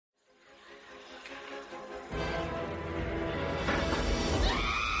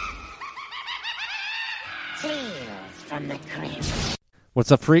from the Crypt.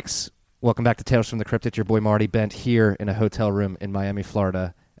 What's up, freaks? Welcome back to Tales from the Crypt. It's your boy Marty Bent here in a hotel room in Miami,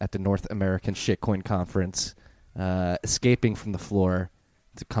 Florida at the North American Shitcoin Conference, escaping from the floor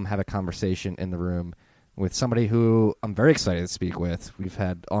to come have a conversation in the room with somebody who I'm very excited to speak with. We've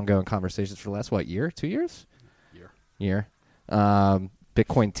had ongoing conversations for the last, year? 2 years? Year.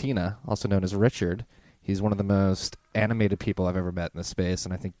 Bitcoin Tina, also known as Richard. He's one of the most animated people I've ever met in this space,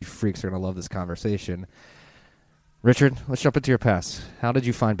 and I think you freaks are going to love this conversation. Richard, let's jump into your past. How did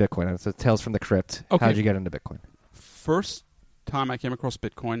you find Bitcoin? It's a Tales from the Crypt. Okay. How did you get into Bitcoin? First time I came across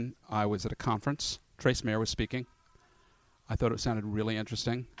Bitcoin, I was at a conference. Trace Mayer was speaking. I thought it sounded really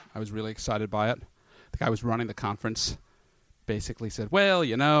interesting. I was really excited by it. The guy who was running the conference basically said, well,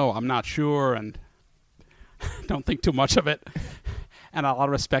 I'm not sure and don't think too much of it. And a lot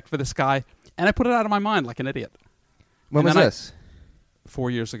of respect for this guy. And I put it out of my mind like an idiot. When was this? 4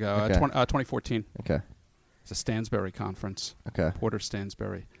 years ago, Okay. 2014. Okay. It's a Stansberry conference. Okay. Porter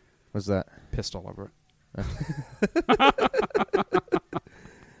Stansberry. What's that? Pissed all over it.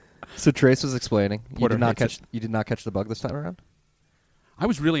 So Trace was explaining. You Porter did not catch the bug this time around? I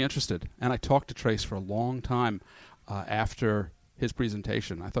was really interested, and I talked to Trace for a long time after his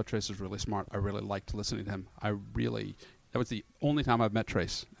presentation. I thought Trace was really smart. I really liked listening to him. That was the only time I've met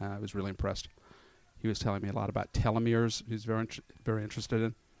Trace. I was really impressed. He was telling me a lot about telomeres. He's very interested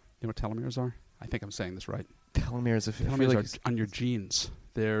in. You know what telomeres are? I think I'm saying this right. Telomeres. Telomeres are on your genes.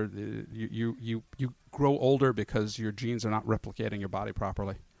 You grow older because your genes are not replicating your body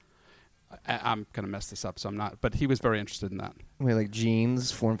properly. I'm going to mess this up, so I'm not. But he was very interested in that. Wait, like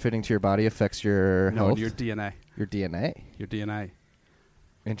genes form-fitting to your body affects your health? No, your DNA. Your DNA? Your DNA.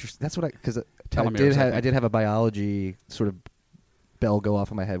 Interesting. That's what because Telomeres, I did have a biology sort of bell go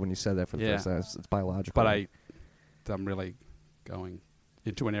off in my head when you said that for the first time. It's biological. But I'm really going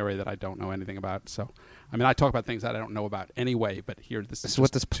into an area that I don't know anything about. So, I talk about things that I don't know about anyway. But here, this is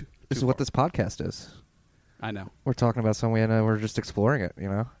what this podcast is. I know. We're talking about something and we're just exploring it.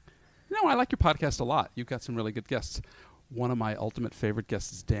 No, I like your podcast a lot. You've got some really good guests. One of my ultimate favorite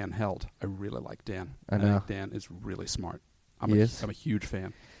guests is Dan Held. I really like Dan. I know. think Dan is really smart. I'm a huge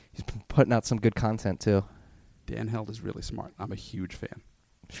fan. He's been putting out some good content too. Dan Held is really smart. I'm a huge fan.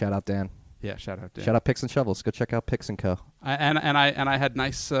 Shout out Dan. Yeah, shout out Dan. Shout out Picks and Shovels. Go check out Picks and Co. And I had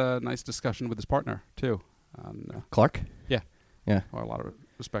nice discussion with his partner too. Clark? Yeah. Yeah. Well, a lot of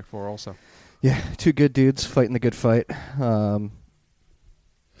respect for also. Yeah, two good dudes fighting the good fight.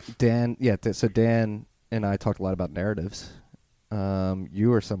 Dan, so Dan and I talked a lot about narratives.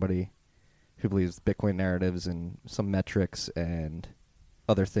 You are somebody who believes Bitcoin narratives and some metrics and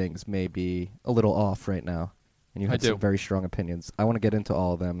other things may be a little off right now. And you have some very strong opinions. I want to get into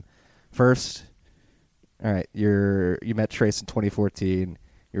all of them. First, all right, you met Trace in 2014.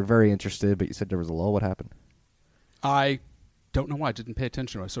 You're very interested, but you said there was a lull. What happened? I don't know why. I didn't pay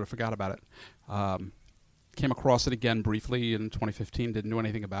attention. I sort of forgot about it. Came across it again briefly in 2015. Didn't know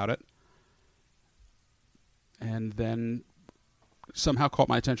anything about it. And then somehow caught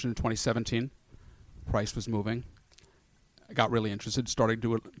my attention in 2017. Price was moving. I got really interested. Started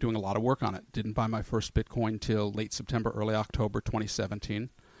doing a lot of work on it. Didn't buy my first Bitcoin till late September, early October 2017.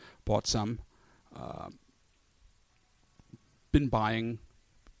 Bought some. Been buying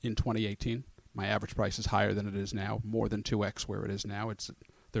in 2018. My average price is higher than it is now, more than 2x where it is now. It's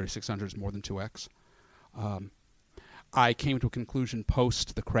 3,600 is more than 2x. I came to a conclusion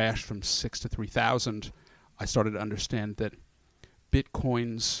post the crash from 6 to 3,000. I started to understand that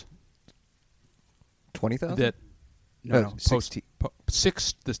Bitcoin's 20,000? The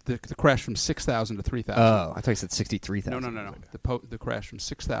crash from 6,000 to 3,000. Oh, I thought you said 63,000. No. The crash from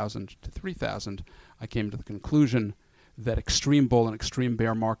 6,000 to 3,000. I came to the conclusion that extreme bull and extreme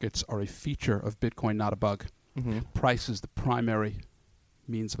bear markets are a feature of Bitcoin, not a bug. Mm-hmm. Price is the primary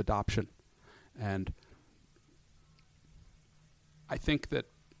means of adoption. And I think that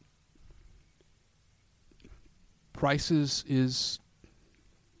prices is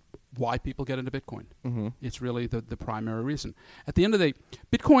why people get into Bitcoin. Mm-hmm. It's really the primary reason. At the end of the day,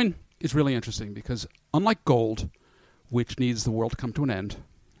 Bitcoin is really interesting because unlike gold, which needs the world to come to an end,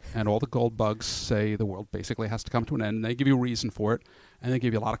 and all the gold bugs say the world basically has to come to an end, and they give you a reason for it, and they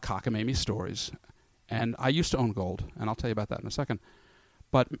give you a lot of cockamamie stories. And I used to own gold, and I'll tell you about that in a second.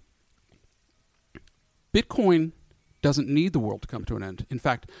 But Bitcoin doesn't need the world to come to an end. In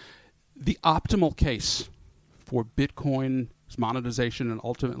fact, the optimal case for Bitcoin's monetization and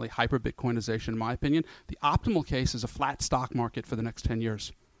ultimately hyper-Bitcoinization, in my opinion, the optimal case is a flat stock market for the next 10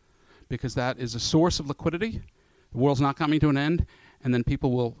 years because that is a source of liquidity. The world's not coming to an end, and then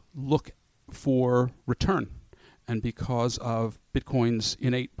people will look for return. And because of Bitcoin's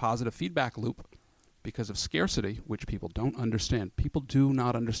innate positive feedback loop, because of scarcity, which people don't understand. People do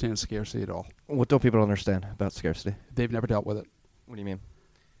not understand scarcity at all. What don't people understand about scarcity? They've never dealt with it. What do you mean?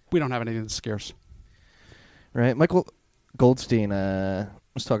 We don't have anything that's scarce. Right. Michael Goldstein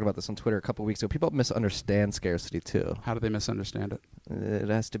was talking about this on Twitter a couple of weeks ago. People misunderstand scarcity, too. How do they misunderstand it? It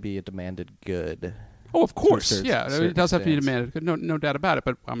has to be a demanded good. Oh, of course. certain- Yeah, certain it does have to be stance. demanded. No doubt about it,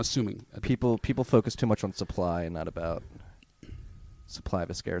 but I'm assuming. People focus too much on supply and not about supply of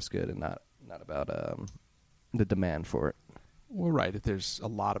a scarce good, and not about the demand for it. Well, right. If there's a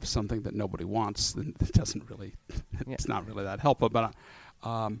lot of something that nobody wants, then it doesn't really, it's not really that helpful. But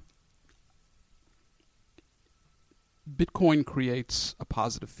Bitcoin creates a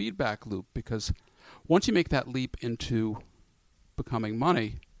positive feedback loop, because once you make that leap into becoming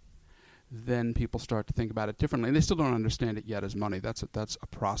money, then people start to think about it differently. And they still don't understand it yet as money. That's a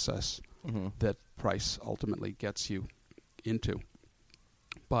process that price ultimately gets you into.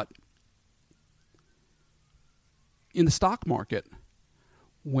 But in the stock market,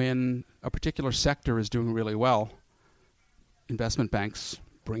 when a particular sector is doing really well, investment banks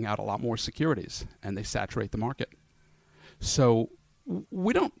bring out a lot more securities and they saturate the market. So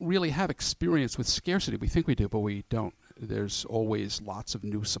we don't really have experience with scarcity. We think we do, but we don't. There's always lots of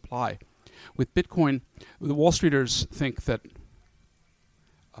new supply. With Bitcoin, the Wall Streeters think that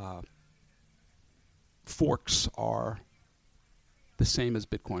forks are the same as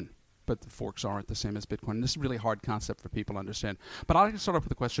Bitcoin, but the forks aren't the same as Bitcoin. And this is a really hard concept for people to understand. But I'd like to start off with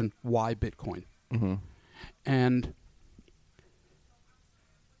the question, why Bitcoin? Mm-hmm. And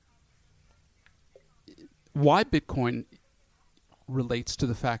why Bitcoin relates to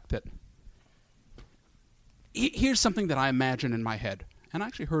the fact that here's something that I imagine in my head. And I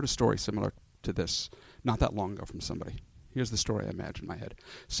actually heard a story similar to this not that long ago from somebody. Here's the story I imagine in my head.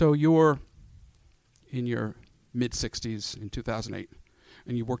 So you're in your mid-60s in 2008,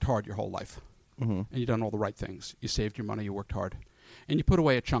 and you worked hard your whole life. Mm-hmm. And you've done all the right things. You saved your money, you worked hard. And you put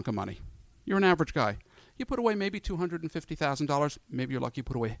away a chunk of money. You're an average guy. You put away maybe $250,000. Maybe you're lucky you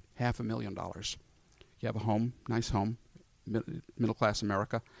put away $500,000. You have a home, nice home, middle-class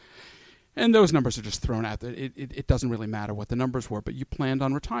America. And those numbers are just thrown out there. It doesn't really matter what the numbers were, but you planned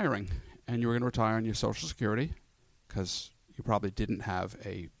on retiring. And you were going to retire on your Social Security because you probably didn't have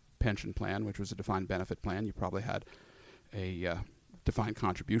a pension plan, which was a defined benefit plan. You probably had a defined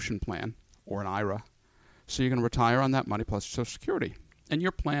contribution plan or an IRA. So you're going to retire on that money plus Social Security. And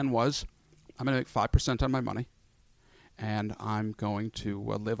your plan was, I'm going to make 5% on my money, and I'm going to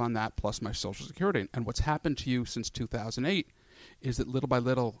live on that plus my Social Security. And what's happened to you since 2008 is that little by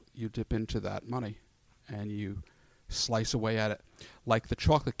little you dip into that money and you slice away at it like the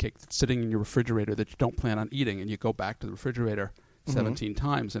chocolate cake that's sitting in your refrigerator that you don't plan on eating, and you go back to the refrigerator 17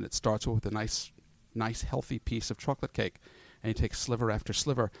 times, and it starts with a nice healthy piece of chocolate cake, and you take sliver after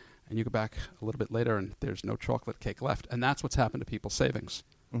sliver, and you go back a little bit later and there's no chocolate cake left. And that's what's happened to people's savings.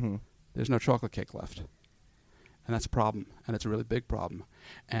 Mm-hmm. There's no chocolate cake left. And that's a problem, and it's a really big problem.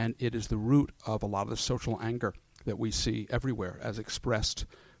 And it is the root of a lot of the social anger that we see everywhere as expressed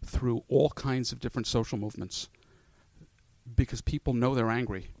through all kinds of different social movements. Because people know they're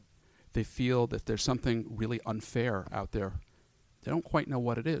angry. They feel that there's something really unfair out there. They don't quite know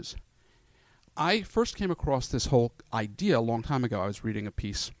what it is. I first came across this whole idea a long time ago. I was reading a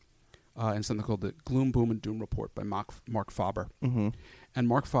piece in something called the Gloom, Boom, and Doom Report by Mark Faber. Mm-hmm. And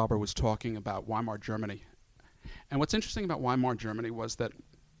Mark Faber was talking about Weimar Germany. And what's interesting about Weimar Germany was that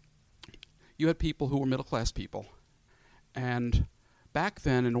you had people who were middle-class people. And back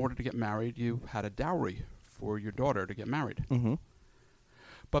then, in order to get married, you had a dowry for your daughter to get married. Mm-hmm.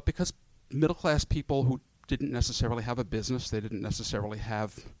 But because middle-class people who didn't necessarily have a business, they didn't necessarily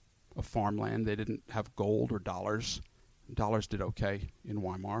have a farmland, they didn't have gold or dollars. Dollars did okay in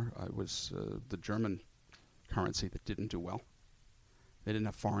Weimar. It was the German currency that didn't do well. They didn't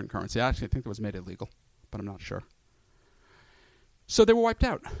have foreign currency. Actually, I think it was made illegal, but I'm not sure. So they were wiped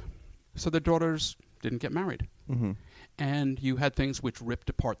out. So their daughters didn't get married. Mm-hmm. And you had things which ripped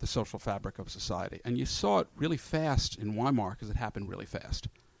apart the social fabric of society. And you saw it really fast in Weimar because it happened really fast.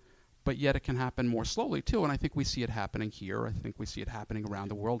 But yet it can happen more slowly, too. And I think we see it happening here. I think we see it happening around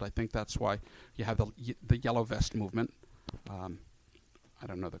the world. I think that's why you have the Yellow Vest movement. I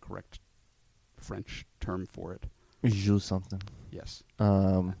don't know the correct French term for it. Jules something. Yes.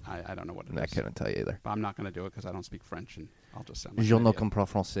 I I don't know what it is. couldn't tell you either. But I'm not going to do it because I don't speak French, and I'll just sound like Je an ne idiot.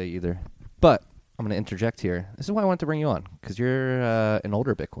 comprends français either. But I'm going to interject here. This is why I wanted to bring you on, because you're an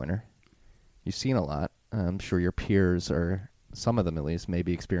older Bitcoiner. You've seen a lot. I'm sure your peers, or some of them at least, may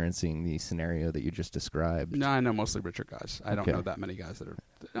be experiencing the scenario that you just described. No, I know mostly richer guys. I don't Okay. know that many guys that are...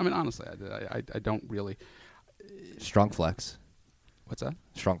 I mean, honestly, I don't really... Strong flex. What's that?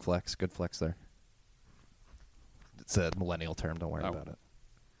 Strong flex. Good flex there. It's a millennial term. Don't worry Oh. about it.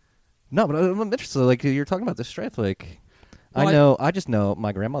 No, but I'm interested. Like you're talking about this strife. Like Well, I just know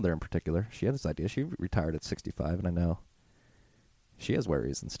my grandmother in particular. She had this idea. She retired at 65, and I know she has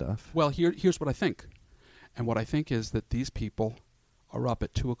worries and stuff. Well, here's what I think. And what I think is that these people are up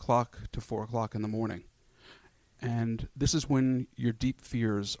at 2 o'clock to 4 o'clock in the morning. And this is when your deep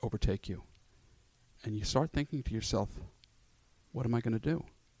fears overtake you. And you start thinking to yourself, what am I going to do?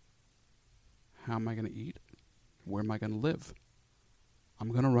 How am I going to eat? Where am I going to live? I'm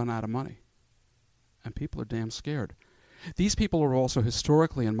going to run out of money. And people are damn scared. These people are also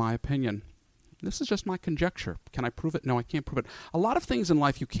historically, in my opinion, this is just my conjecture. Can I prove it? No, I can't prove it. A lot of things in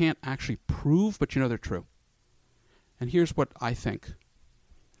life you can't actually prove, but you know they're true. And here's what I think.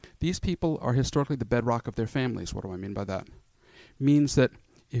 These people are historically the bedrock of their families. What do I mean by that? Means that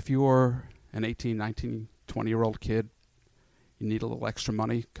if you're an 18, 19, 20-year-old kid, you need a little extra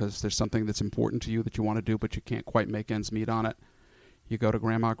money because there's something that's important to you that you want to do, but you can't quite make ends meet on it. You go to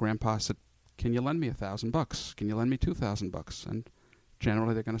grandma, grandpa, said, can you lend me $1,000? Can you lend me $2,000? And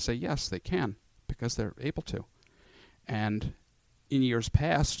generally they're going to say yes, they can, because they're able to. And in years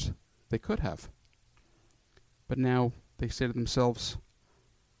past, they could have. But now they say to themselves,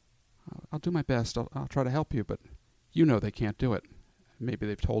 I'll do my best, I'll try to help you, but you know they can't do it. Maybe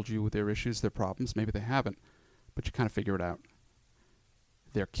they've told you their issues, their problems, maybe they haven't, but you kind of figure it out.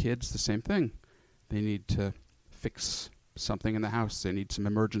 Their kids, the same thing. They need to fix something in the house, they need some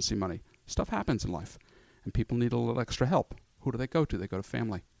emergency money. Stuff happens in life, and people need a little extra help. Who do they go to? They go to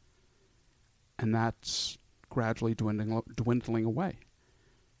family. And that's gradually dwindling away.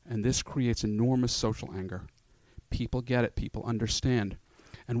 And this creates enormous social anger. People get it. People understand.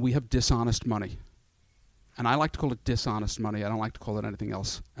 And we have dishonest money. And I like to call it dishonest money. I don't like to call it anything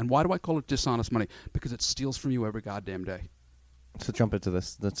else. And why do I call it dishonest money? Because it steals from you every goddamn day. So jump into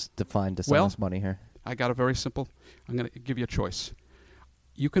this. Let's define dishonest money here. I got a very simple. I'm going to give you a choice.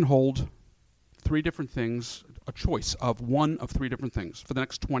 You can hold 3 different things, a choice of one of 3 different things for the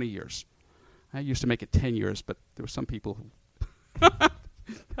next 20 years. I used to make it 10 years, but there were some people who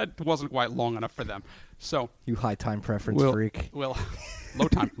that wasn't quite long enough for them. So You high time preference freak. Well, low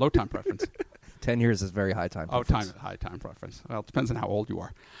time preference. 10 years is very high time Oh, preference. high time preference. Well, it depends on how old you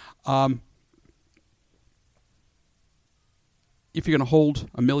are. If you're going to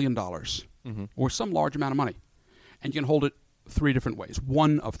hold $1 million or some large amount of money, and you can hold it 3 different ways.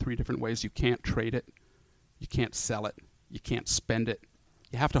 One of 3 different ways. You can't trade it. You can't sell it. You can't spend it.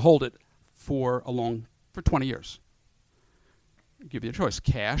 You have to hold it for 20 years. I'll give you a choice,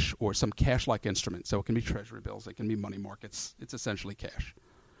 cash or some cash-like instrument. So it can be treasury bills. It can be money markets. It's essentially cash.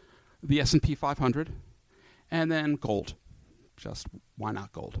 The S&P 500, and then gold. Just why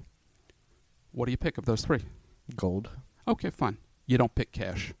not gold? What do you pick of those 3? Gold. Okay, fine. You don't pick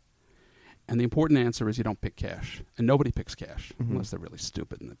cash. And the important answer is you don't pick cash. And nobody picks cash, unless they're really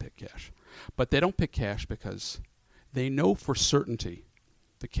stupid and they pick cash. But they don't pick cash because they know for certainty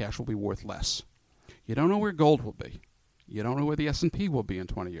the cash will be worth less. You don't know where gold will be. You don't know where the S&P will be in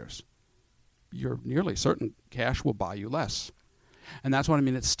 20 years. You're nearly certain cash will buy you less. And that's what I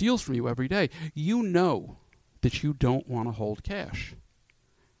mean. It steals from you every day. You know that you don't want to hold cash.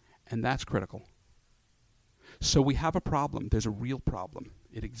 And that's critical. So we have a problem. There's a real problem.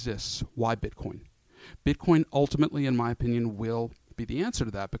 It exists. Why Bitcoin? Bitcoin ultimately, in my opinion, will be the answer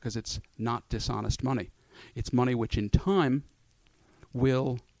to that because it's not dishonest money. It's money which in time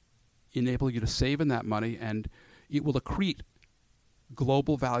will enable you to save in that money, and it will accrete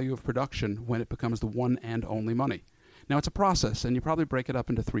global value of production when it becomes the one and only money. Now, it's a process, and you probably break it up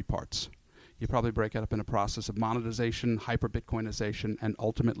into 3 parts. You probably break it up in a process of monetization, hyper-Bitcoinization, and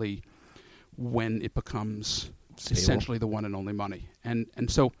ultimately when it becomes Stable. Essentially the one and only money. And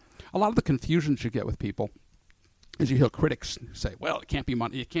so a lot of the confusion you get with people is you hear critics say, well, it can't be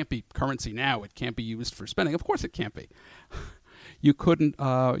money, it can't be currency now, it can't be used for spending. Of course it can't be. You couldn't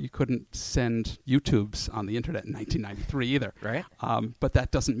send YouTubes on the internet in 1993 either. Right. But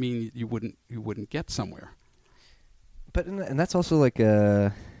that doesn't mean you wouldn't get somewhere. But and that's also like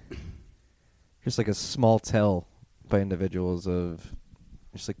just like a small tell by individuals of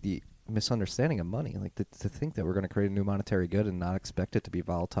just like the misunderstanding of money. Like to think that we're going to create a new monetary good and not expect it to be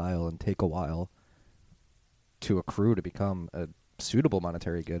volatile and take a while to accrue to become a suitable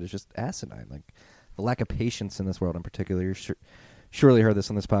monetary good is just asinine. Like the lack of patience in this world in particular. You surely heard this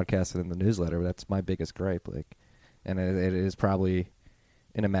on this podcast and in the newsletter, but that's my biggest gripe. Like, and it is probably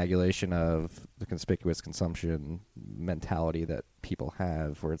an amalgamation of the conspicuous consumption mentality that people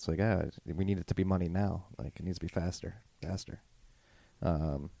have, where it's like, we need it to be money now. Like it needs to be faster.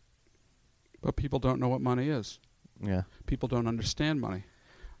 But people don't know what money is. Yeah. People don't understand money.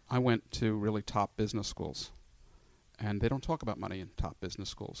 I went to really top business schools. And they don't talk about money in top business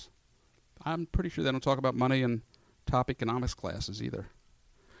schools. I'm pretty sure they don't talk about money in top economics classes either.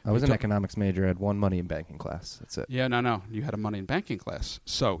 I was an economics major. I had one money in banking class. That's it. Yeah, no. You had a money in banking class.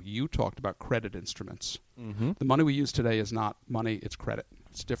 So you talked about credit instruments. Mm-hmm. The money we use today is not money, it's credit.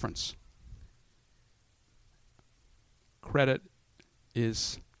 It's a difference. Credit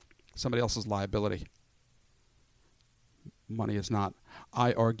is somebody else's liability. Money is not.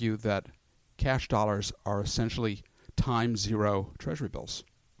 I argue that cash dollars are essentially time zero treasury bills.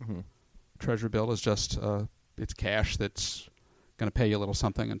 Mm-hmm. Treasury bill is just it's cash that's going to pay you a little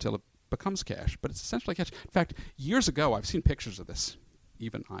something until it becomes cash. But it's essentially cash. In fact, years ago, I've seen pictures of this.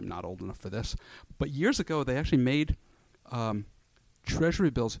 Even I'm not old enough for this. But years ago, they actually made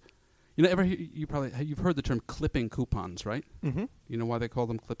treasury bills. You know, you've heard the term clipping coupons, right? Mm-hmm. You know why they call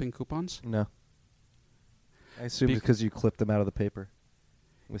them clipping coupons? No. I assume because you clipped them out of the paper.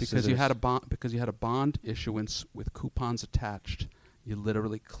 Because you had a bond issuance with coupons attached. You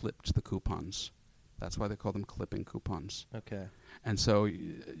literally clipped the coupons. That's why they call them clipping coupons. Okay. And so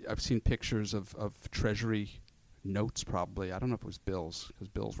I've seen pictures of Treasury notes probably. I don't know if it was bills, because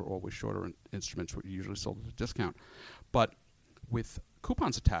bills were always shorter instruments, were usually sold at a discount. But with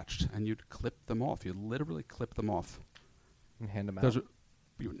coupons attached, and you'd clip them off. You literally clip them off. And hand them out.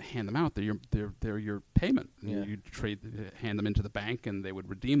 You wouldn't hand them out. They're your payment. Yeah. You'd hand them into the bank, and they would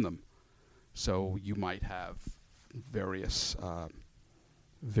redeem them. So you might have various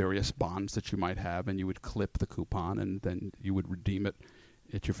bonds that you might have, and you would clip the coupon, and then you would redeem it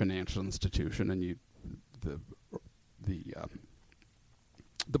at your financial institution, and the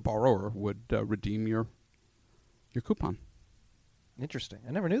borrower would redeem your coupon. Interesting.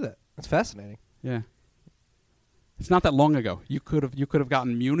 I never knew that. That's fascinating. Yeah. It's not that long ago. You could have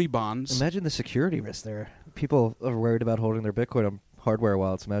gotten muni bonds. Imagine the security risk there. People are worried about holding their Bitcoin on hardware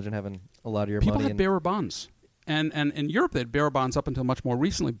wallets. Imagine having a lot of your People money. had bearer bonds. And in Europe, they had bearer bonds up until much more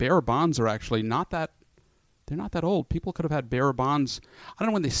recently. Bearer bonds are actually they're not that old. People could have had bearer bonds. I don't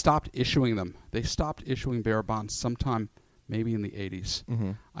know when they stopped issuing them. They stopped issuing bearer bonds sometime maybe in the 80s.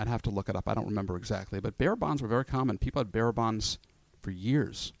 Mm-hmm. I'd have to look it up. I don't remember exactly. But bearer bonds were very common. People had bearer bonds for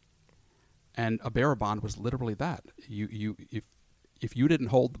years. And a bearer bond was literally that. If you didn't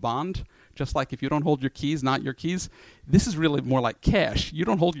hold the bond, just like if you don't hold your keys, not your keys, this is really more like cash. You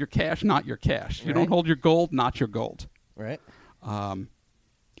don't hold your cash, not your cash. You Right. don't hold your gold, not your gold. Right.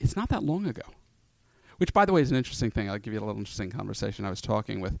 It's not that long ago. Which, by the way, is an interesting thing. I'll give you a little interesting conversation.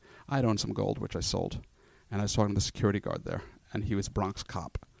 I had owned some gold, which I sold. And I was talking to the security guard there. And he was a Bronx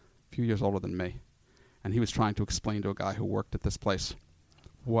cop, a few years older than me. And he was trying to explain to a guy who worked at this place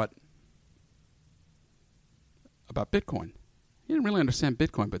about Bitcoin. He didn't really understand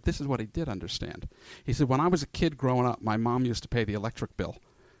Bitcoin, but this is what he did understand. He said, when I was a kid growing up, my mom used to pay the electric bill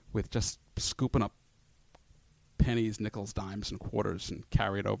with just scooping up pennies, nickels, dimes, and quarters and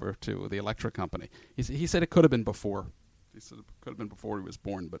carry it over to the electric company. He said it could have been before. He said it could have been before he was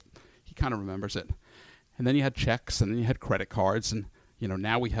born, but he kind of remembers it. And then you had checks, and then you had credit cards, and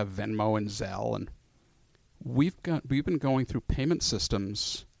now we have Venmo and Zelle, and we've been going through payment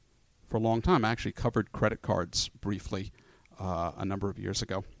systems for a long time. I actually covered credit cards briefly a number of years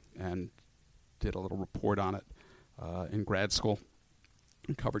ago and did a little report on it in grad school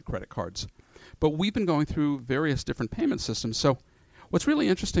and covered credit cards. But we've been going through various different payment systems. So what's really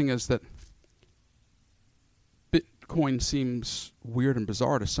interesting is that Bitcoin seems weird and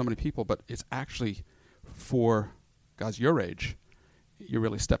bizarre to so many people, but it's actually, for guys your age, you're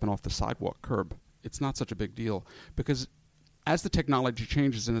really stepping off the sidewalk curb. It's not such a big deal because as the technology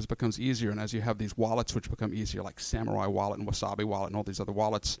changes and as it becomes easier, and as you have these wallets which become easier, like Samurai Wallet and Wasabi Wallet and all these other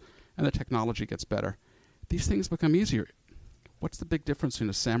wallets, and the technology gets better, these things become easier. What's the big difference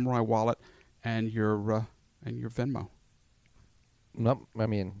between a Samurai Wallet and your Venmo? I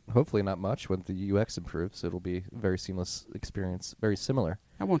mean, hopefully not much. When the UX improves, it'll be a very seamless experience, very similar.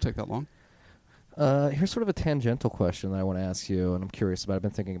 That won't take that long. Here's sort of a tangential question that I want to ask you, and I'm curious about. I've been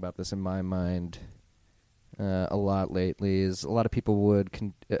thinking about this in my mind a lot lately. Is a lot of people would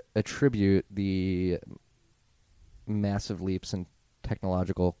attribute the massive leaps in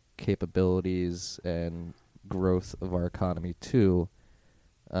technological capabilities and growth of our economy to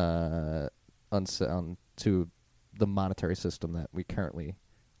the monetary system that we currently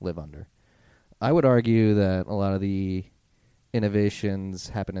live under. I would argue that a lot of the innovations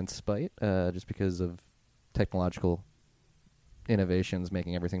happen in spite, just because of technological innovations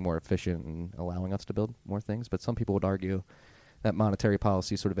making everything more efficient and allowing us to build more things. But some people would argue that monetary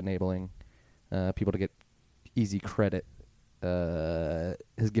policy sort of enabling people to get easy credit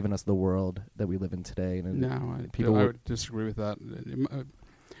has given us the world that we live in today. And I would disagree with that.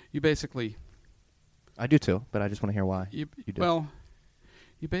 You basically, I do too, but I just want to hear why. You do. Well,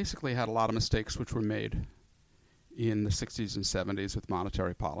 you basically had a lot of mistakes which were made in the 60s and 70s with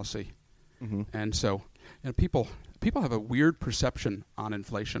monetary policy. Mm-hmm. And so people have a weird perception on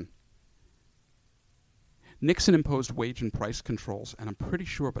inflation. Nixon imposed wage and price controls, and I'm pretty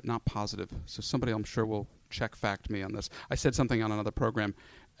sure, but not positive. So somebody I'm sure will fact me on this. I said something on another program,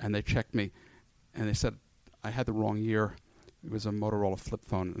 and they checked me, and they said I had the wrong year. It was a Motorola flip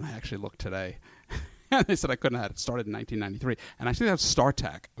phone, and I actually looked today. And they said I couldn't have had it. It started in 1993. And I think that was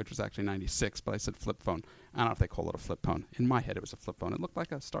StarTAC, which was actually 96, but I said flip phone. I don't know if they call it a flip phone. In my head, it was a flip phone. It looked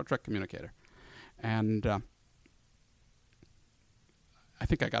like a Star Trek communicator. And I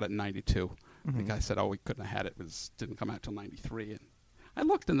think I got it in 92. Mm-hmm. The guy said, we couldn't have had it. It didn't come out till 93. And I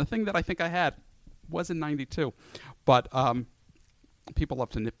looked, and the thing that I think I had was in 92. But people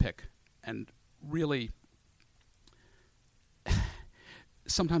love to nitpick. And really,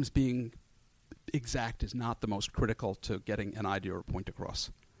 sometimes being exact is not the most critical to getting an idea or point across.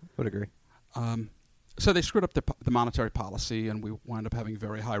 Would agree. So they screwed up the monetary policy, and we wound up having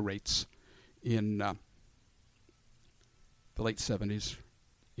very high rates in the late 70s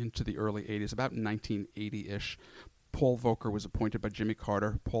into the early 80s, about 1980-ish. Paul Volcker was appointed by Jimmy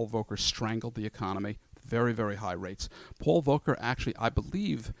Carter. Paul Volcker strangled the economy, very, very high rates. Paul Volcker actually, I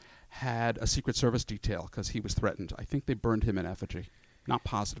believe, had a Secret Service detail because he was threatened. I think they burned him in effigy. Not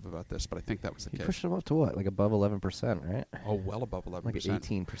positive about this, but I think that was the case. He pushed him up to what? Like above 11%, right? Oh, well above 11%. Like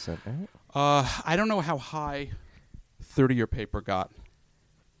 18%, right? I don't know how high 30-year paper got.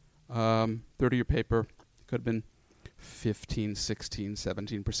 30-year paper could have been 15, 16,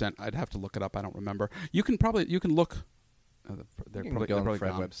 17%. I'd have to look it up. I don't remember. You can look. They're You probably can go on the probably Fed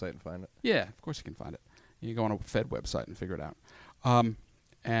gone. website and find it. Yeah, of course you can find it. You can go on a Fed website and figure it out.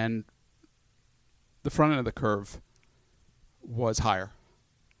 And the front end of the curve was higher.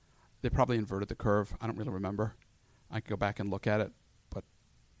 They probably inverted the curve. I don't really remember. I could go back and look at it, but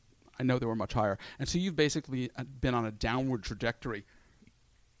I know they were much higher. And so you've basically been on a downward trajectory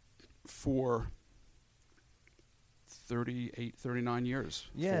for 38, 39 years,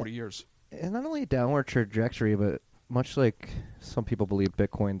 Yeah. 40 years. And not only a downward trajectory, but much like some people believe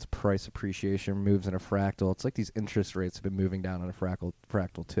Bitcoin's price appreciation moves in a fractal, it's like these interest rates have been moving down in a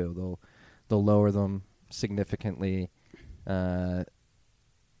fractal too. They'll lower them significantly.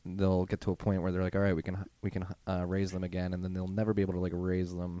 They'll get to a point where they're like, all right, we can raise them again, and then they'll never be able to like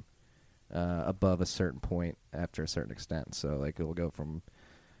raise them above a certain point after a certain extent. So like it'll go from,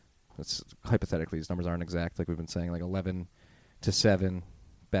 hypothetically, these numbers aren't exact, like we've been saying, like 11 to 7,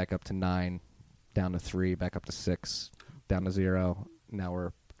 back up to 9, down to 3, back up to 6, down to 0. Now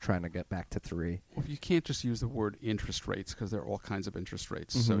we're trying to get back to 3. Well, you can't just use the word interest rates because there are all kinds of interest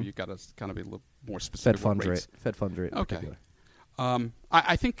rates. Mm-hmm. So you've got to kind of be a little more specific. Fed funds rate. Fed funds rate. Okay.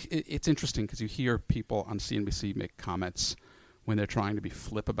 I think it's interesting because you hear people on CNBC make comments when they're trying to be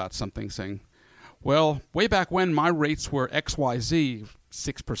flip about something, saying, well, way back when my rates were XYZ,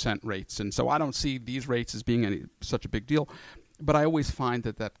 6% rates, and so I don't see these rates as being such a big deal. But I always find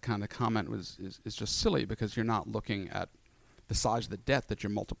that kind of comment is just silly because you're not looking at the size of the debt that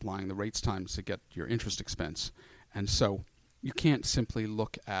you're multiplying the rates times to get your interest expense. And so you can't simply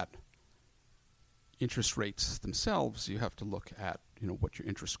look at interest rates themselves. You have to look at what your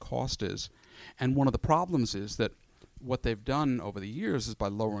interest cost is. And one of the problems is that what they've done over the years is by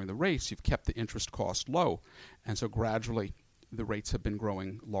lowering the rates, you've kept the interest cost low. And so gradually the rates have been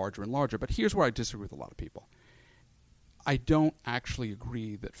growing larger and larger. But here's where I disagree with a lot of people. I don't actually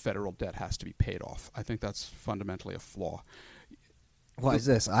agree that federal debt has to be paid off. I think that's fundamentally a flaw. Why is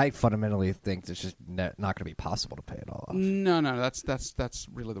this? I fundamentally think it's just not going to be possible to pay it all off. No, that's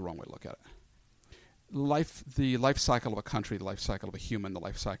really the wrong way to look at it. The life cycle of a country, the life cycle of a human, the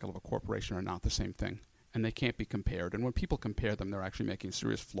life cycle of a corporation are not the same thing, and they can't be compared. And when people compare them, they're actually making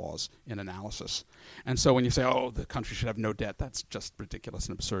serious flaws in analysis. And so when you say, oh, the country should have no debt, that's just ridiculous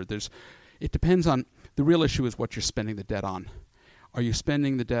and absurd. It depends on, the real issue is what you're spending the debt on. Are you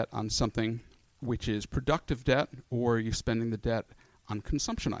spending the debt on something which is productive debt, or are you spending the debt on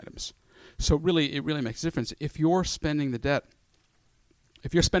consumption items? So it really makes a difference. If you're spending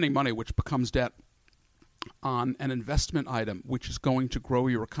money which becomes debt on an investment item which is going to grow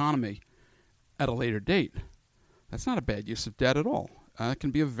your economy at a later date, that's not a bad use of debt at all. It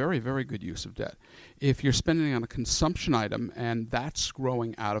can be a very, very good use of debt. If you're spending on a consumption item and that's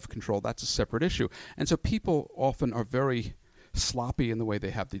growing out of control, that's a separate issue. And so people often are very sloppy in the way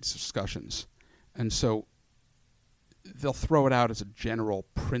they have these discussions. And so they'll throw it out as a general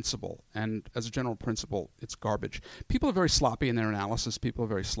principle. And as a general principle, it's garbage. People are very sloppy in their analysis. People are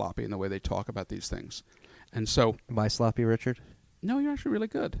very sloppy in the way they talk about these things. And so... Am I sloppy, Richard? No, you're actually really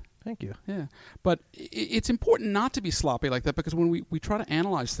good. Thank you. Yeah. But it's important not to be sloppy like that, because when we try to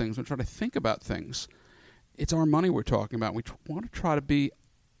analyze things, we try to think about things, it's our money we're talking about. We want to try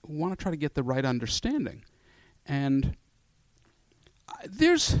to get the right understanding. And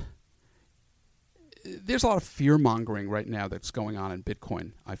there's a lot of fear-mongering right now that's going on in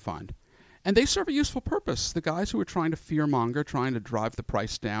Bitcoin, I find. And they serve a useful purpose. The guys who are trying to fear-monger, trying to drive the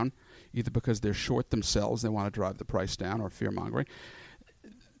price down, either because they're short themselves, they want to drive the price down, or fear-mongering,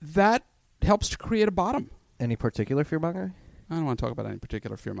 that helps to create a bottom. Any particular fear-mongering? I don't want to talk about any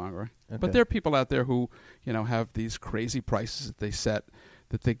particular fear-mongering. Okay. But there are people out there who, have these crazy prices that they set,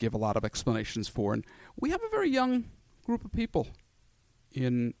 that they give a lot of explanations for. And we have a very young group of people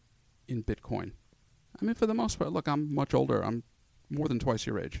in Bitcoin. I mean, for the most part, look, I'm much older. I'm more than twice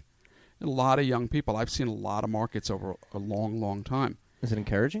your age. A lot of young people. I've seen a lot of markets over a long, long time. Is it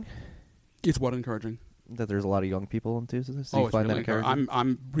encouraging? It's what encouraging? That there's a lot of young people into this? Do you find really that encouraging?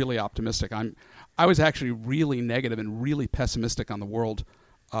 I'm really optimistic. I was actually really negative and really pessimistic on the world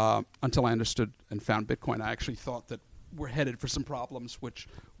until I understood and found Bitcoin. I actually thought that we're headed for some problems which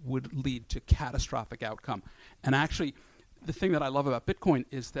would lead to catastrophic outcome. And actually, the thing that I love about Bitcoin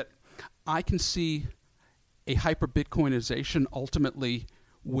is that I can see a hyper-Bitcoinization ultimately,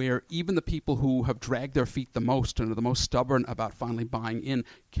 where even the people who have dragged their feet the most and are the most stubborn about finally buying in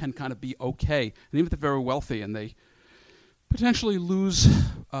can kind of be okay. And even if they're very wealthy and they potentially lose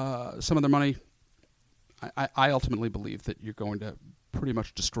some of their money, I ultimately believe that you're going to pretty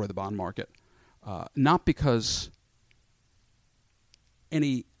much destroy the bond market. Not because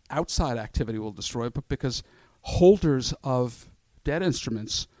any outside activity will destroy it, but because holders of debt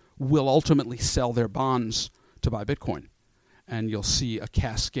instruments will ultimately sell their bonds to buy Bitcoin. And you'll see a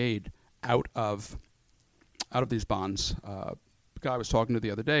cascade out of these bonds. The guy I was talking to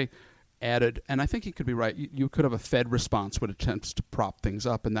the other day added, and I think he could be right, you could have a Fed response which attempts to prop things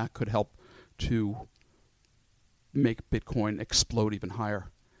up, and that could help to make Bitcoin explode even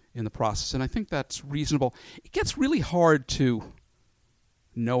higher in the process. And I think that's reasonable. It gets really hard to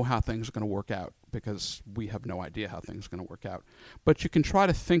know how things are going to work out, because we have no idea how things are going to work out. But you can try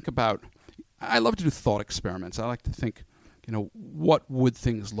to think about, I love to do thought experiments. I like to think, what would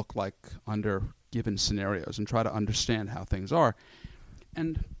things look like under given scenarios, and try to understand how things are.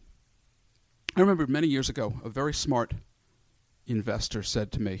 And I remember many years ago, a very smart investor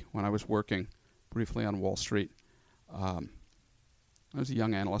said to me when I was working briefly on Wall Street, I was a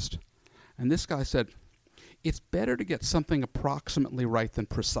young analyst, and this guy said, it's better to get something approximately right than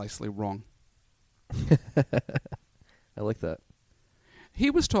precisely wrong. I like that. He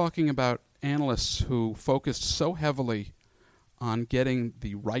was talking about analysts who focused so heavily on getting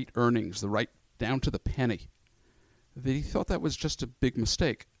the right earnings, the right down to the penny, that he thought that was just a big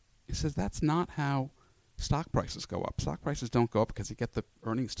mistake. He says that's not how stock prices go up. Stock prices don't go up because you get the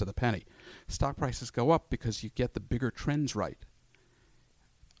earnings to the penny. Stock prices go up because you get the bigger trends right.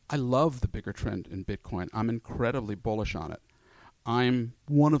 I love the bigger trend in Bitcoin. I'm incredibly bullish on it. I'm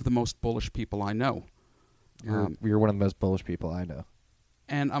one of the most bullish people I know. You're one of the most bullish people I know.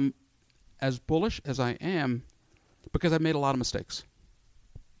 And I'm as bullish as I am because I've made a lot of mistakes.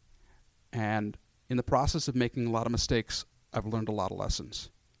 And in the process of making a lot of mistakes, I've learned a lot of lessons.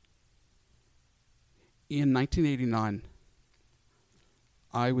 In 1989,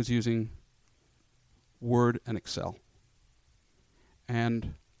 I was using Word and Excel.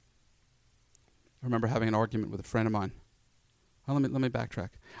 And I remember having an argument with a friend of mine. Well, let me backtrack.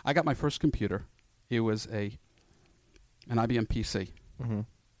 I got my first computer. It was an IBM PC. Mm-hmm.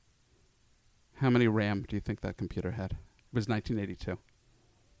 How many RAM do you think that computer had? It was 1982.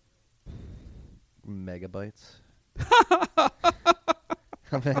 Megabytes.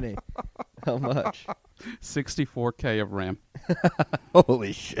 How many? How much? 64K of RAM.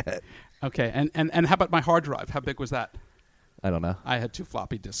 Holy shit. Okay, and how about my hard drive? How big was that? I don't know. I had 2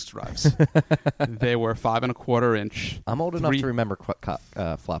 floppy disk drives. They were 5 1/4 inch. I'm old enough to remember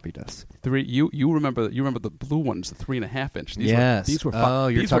floppy disks. You remember the blue ones, the 3.5 inch. These were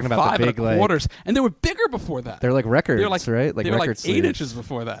you're talking about the big 5 1/4s, and they were bigger before that. They're like records, right? They were like 8 inches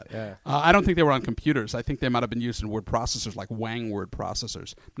before that. Yeah. I don't think they were on computers. I think they might have been used in word processors, like Wang word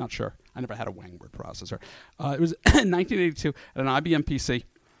processors. I'm not sure. I never had a Wang word processor. It was 1982 at an IBM PC,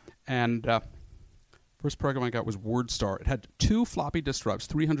 and first program I got was WordStar. It had 2 floppy disk drives,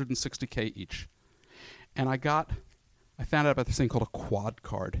 360K each. And I found out about this thing called a quad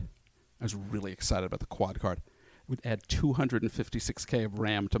card. I was really excited about the quad card. It would add 256K of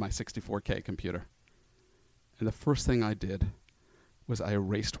RAM to my 64K computer. And the first thing I did was I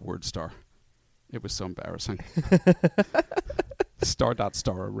erased WordStar. It was so embarrassing. Star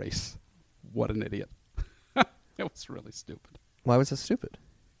erase. What an idiot. It was really stupid. Why was that stupid?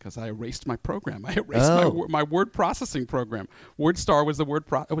 Because I erased my program. I erased my word processing program. WordStar was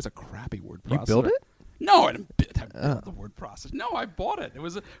the it was a crappy word processor. You built it? No, I didn't build the word processor. No, I bought it. It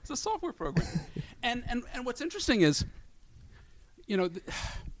was a software program. and what's interesting is,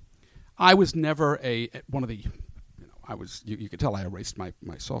 I was never one of the, I was, you could tell I erased my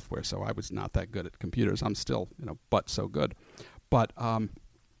software, so I was not that good at computers. I'm still, but so good. But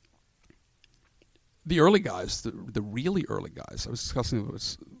the early guys, the really early guys, I was discussing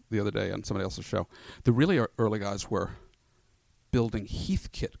this the other day on somebody else's show. The really early guys were building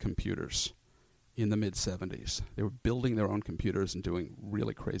Heathkit computers in the mid-'70s. They were building their own computers and doing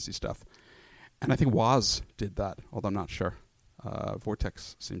really crazy stuff. And I think Woz did that, although I'm not sure.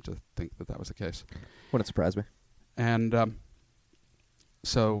 Vortex seemed to think that was the case. Wouldn't surprise me. And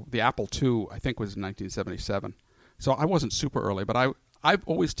so the Apple II, I think, was 1977. So I wasn't super early, but I've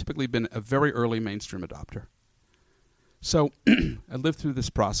always typically been a very early mainstream adopter. So I lived through this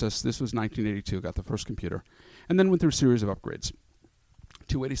process. This was 1982, got the first computer, and then went through a series of upgrades.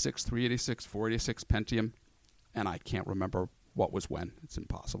 286, 386, 486, Pentium, and I can't remember what was when. It's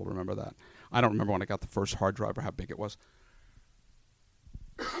impossible to remember that. I don't remember when I got the first hard drive or how big it was.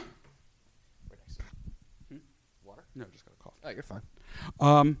 Water? No, just got a cough. Oh, you're fine.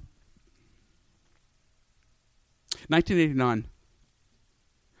 1989,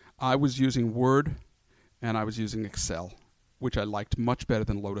 I was using Word and I was using Excel, which I liked much better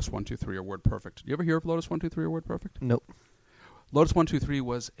than Lotus 123 or WordPerfect. Did you ever hear of Lotus 123 or WordPerfect? Nope. Lotus 123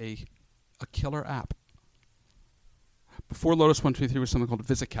 was a killer app. Before Lotus 123 was something called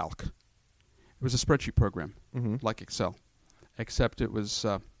VisiCalc. It was a spreadsheet program, like Excel, except it was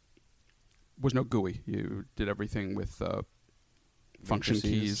no GUI. You did everything with function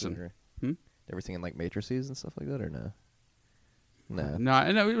keys and everything in like matrices and stuff like that, or no?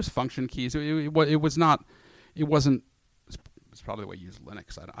 No, it was function keys. It was not. It wasn't. It's probably the way you use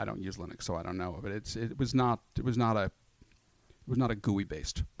Linux. I don't use Linux, so I don't know. But it was not a GUI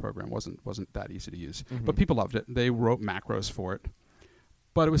based program. wasn't that easy to use. But people loved it. They wrote macros for it,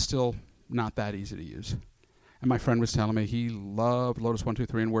 but it was still not that easy to use. And my friend was telling me he loved Lotus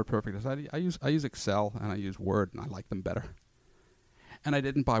 123 and WordPerfect. I said, I use Excel and I use Word, and I like them better. And I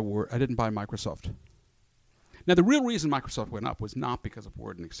didn't buy Microsoft. Now, the real reason Microsoft went up was not because of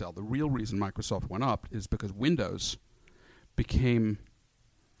Word and Excel. The real reason Microsoft went up is because Windows became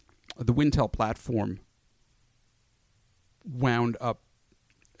the Wintel platform. Wound up,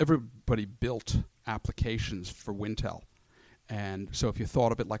 everybody built applications for Wintel, and so if you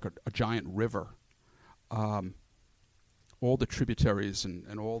thought of it like a giant river, all the tributaries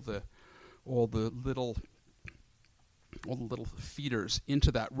and all the little feeders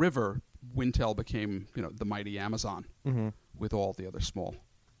into that river, Wintel became the mighty Amazon with all the other small.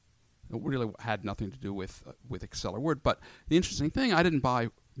 It really had nothing to do with Excel or Word. But the interesting thing, I didn't buy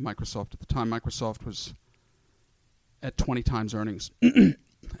Microsoft at the time. Microsoft was at 20 times earnings,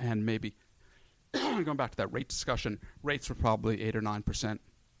 and maybe going back to that rate discussion, rates were probably 8 or 9%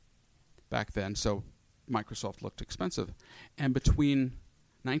 back then. So Microsoft looked expensive, and between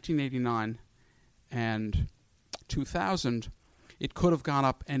 1989 and 2000, it could have gone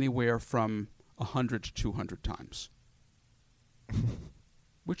up anywhere from 100 to 200 times,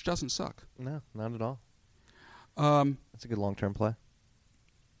 which doesn't suck. No, not at all. That's a good long-term play.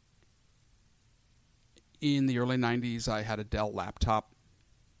 In the early 90s, I had a Dell laptop.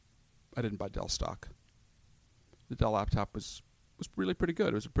 I didn't buy Dell stock. The Dell laptop was really pretty good.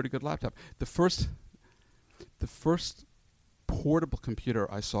 It was a pretty good laptop. The first portable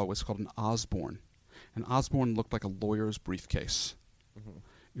computer I saw was called an Osborne. And Osborne looked like a lawyer's briefcase.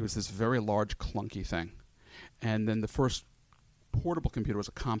 It was this very large, clunky thing. And then the first portable computer was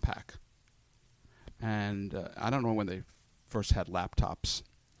a Compaq. And I don't know when they first had laptops,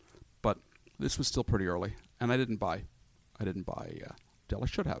 but this was still pretty early. And I didn't buy Dell. I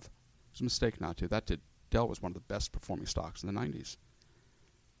should have. It was a mistake not to. Dell was one of the best performing stocks in the 90s.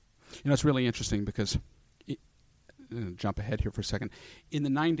 It's really interesting because, jump ahead here for a second. In the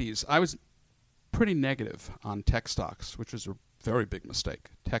 90s, I was pretty negative on tech stocks, which was a very big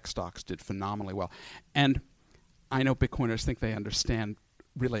mistake. Tech stocks did phenomenally well. And I know Bitcoiners think they understand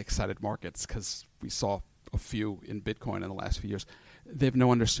really excited markets because we saw a few in Bitcoin in the last few years. They have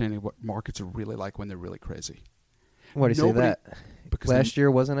no understanding of what markets are really like when they're really crazy. Why do you say that? Last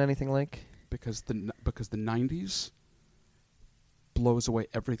year wasn't anything like? Because the 90s blows away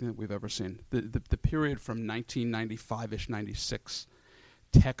everything that we've ever seen. The period from 1995-ish, 96,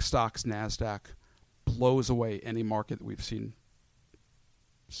 tech stocks, NASDAQ, blows away any market that we've seen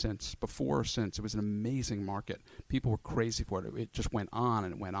before or since. It was an amazing market. People were crazy for it. It just went on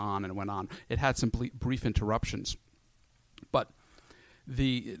and went on and went on. It had some brief interruptions. But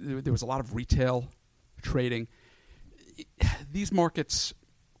there was a lot of retail trading. These markets,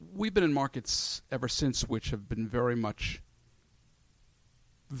 we've been in markets ever since which have been very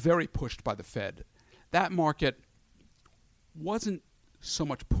pushed by the Fed. That market wasn't so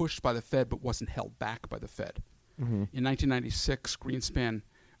much pushed by the Fed, but wasn't held back by the Fed. Mm-hmm. In 1996, Greenspan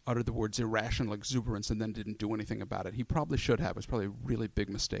uttered the words irrational exuberance and then didn't do anything about it. He probably should have. It was probably a really big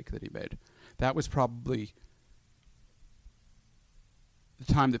mistake that he made. That was probably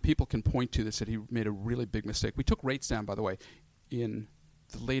the time that people can point to that said he made a really big mistake. We took rates down, by the way, in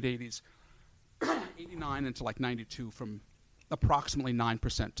the late 80s, 89 into like 92, from approximately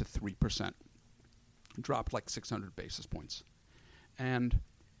 9% to 3%. Dropped like 600 basis points. And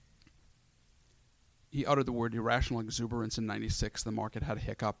he uttered the word irrational exuberance in 96. The market had a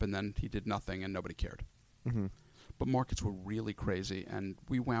hiccup, and then he did nothing, and nobody cared. Mm-hmm. But markets were really crazy, and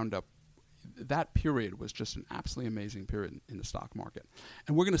we wound up, that period was just an absolutely amazing period in the stock market.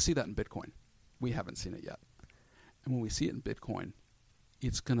 And we're going to see that in Bitcoin. We haven't seen it yet. And when we see it in Bitcoin,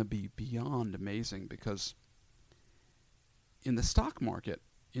 it's going to be beyond amazing, because in the stock market,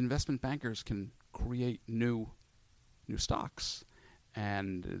 investment bankers can create new stocks,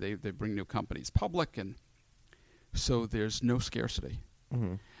 and they bring new companies public, and so there's no scarcity.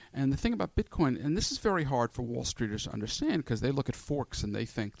 Mm-hmm. And the thing about Bitcoin, and this is very hard for Wall Streeters to understand, because they look at forks and they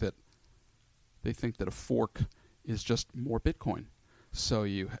think that a fork is just more Bitcoin. So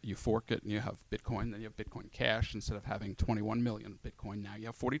you fork it and you have Bitcoin, then you have Bitcoin Cash. Instead of having 21 million Bitcoin, now you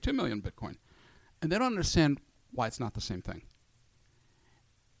have 42 million Bitcoin. And they don't understand why it's not the same thing.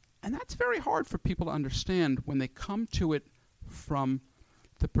 And that's very hard for people to understand when they come to it from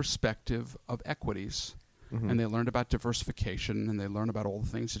the perspective of equities. Mm-hmm. And they learned about diversification, and they learn about all the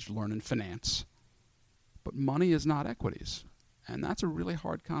things that you learn in finance. But money is not equities. And that's a really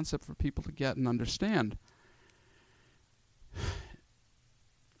hard concept for people to get and understand.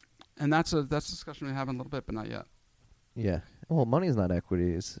 And that's a discussion we have in a little bit, but not yet. Yeah. Well, money is not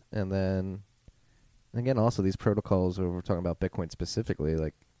equities. And then, again, also these protocols, where we're talking about Bitcoin specifically,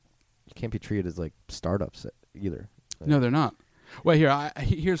 like, you can't be treated as, like, startups either. Like, No, they're not. Well,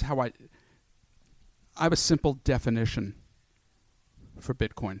 here's how I have a simple definition for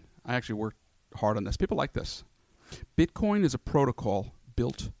Bitcoin. I actually worked hard on this. People like this. Bitcoin is a protocol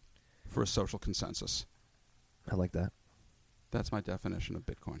built for a social consensus. I like that. That's my definition of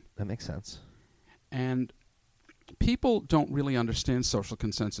Bitcoin. That makes sense. And people don't really understand social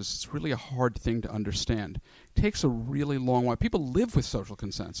consensus. It's really a hard thing to understand. It takes a really long while. People live with social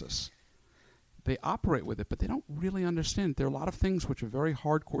consensus. They operate with it, but they don't really understand. There are a lot of things which are very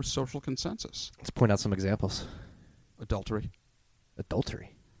hardcore social consensus. Let's point out some examples. Adultery.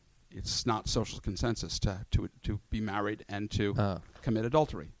 Adultery. It's not social consensus to be married and to commit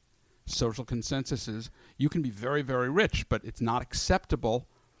adultery. Social consensus is you can be very, very rich, but it's not acceptable.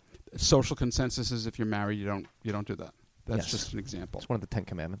 Social consensus is if you're married, you don't do that. That's just an example. It's one of the 10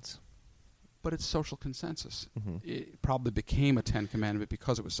 Commandments. But it's social consensus. Mm-hmm. It probably became a 10 Commandment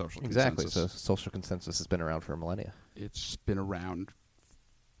because it was social Exactly. consensus. So social consensus has been around for millennia. It's been around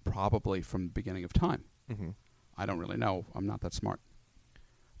probably from the beginning of time. Mm-hmm. I don't really know. I'm not that smart.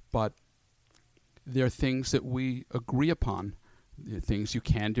 But there are things that we agree upon, things you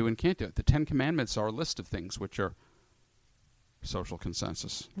can do and can't do. The 10 Commandments are a list of things which are social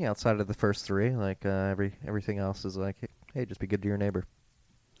consensus. Yeah, outside of the first three, like everything else is like, hey, just be good to your neighbor.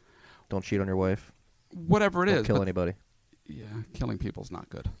 Don't cheat on your wife. Whatever it is. Don't kill anybody. Yeah, killing people's not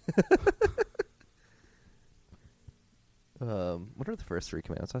good. What are the first three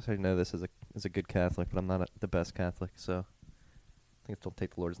commandments? I actually know this as a good Catholic, but I'm not the best Catholic, so I think it's don't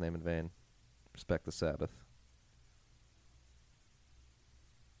take the Lord's name in vain, respect the Sabbath,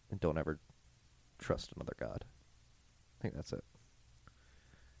 and don't ever trust another god. I think that's it.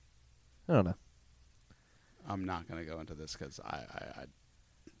 I don't know. I'm not going to go into this because I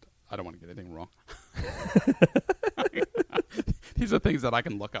don't want to get anything wrong. These are things that I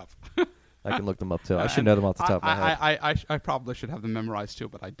can look up. I can look them up too. I should know them off the top of my head. I probably should have them memorized too,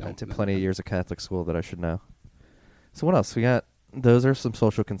 but I don't. I did plenty of years of Catholic school that I should know. So what else? We got, those are some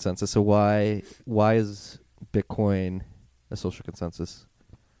social consensus. So why is Bitcoin a social consensus?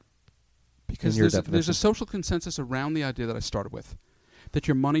 Because there's a social consensus around the idea that I started with, that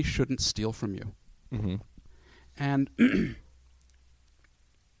your money shouldn't steal from you. Mm-hmm. And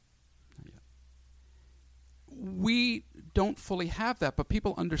we don't fully have that, but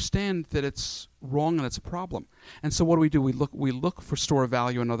people understand that it's wrong and it's a problem. And so what do? We look for store of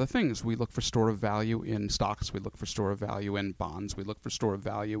value in other things. We look for store of value in stocks. We look for store of value in bonds. We look for store of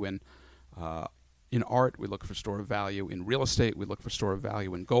value in art. We look for store of value in real estate. We look for store of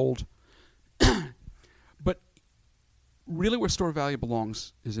value in gold. But really where store value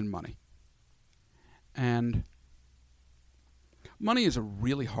belongs is in money. And money is a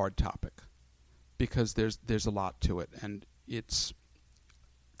really hard topic because there's a lot to it, and it's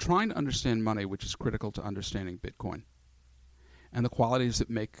trying to understand money, which is critical to understanding Bitcoin and the qualities that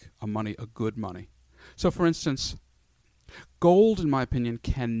make a money a good money. So, for instance, gold, in my opinion,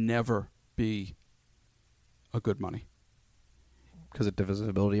 can never be a good money. Because of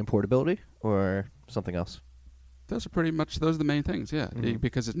divisibility and portability, or something else? Those are the main things, yeah. Mm-hmm.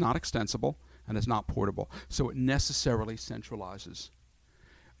 Because it's not extensible and it's not portable. So it necessarily centralizes.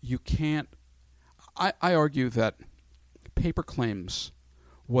 You can't... I argue that paper claims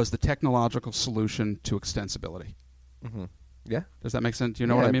was the technological solution to extensibility. Mm-hmm. Yeah. Does that make sense? Do you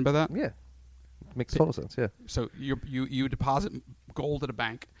know what I mean by that? Yeah. Makes total sense, yeah. So you deposit gold at a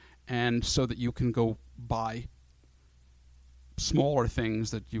bank, and so that you can go buy smaller things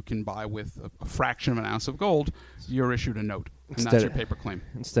that you can buy with a fraction of an ounce of gold, you're issued a note, and that's your paper claim.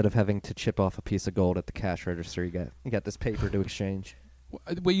 Instead of having to chip off a piece of gold at the cash register, you got this paper to exchange.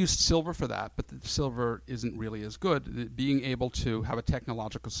 We used silver for that, but the silver isn't really as good. Being able to have a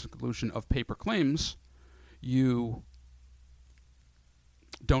technological solution of paper claims, you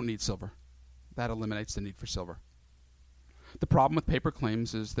don't need silver. That eliminates the need for silver. The problem with paper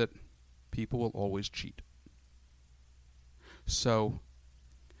claims is that people will always cheat. So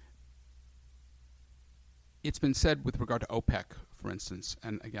it's been said with regard to OPEC, for instance,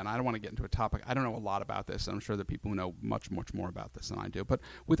 and again, I don't want to get into a topic. I don't know a lot about this. I'm sure there are people who know much, much more about this than I do. But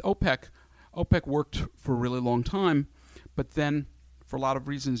with OPEC worked for a really long time, but then for a lot of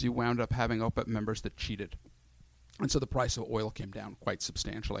reasons you wound up having OPEC members that cheated. And so the price of oil came down quite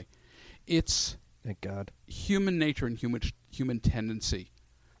substantially. It's thank God. Human nature and human tendency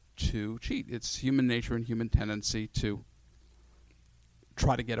to cheat. It's human nature and human tendency to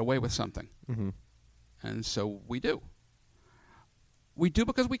try to get away with something. Mm-hmm. And so we do. We do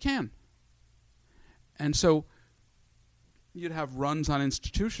because we can. And so you'd have runs on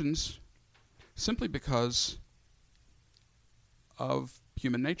institutions simply because of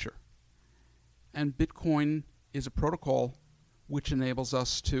human nature. And Bitcoin is a protocol which enables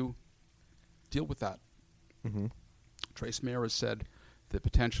us to deal with that. Mm-hmm. Trace Mayer has said that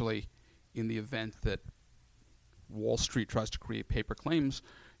potentially in the event that Wall Street tries to create paper claims,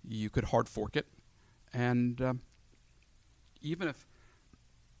 you could hard fork it. And even if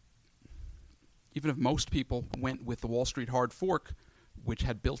most people went with the Wall Street hard fork, which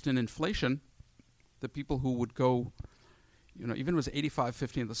had built-in inflation, the people who would go, even if it was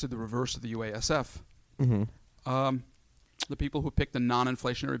 85-15, let's say the reverse of the UASF, mm-hmm. The people who picked the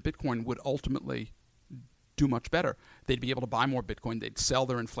non-inflationary Bitcoin would ultimately do much better. They'd be able to buy more Bitcoin. They'd sell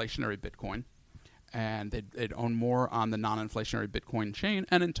their inflationary Bitcoin, and they'd own more on the non-inflationary Bitcoin chain.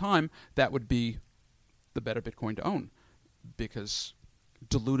 And in time, that would be the better Bitcoin to own, because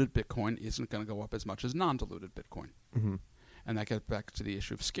diluted Bitcoin isn't going to go up as much as non-diluted Bitcoin. Mm-hmm. And that gets back to the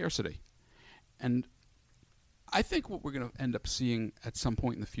issue of scarcity. And I think what we're going to end up seeing at some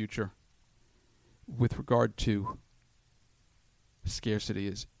point in the future with regard to scarcity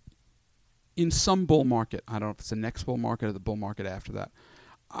is in some bull market, I don't know if it's the next bull market or the bull market after that,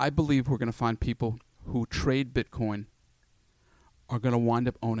 I believe we're going to find people who trade Bitcoin are going to wind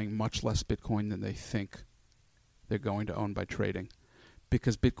up owning much less Bitcoin than they think they're going to own by trading,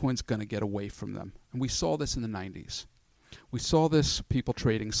 because Bitcoin's going to get away from them. And we saw this in the 90s. We saw this, people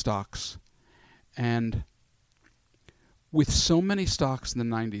trading stocks. And with so many stocks in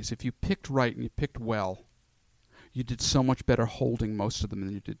the 90s, if you picked right and you picked well, you did so much better holding most of them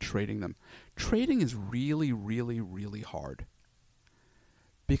than you did trading them. Trading is really, really, really hard,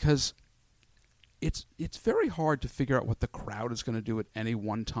 because it's very hard to figure out what the crowd is going to do at any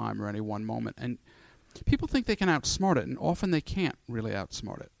one time or any one moment. And people think they can outsmart it, and often they can't really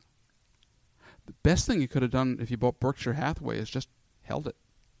outsmart it. The best thing you could have done if you bought Berkshire Hathaway is just held it.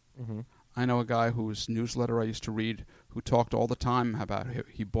 Mm-hmm. I know a guy whose newsletter I used to read who talked all the time about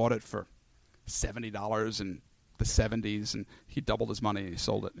he bought it for $70 in the 70s, and he doubled his money and he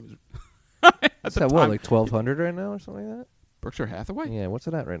sold it. It was Is that what, like $1,200 right now or something like that? Berkshire Hathaway? Yeah, what's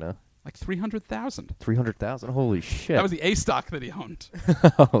it at right now? Like $300,000. $300,000? Holy shit. That was the A stock that he owned.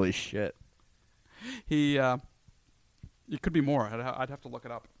 Holy shit. It could be more. I'd have to look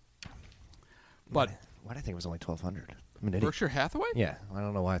it up. But why did I think it was only $1,200? I'm an idiot. Berkshire Hathaway? Yeah, I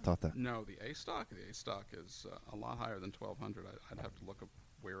don't know why I thought that. No, the A stock is a lot higher than $1,200. I'd have to look up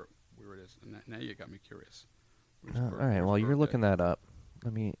where it is. And now you got me curious. All right, while you're looking that up,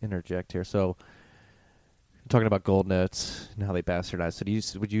 let me interject here. So, talking about gold notes and how they bastardize.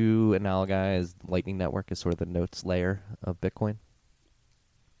 So, would you analogize Lightning Network as sort of the notes layer of Bitcoin?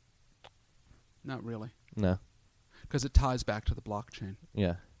 Not really. No. because it ties back to the blockchain.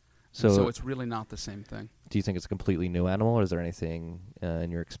 Yeah. So it's really not the same thing. Do you think it's a completely new animal, or is there anything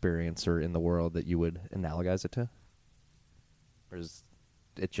in your experience or in the world that you would analogize it to? Or is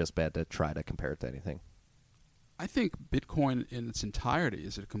it just bad to try to compare it to anything? I think Bitcoin in its entirety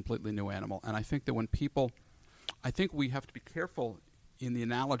is a completely new animal. And I think that I think we have to be careful in the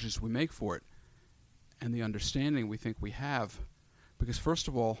analogies we make for it and the understanding we think we have. Because first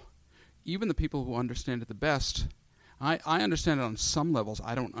of all, even the people who understand it the best, I understand it on some levels.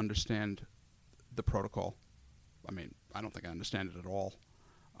 I don't understand the protocol. I mean, I don't think I understand it at all.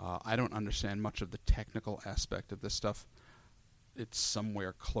 I don't understand much of the technical aspect of this stuff. It's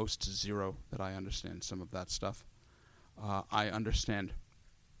somewhere close to zero that I understand some of that stuff. I understand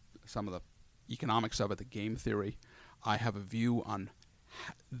some of the economics of it, the game theory. I have a view on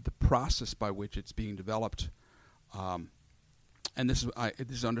the process by which it's being developed. And this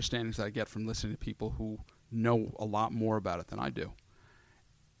is understandings that I get from listening to people who know a lot more about it than I do.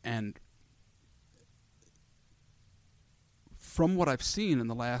 And from what I've seen in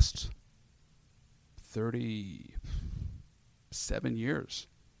the last 37 years,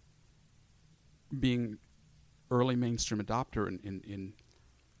 being early mainstream adopter in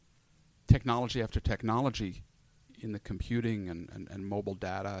technology after technology in the computing and mobile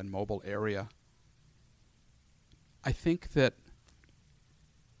data and mobile area, I think that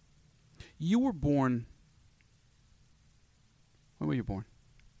you were born... When were you born?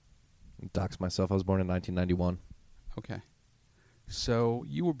 Dox myself. I was born in 1991. Okay. So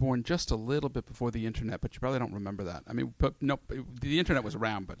you were born just a little bit before the internet, but you probably don't remember that. I mean, the internet was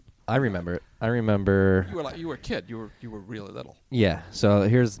around, but I remember it. I remember. You were a kid. You were really little. Yeah. So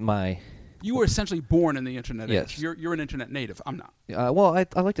here's my. You were essentially born in the internet Yes. age. You're an internet native. I'm not. Well, I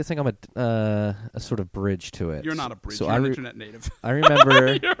like to think I'm a sort of bridge to it. You're not a bridge. So You're an internet native. I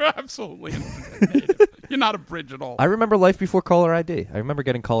remember. You're absolutely an internet native. You're not a bridge at all. I remember life before caller ID. I remember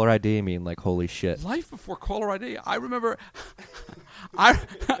getting caller ID and being like, holy shit. Life before caller ID. I remember.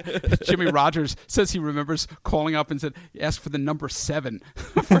 Jimmy Rogers says he remembers calling up and said, ask for the number 7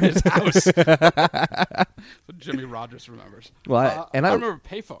 for his house. So Jimmy Rogers remembers. Well, I remember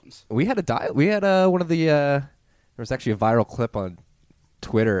payphones. We had We had one of the. There was actually a viral clip on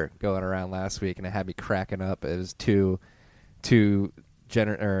Twitter going around last week, and it had me cracking up. It was two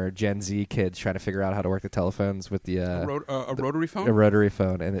Gen Z kids trying to figure out how to work the telephones with the a rotary phone. A rotary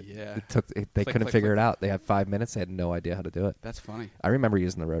phone, and they couldn't figure click. it out. They had 5 minutes. They had no idea how to do it. That's funny. I remember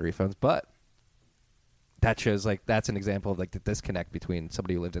using the rotary phones, but that shows that's an example of the disconnect between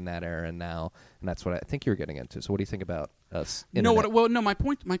somebody who lived in that era and now, and that's what I think you were getting into. So, what do you think about us? Internet? My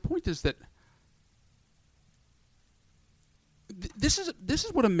point is that this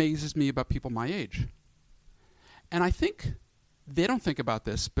is what amazes me about people my age, and I think they don't think about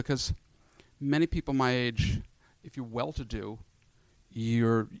this because many people my age, if you're well-to-do,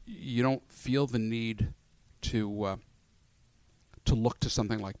 you don't feel the need to look to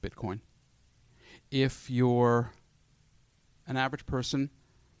something like Bitcoin. If you're an average person,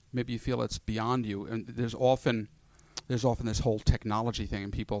 maybe you feel it's beyond you, and there's often this whole technology thing,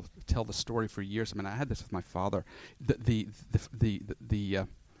 and people tell the story for years. I mean, I had this with my father, the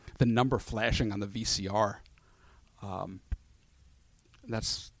number flashing on the VCR.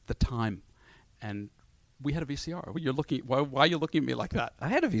 That's the time, and we had a VCR. Why are you looking at me like that? I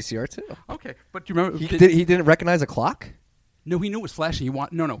had a VCR too. Okay, but do you remember? He didn't recognize a clock? No, he knew it was flashing.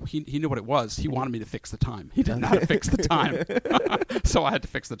 He knew what it was. He wanted me to fix the time. He didn't know how to fix the time, so I had to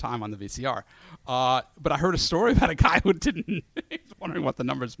fix the time on the VCR. But I heard a story about a guy who didn't. He was wondering what the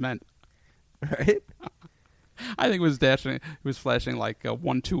numbers meant. Right. I think it was dashing. It was flashing like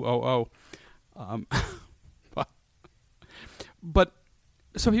 1200. But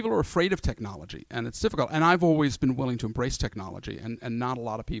so people are afraid of technology, and it's difficult. And I've always been willing to embrace technology, and not a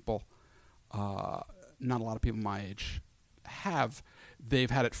lot of people, my age have.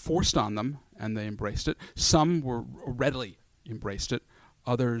 They've had it forced on them, and they embraced it. Some were readily embraced it.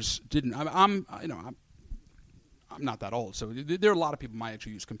 Others didn't. I'm not that old, so there are a lot of people my age who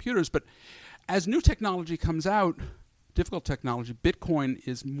use computers. But as new technology comes out, difficult technology, Bitcoin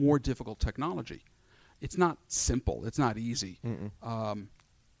is more difficult technology. It's not simple. It's not easy.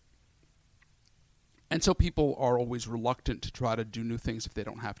 And so people are always reluctant to try to do new things if they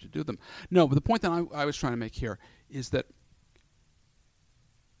don't have to do them. No, but the point that I was trying to make here is that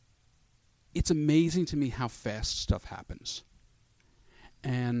it's amazing to me how fast stuff happens.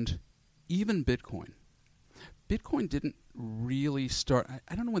 And even Bitcoin didn't really start.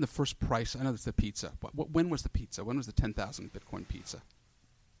 I don't know when the first price. I know it's the pizza. When was the pizza? When was the 10,000 Bitcoin pizza?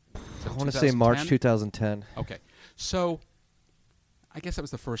 I want to say March 2010. Okay, so I guess that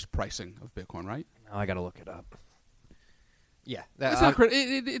was the first pricing of Bitcoin, right? Now I got to look it up. Yeah. It's not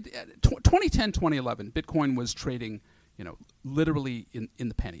 2010, 2011, Bitcoin was trading, literally in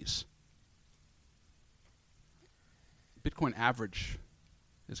the pennies. Bitcoin average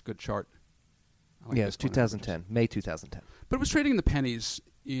is a good chart. I like It's Bitcoin 2010, averages. May 2010. But it was trading in the pennies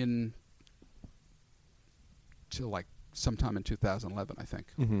till like sometime in 2011, I think.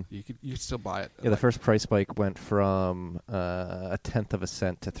 Mm-hmm. You could still buy it. Yeah, the first price spike went from a tenth of a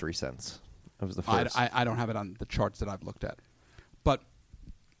cent to 3 cents. That was the first. I don't have it on the charts that I've looked at, but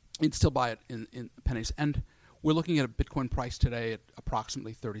you'd still buy it in pennies. And we're looking at a Bitcoin price today at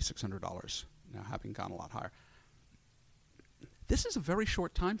approximately $3,600. Now, having gone a lot higher. This is a very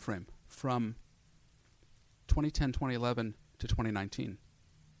short time frame from 2010, 2011 to 2019.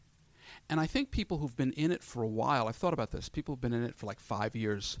 And I think people who've been in it for a while, I've thought about this, people who've been in it for like 5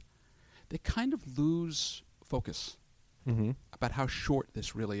 years, they kind of lose focus about how short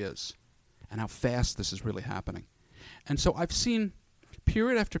this really is and how fast this is really happening. And so I've seen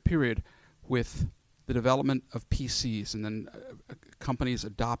period after period with the development of PCs and then companies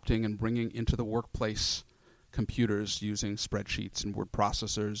adopting and bringing into the workplace computers using spreadsheets and word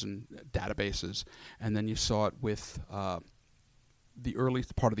processors and databases. And then you saw it with the early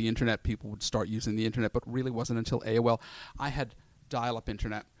part of the internet. People would start using the internet, but really wasn't until AOL. I had dial-up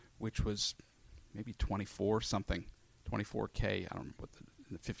internet, which was maybe 24-something, 24K, I don't remember what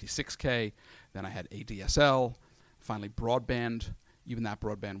the 56K. Then I had ADSL, finally broadband. Even that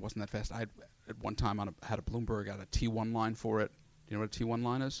broadband wasn't that fast. I at one time had a Bloomberg, I had a T1 line for it. Do you know what a T1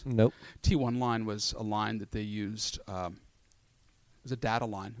 line is? Nope. T1 line was a line that they used. It was a data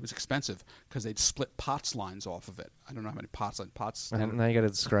line. It was expensive because they'd split POTS lines off of it. I don't know how many POTS lines. POTS. Now you got to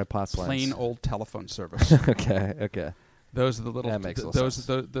describe POTS lines. Plain old telephone service. Okay. Those are the little. That makes a little sense.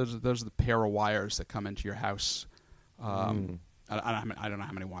 Those are the pair of wires that come into your house. I don't know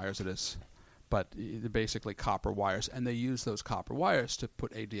how many wires it is, but they're basically copper wires, and they use those copper wires to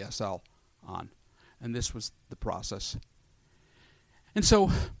put ADSL on, and this was the process. And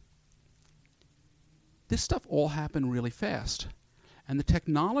so this stuff all happened really fast, and the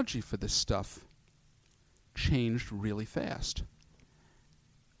technology for this stuff changed really fast.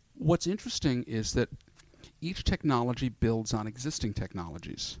 What's interesting is that each technology builds on existing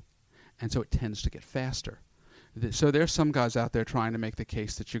technologies, and so it tends to get faster. So there's some guys out there trying to make the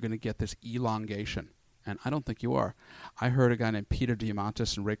case that you're going to get this elongation, and I don't think you are. I heard a guy named Peter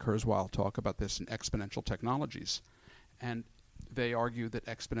Diamandis and Ray Kurzweil talk about this in exponential technologies, and they argue that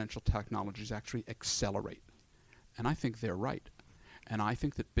exponential technologies actually accelerate, and I think they're right. And I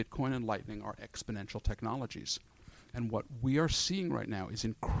think that Bitcoin and Lightning are exponential technologies. And what we are seeing right now is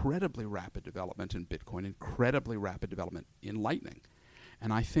incredibly rapid development in Bitcoin, incredibly rapid development in Lightning.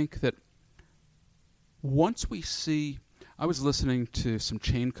 And I think that once we see, I was listening to some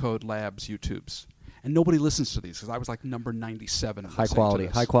Chain Code Labs YouTubes, and nobody listens to these because I was like number 97. High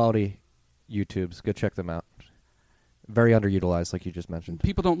quality YouTubes. Go check them out. Very underutilized, like you just mentioned.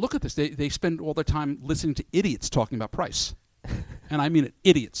 People don't look at this. They spend all their time listening to idiots talking about price. And I mean it,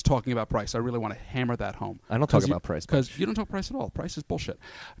 idiots talking about price. I really want to hammer that home. I don't talk about price. Because you don't talk price at all. Price is bullshit.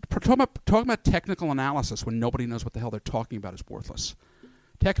 Talking about technical analysis when nobody knows what the hell they're talking about is worthless.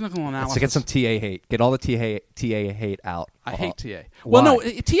 Technical analysis. Let's get some TA hate. Get all the TA hate out. I hate TA. Why? Well, no,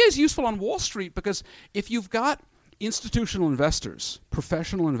 TA is useful on Wall Street because if you've got institutional investors,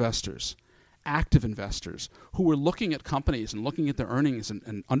 professional investors, active investors who are looking at companies and looking at their earnings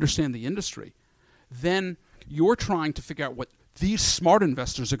and understand the industry, then you're trying to figure out what these smart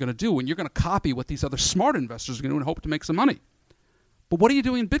investors are going to do, and you're going to copy what these other smart investors are going to do and hope to make some money. But what are you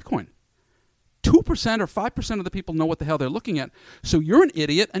doing in Bitcoin? 2% or 5% of the people know what the hell they're looking at, so you're an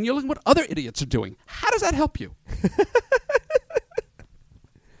idiot, and you're looking at what other idiots are doing. How does that help you?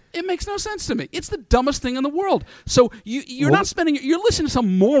 It makes no sense to me. It's the dumbest thing in the world. So you're listening to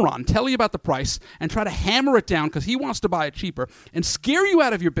some moron tell you about the price and try to hammer it down because he wants to buy it cheaper and scare you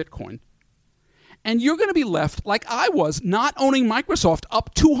out of your Bitcoin. And you're going to be left, like I was, not owning Microsoft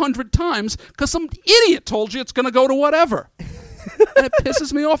up 200 times because some idiot told you it's going to go to whatever. And it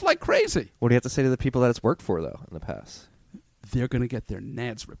pisses me off like crazy. What do you have to say to the people that it's worked for, though, in the past? They're going to get their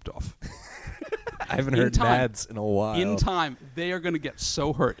nads ripped off. I haven't heard nads in a while. In time, they are going to get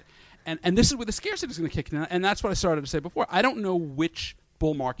so hurt. And this is where the scarcity is going to kick in. And that's what I started to say before. I don't know which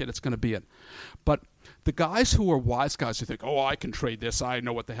bull market it's going to be in. But the guys who are wise guys who think, I can trade this, I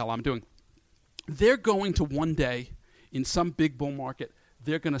know what the hell I'm doing, they're going to one day, in some big bull market,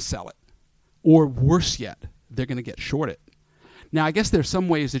 they're going to sell it. Or worse yet, they're going to get short it. Now, I guess there's some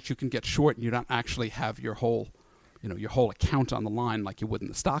ways that you can get short and you don't actually have your whole account on the line like you would in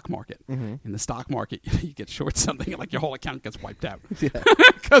the stock market. Mm-hmm. In the stock market, you get short something and like your whole account gets wiped out.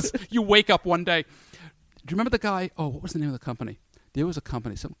 Because you wake up one day. you remember the guy? Oh, what was the name of the company? There was a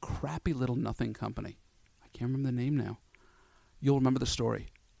company, some crappy little nothing company. I can't remember the name now. You'll remember the story.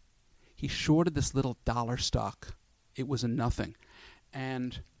 He shorted this little dollar stock. It was a nothing.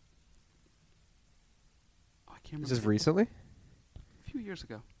 And I can't remember. Is this recently? A few years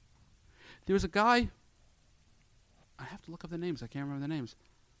ago. There was a guy. I have to look up the names. I can't remember the names.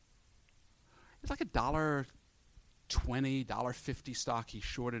 It's like $1.20, $1.50 stock. He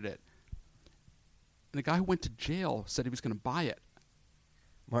shorted it. And the guy who went to jail said he was going to buy it.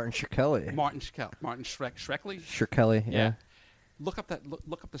 Martin Shkreli. Martin Shkreli? Shkreli, yeah. Look up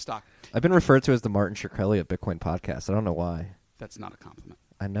the stock. I've been referred to as the Martin Shkreli of Bitcoin podcast. I don't know why. That's not a compliment.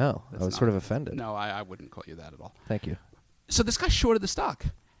 I know. I was sort of offended. No, I wouldn't call you that at all. Thank you. So this guy shorted the stock.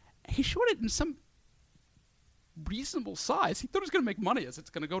 He shorted it in some reasonable size. He thought he was going to make money as it's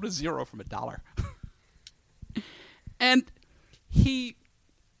going to go to zero from $1. And he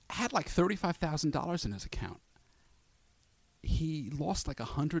had like $35,000 in his account. He lost like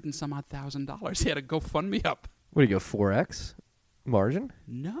 $100 and some odd thousand. He had a GoFundMe up. What do you go, 4x margin?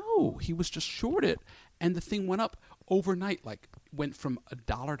 No, he was just shorted. And the thing went up overnight, like went from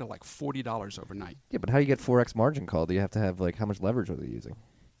 $1 to like $40 overnight. Yeah, but how do you get 4x margin call? Do you have to have, like, how much leverage are they using?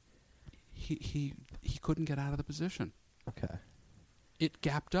 He couldn't get out of the position. Okay. It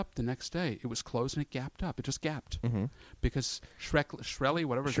gapped up the next day. It was closed and it gapped up. It just gapped. Mm-hmm. Because Shkreli,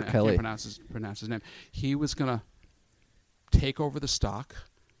 whatever his name, I Shkreli. can't pronounce his name, he was going to take over the stock.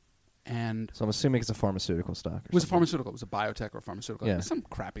 And So I'm assuming it's a pharmaceutical stock. it was a pharmaceutical. It was a biotech or a pharmaceutical. Yeah. It was some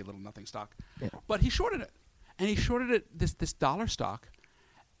crappy little nothing stock. Yeah. But he shorted it. And he shorted it, this dollar stock,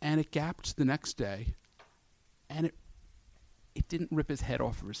 and it gapped the next day. And it didn't rip his head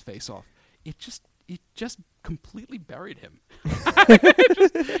off or his face off. It just completely buried him.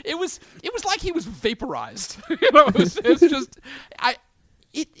 It was like he was vaporized.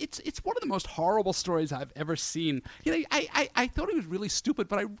 It's one of the most horrible stories I've ever seen. I thought he was really stupid,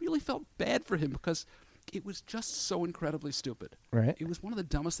 but I really felt bad for him because it was just so incredibly stupid. Right. It was one of the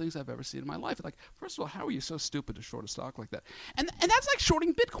dumbest things I've ever seen in my life. Like, first of all, how are you so stupid to short a stock like that? And that's like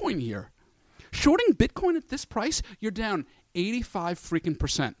shorting Bitcoin here. Shorting Bitcoin at this price, you're down 85 freaking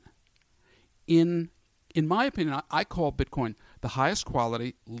 %. In my opinion, I call Bitcoin the highest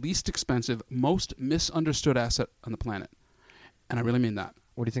quality, least expensive, most misunderstood asset on the planet. And I really mean that.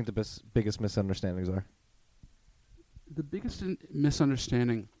 What do you think the biggest misunderstandings are? The biggest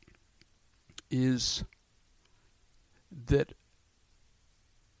misunderstanding is that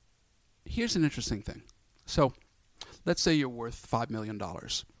here's an interesting thing. So let's say you're worth $5 million.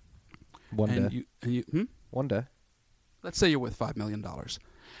 One day. One day. Let's say you're worth $5 million.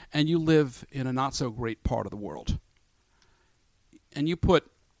 And you live in a not so great part of the world. And you put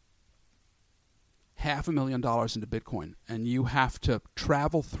 $500,000 into Bitcoin, and you have to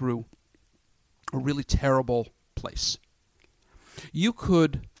travel through a really terrible place. You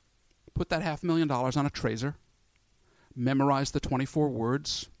could put that $500,000 on a tracer, memorize the 24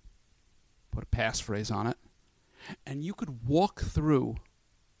 words, put a passphrase on it, and you could walk through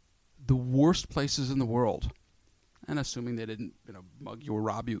the worst places in the world. And assuming they didn't, mug you or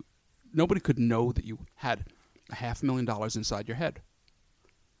rob you, nobody could know that you had $500,000 inside your head.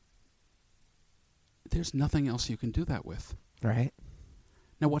 There's nothing else you can do that with. Right.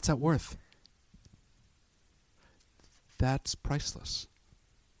 Now, what's that worth? That's priceless.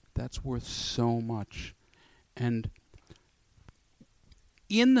 That's worth so much. And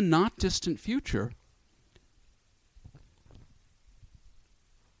in the not distant future,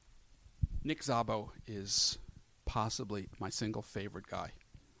 Nick Szabo is possibly my single favorite guy.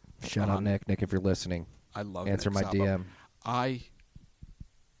 Shout out Nick. Nick, if you're listening, I love answer Nick my Szabo. DM.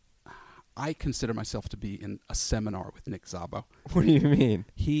 I consider myself to be in a seminar with Nick Szabo. What do you mean?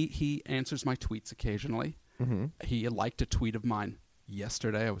 He answers my tweets occasionally. Mm-hmm. He liked a tweet of mine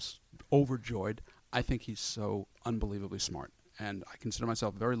yesterday. I was overjoyed. I think he's so unbelievably smart. And I consider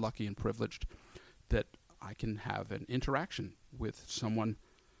myself very lucky and privileged that I can have an interaction with someone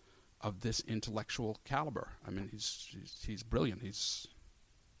of this intellectual caliber. I mean, he's brilliant. He's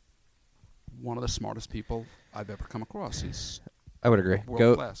one of the smartest people I've ever come across. I would agree.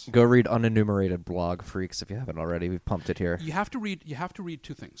 World class. Go read Unenumerated Blog Freaks if you haven't already. We've pumped it here. You have to read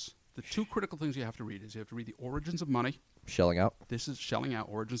two things. The two critical things you have to read is you have to read The Origins of Money. Shelling Out. This is Shelling Out.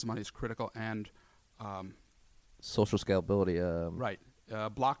 Origins of Money is critical. And Social Scalability. right.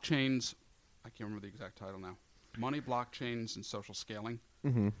 Blockchains. I can't remember the exact title now. Money, Blockchains, and Social Scaling.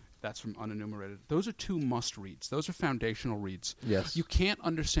 Mm-hmm. That's from Unenumerated. Those are two must-reads. Those are foundational reads. Yes. You can't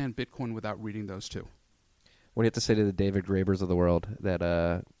understand Bitcoin without reading those two. What do you have to say to the David Grabers of the world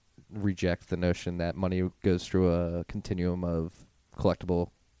that reject the notion that money goes through a continuum of collectible,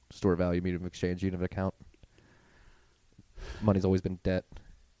 store value, medium of exchange, unit of account? money's always been debt.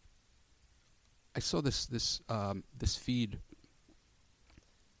 I saw this feed.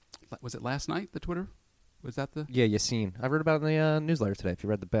 Was it last night? The Twitter? Was that the? Yeah, Yassine. I read about it in the newsletter today. If you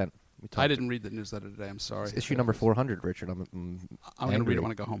read the Bent, I didn't read the newsletter today. I'm sorry. It's issue number 400, Richard. I'm going to read it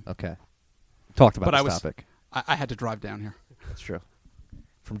when I go home. Okay. Talked about but this topic. I had to drive down here. That's true.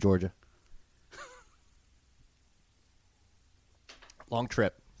 From Georgia. Long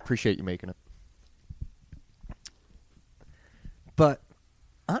trip. Appreciate you making it. But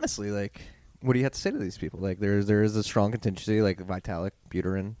honestly, like, what do you have to say to these people? Like, there is a strong contingency, like Vitalik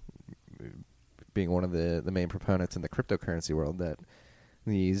Buterin being one of the main proponents in the cryptocurrency world, that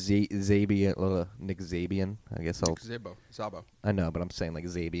the Zabian, Nick Zabian, I guess I'll... Nick Szabo. I know, but I'm saying, like,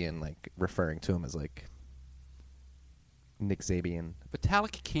 Zabian, like, referring to him as, like, Nick Zabian.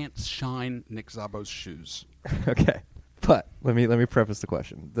 Vitalik can't shine Nick Szabo's shoes. Okay. But let me preface the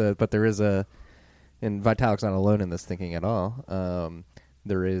question. But there is and Vitalik's not alone in this thinking at all.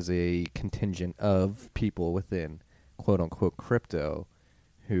 There is a contingent of people within quote-unquote crypto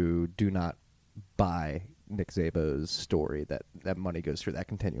who do not buy Nick Szabo's story that money goes through that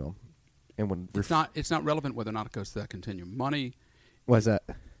continuum. And when it's not relevant whether or not it goes through that continuum. Money. Why is that?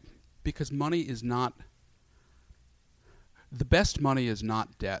 Because money is not. The best money is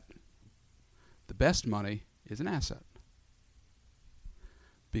not debt. The best money is an asset.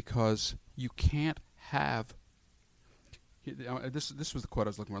 Because you can't have. This was the quote I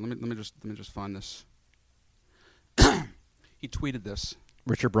was looking for. Let me just find this. He tweeted this.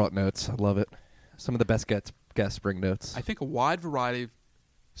 Richard brought notes. I love it. Some of the best guests bring notes. I think a wide variety of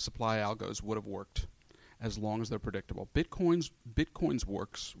supply algos would have worked as long as they're predictable. Bitcoin's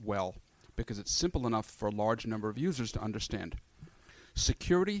works well because it's simple enough for a large number of users to understand.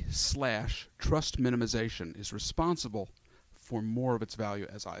 Security/trust minimization is responsible for more of its value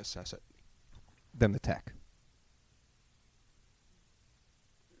as I assess it. Than the tech.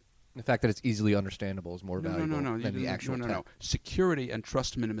 The fact that it's easily understandable is more valuable than the actual tech. No. Security and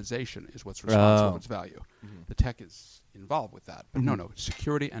trust minimization is what's responsible for its value. Mm-hmm. The tech is involved with that. But no.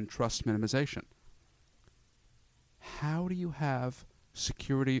 Security and trust minimization. How do you have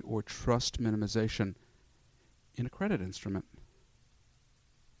security or trust minimization in a credit instrument?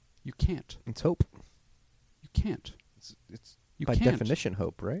 You can't. It's hope. You can't. It's by definition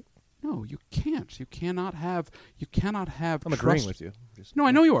hope, right? No, you can't. You cannot have. I'm agreeing with you. No,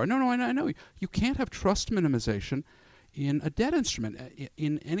 I know you are. No, I know you. You can't have trust minimization in a debt instrument.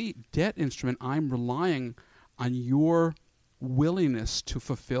 In any debt instrument, I'm relying on your willingness to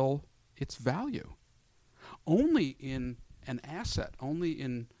fulfill its value. Only in an asset, only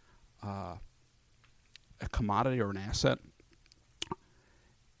in a commodity or an asset,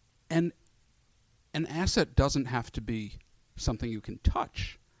 and an asset doesn't have to be something you can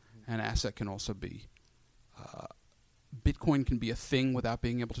touch. An asset can also be, Bitcoin can be a thing without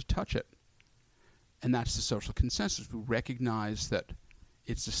being able to touch it. And that's the social consensus. We recognize that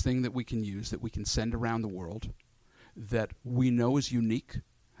it's this thing that we can use, that we can send around the world, that we know is unique,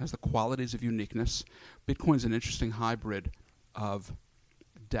 has the qualities of uniqueness. Bitcoin's an interesting hybrid of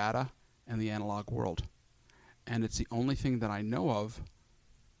data and the analog world. And it's the only thing that I know of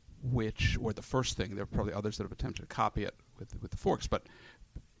or the first thing, there are probably others that have attempted to copy it with the forks, but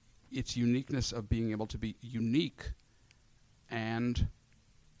its uniqueness of being able to be unique and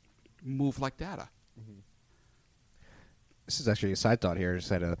move like data. Mm-hmm. This is actually a side thought here. I just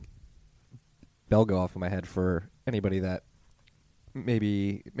had a bell go off in my head for anybody that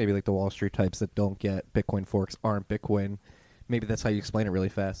maybe like the Wall Street types that don't get Bitcoin forks aren't Bitcoin. Maybe that's how you explain it really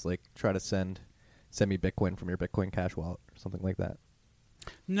fast. Like, try to send me Bitcoin from your Bitcoin Cash wallet or something like that.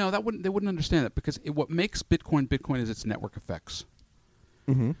 No, they wouldn't understand that because what makes Bitcoin is its network effects.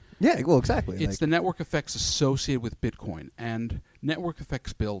 Mm-hmm. Yeah, well, exactly. It's the network effects associated with Bitcoin, and network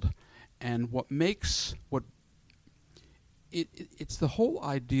effects build. And it's the whole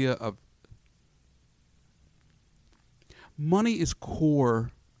idea of money is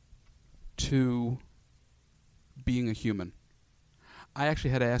core to being a human. I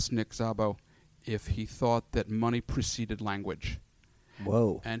actually had asked Nick Szabo if he thought that money preceded language.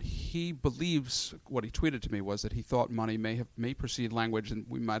 Whoa. And he believes, what he tweeted to me was that he thought money may precede language, and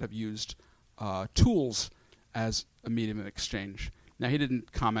we might have used tools as a medium of exchange. Now, he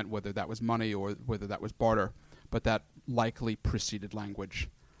didn't comment whether that was money or whether that was barter, but that likely preceded language.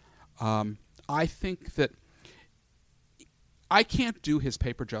 I think that I can't do his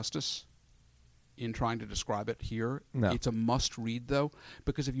paper justice in trying to describe it here. No. It's a must-read, though,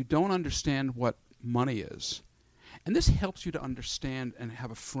 because if you don't understand what money is, and this helps you to understand and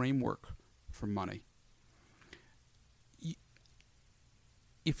have a framework for money.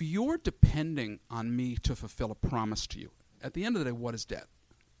 If you're depending on me to fulfill a promise to you, At the end of the day, what is debt?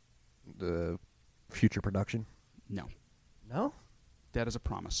 The future production. No. No? Debt is a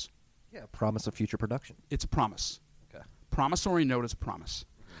promise. Yeah, promise of future production. It's a promise. Okay. Promissory note is a promise.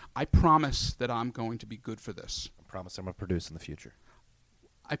 I promise that I'm going to be good for this. I promise I'm going to produce in the future.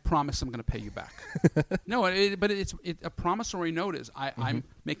 I promise I'm going to pay you back. No, but it's a promissory note is I'm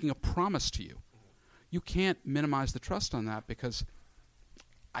making a promise to you. You can't minimize the trust on that because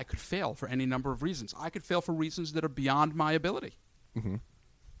I could fail for any number of reasons. I could fail for reasons that are beyond my ability. Mm-hmm.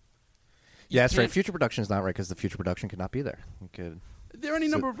 Yeah, that's right. Future production is not right because the future production could not be there. There are any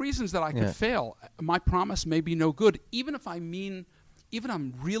number of reasons that I could fail. My promise may be no good, even if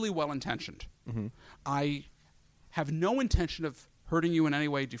I'm really well-intentioned. Mm-hmm. I have no intention of hurting you in any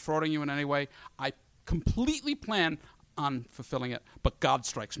way, defrauding you in any way. I completely plan on fulfilling it, but God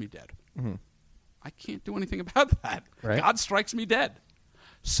strikes me dead. Mm-hmm. I can't do anything about that. Right. God strikes me dead.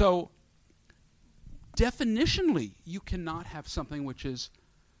 So, definitionally, you cannot have something which is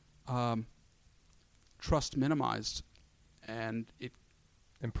trust minimized, and it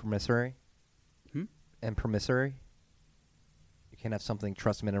and promissory. And promissory. You can't have something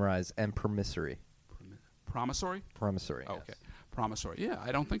trust minimized and promissory. Promissory. Promissory. Oh, okay. Promissory. Yeah,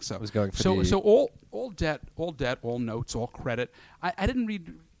 I don't think so. I was going for so all debt, all notes, all credit. I didn't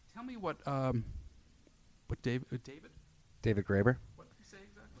read. Tell me what David. David Graeber. What did he say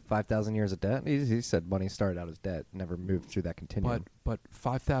exactly? 5,000 years of debt. He said money started out as debt, never moved through that continuum. But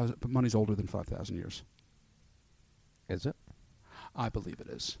 5,000. But money's older than 5,000 years. Is it? I believe it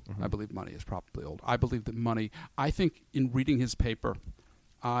is. Mm-hmm. I believe money is probably old. I believe that money. I think in reading his paper,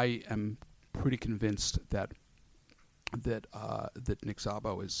 I am pretty convinced that Nick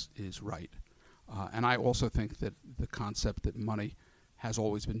Szabo is right, and I also think that the concept that money has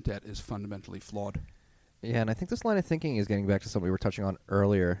always been debt is fundamentally flawed. Yeah, and I think this line of thinking is getting back to something we were touching on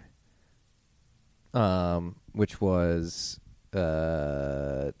earlier, which was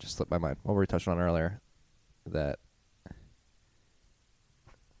just slipped my mind. What were we touching on earlier? What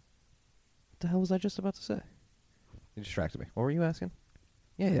the hell was I just about to say? You distracted me. What were you asking?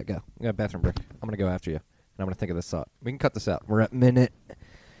 Yeah, go. We got a bathroom break. I'm going to go after you, and I'm going to think of this thought. We can cut this out. We're at minute.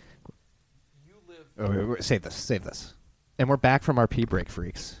 Save this. And we're back from our pee break,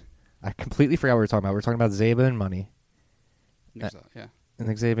 freaks. I completely forgot what we were talking about. We were talking about Szabo and money. Yeah. And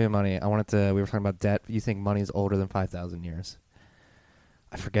Szabo and money. We were talking about debt. You think money is older than 5,000 years?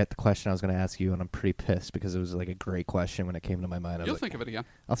 I forget the question I was going to ask you, and I'm pretty pissed because it was like a great question when it came to my mind. You'll think of it again.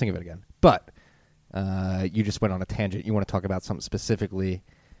 I'll think of it again. But you just went on a tangent. You want to talk about something specifically?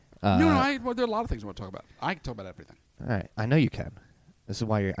 No, there are a lot of things I want to talk about. I can talk about everything. All right, I know you can. This is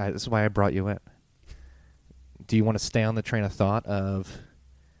why I brought you in. Do you want to stay on the train of thought of?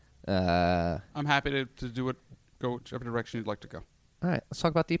 I'm happy to do it. Go whichever direction you'd like to go. All right, let's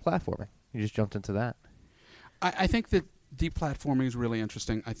talk about deplatforming. You just jumped into that. I think that deplatforming is really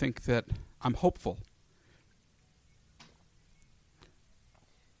interesting. I think that I'm hopeful.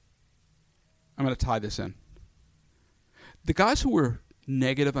 I'm going to tie this in. The guys who are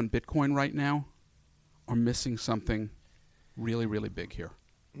negative on Bitcoin right now are missing something really, really big here.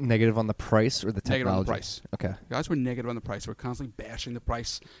 Negative on the price or the technology? Negative on the price. Okay. Guys were negative on the price. We're constantly bashing the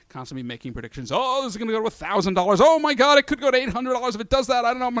price, constantly making predictions. Oh, this is going to go to $1,000. Oh, my God, it could go to $800. If it does that,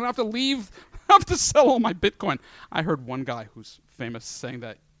 I don't know. I'm going to have to leave. I have to sell all my Bitcoin. I heard one guy who's famous saying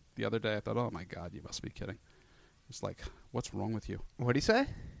that the other day. I thought, oh, my God, you must be kidding. It's like, what's wrong with you? What did he say?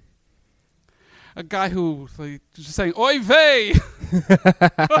 A guy who was just saying, oy vey. Oy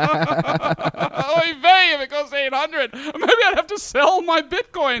vey, if it goes to 800, maybe I'd have to sell my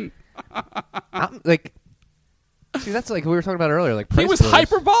Bitcoin. See, that's like we were talking about earlier. Like he was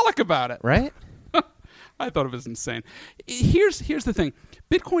hyperbolic about it. Right? I thought it was insane. Here's the thing.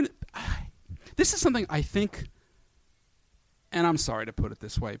 Bitcoin, this is something I think, and I'm sorry to put it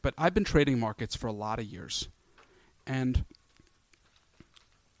this way, but I've been trading markets for a lot of years. And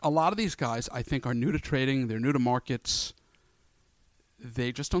a lot of these guys, I think, are new to trading. They're new to markets.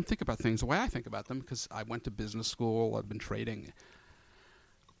 They just don't think about things the way I think about them because I went to business school. I've been trading.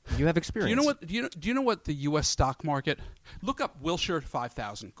 You have experience. Do you know what the U.S. stock market? Look up Wilshire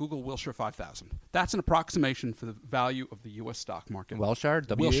 5000. Google Wilshire 5000. That's an approximation for the value of the U.S. stock market. Wilshire,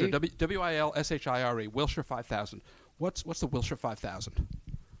 Wilshire, W-I-L-S-H-I-R-E. Wilshire 5000. What's the Wilshire 5000?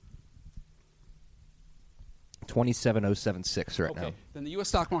 27,076 right now. Then the U.S.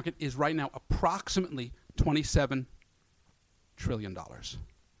 stock market is right now approximately $27 trillion.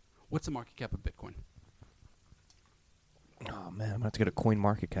 What's the market cap of Bitcoin? Oh, man, I'm going to have to go to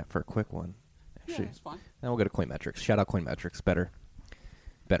CoinMarketCap for a quick one. Actually, yeah, that's fine. Then we'll go to CoinMetrics. Shout out CoinMetrics. Better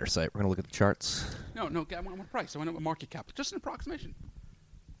site. We're going to look at the charts. No, I want a price. I want a market cap. Just an approximation.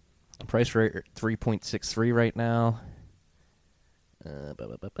 Price rate 3.63 right now. Ba,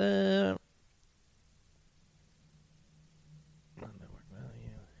 ba, ba, ba. Network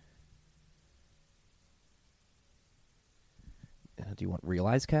value. Do you want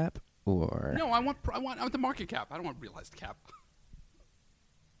realized cap or? No, I want the market cap. I don't want realized cap.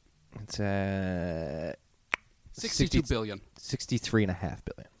 It's 62 billion. 63.5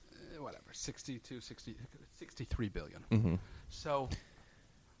 billion. Whatever. 63 billion. Mm-hmm. So,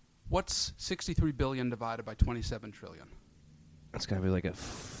 what's 63 billion divided by 27 trillion? It's got to be like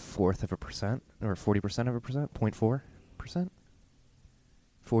 1/4% or 40% of a percent, 0.4%,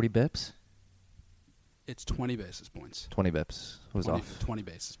 40 bips. It's 20 basis points. 20 bips was 20, off. 20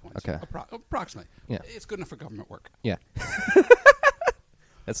 basis points. Okay. Approximately. Yeah. It's good enough for government work. Yeah.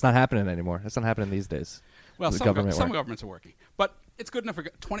 That's not happening anymore. That's not happening these days. Well, The some government work. governments are working. But it's good enough for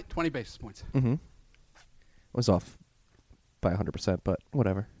 20 basis points. Mm-hmm. Was off by 100%, but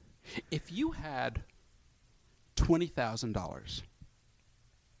whatever. If you had $20,000,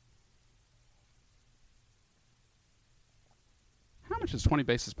 how much is 20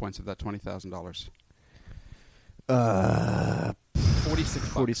 basis points of that $20,000? 46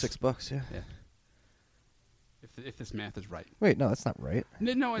 bucks. 46 bucks, yeah. Yeah. If this math is right. Wait, no, that's not right.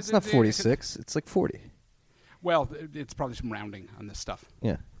 No, It's not 46. It's like 40. Well, it's probably some rounding on this stuff.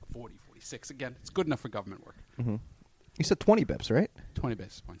 Yeah. 40, 46. Again, it's good enough for government work. Mm-hmm. You said 20 bips, right? 20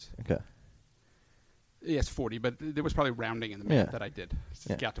 basis points. Okay. Yes, 40, but there was probably rounding in the math Yeah. that I did.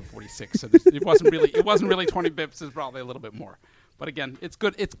 Yeah. Got to 46, so it wasn't really 20 bips. It's probably a little bit more. But again, it's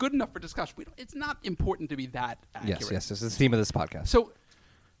good. It's good enough for discussion. It's not important to be that accurate. Yes. This is the theme of this podcast. So,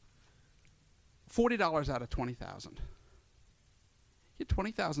 $40 out of $20,000. You get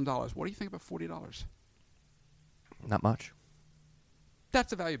 $20,000. What do you think about $40? Not much. That's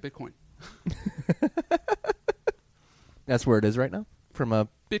the value of Bitcoin. That's where it is right now? From a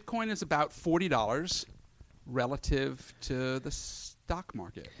Bitcoin is about $40 relative to the stock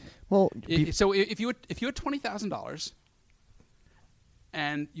market. well, So if you had $20,000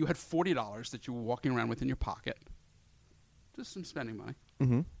 and you had $40 that you were walking around with in your pocket, just some spending money,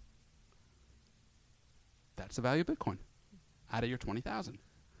 mm-hmm. that's the value of Bitcoin out of your 20,000.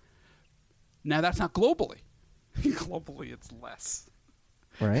 Now that's not globally. Globally, it's less.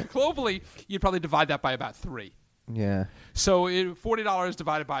 Right? Globally, you'd probably divide that by about 3. Yeah. So $40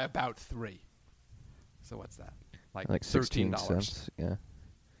 divided by about 3. So what's that? Like 16 cents. Yeah.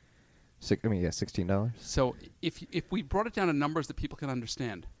 $16. So if we brought it down to numbers that people can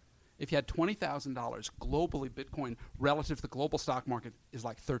understand, if you had $20,000 globally, Bitcoin relative to the global stock market is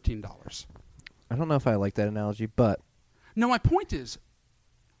like $13. I don't know if I like that analogy, but No, my point is,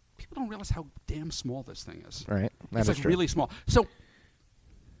 people don't realize how damn small this thing is. right. That It's is like true. really small. So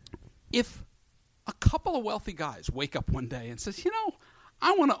if a couple of wealthy guys wake up one day and says,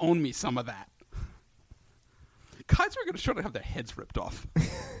 I want to own me some of that, guys are going to sure to have their heads ripped off.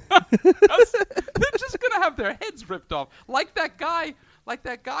 They're just going to have their heads ripped off, like that guy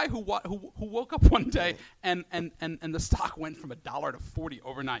who woke up one day and the stock went from $1 to 40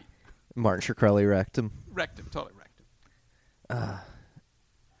 overnight. Martin Shkreli Totally wrecked him.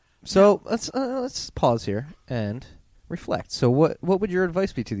 So let's pause here and reflect. So what would your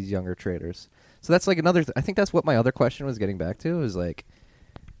advice be to these younger traders? So that's like another. I think that's what my other question was getting back to. Is like,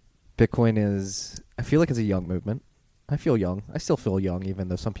 Bitcoin is. I feel like it's a young movement. I feel young. I still feel young, even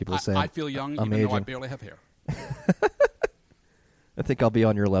though some people say I feel young, I'm even though I aging. barely have hair. I think I'll be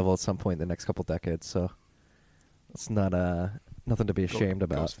on your level at some point in the next couple decades. So it's not nothing to be ashamed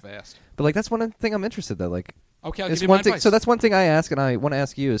about. Goes fast. But like that's one thing I'm interested in. Like Okay, I'll it's give you one my thing. advice. So that's one thing I ask, and I want to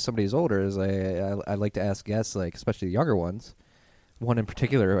ask you as somebody who's older. Is I like to ask guests, like especially the younger ones. One in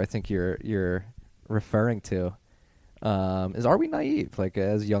particular, who I think you're referring to, is are we naive? Like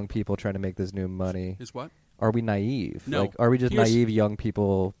as young people trying to make this new money, Is what? are we naive? No. Like are we just Here's- naive young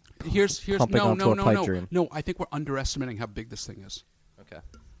people? Here's pumping onto a pipe dream? No, I think we're underestimating how big this thing is. Okay.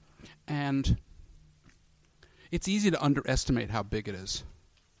 And it's easy to underestimate how big it is.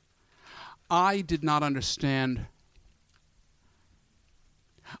 I did not understand.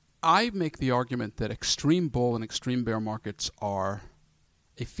 I make the argument that extreme bull and extreme bear markets are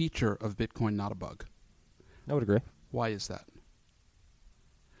a feature of Bitcoin, not a bug. I would agree. Why is that?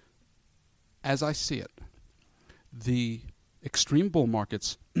 As I see it, the extreme bull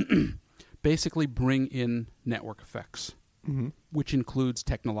markets basically bring in network effects, Mm-hmm. which includes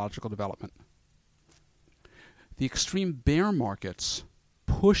technological development. The extreme bear markets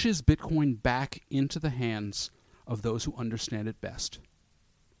pushes Bitcoin back into the hands of those who understand it best.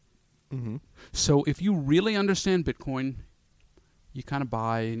 Mm-hmm. So if you really understand Bitcoin, you kind of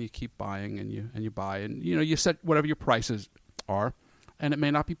buy and you keep buying and you buy and you set whatever your prices are, and it may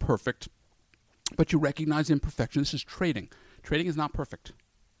not be perfect, but you recognize imperfection. This is trading. Trading is not perfect.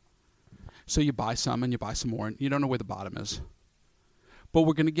 So you buy some and you buy some more, and you don't know where the bottom is. But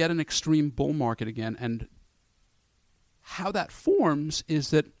we're going to get an extreme bull market again, and how that forms is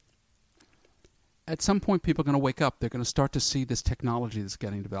that at some point people are going to wake up. They're going to start to see this technology that's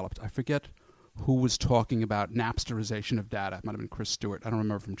getting developed. I forget who was talking about Napsterization of data. It might have been Chris Stewart. I don't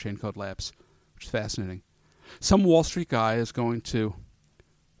remember, from Chain Code Labs, which is fascinating. Some Wall Street guy is going to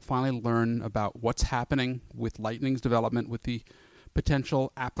finally learn about what's happening with Lightning's development, with the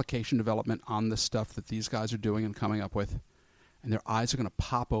potential application development on the stuff that these guys are doing and coming up with. And their eyes are going to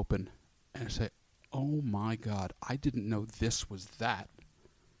pop open and say, oh my God, I didn't know this was that.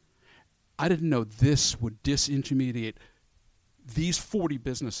 I didn't know this would disintermediate these 40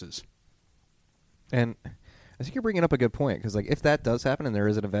 businesses. And I think you're bringing up a good point, because like if that does happen and there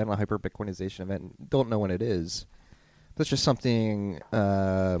is an event, a hyper Bitcoinization event, don't know when it is. That's just something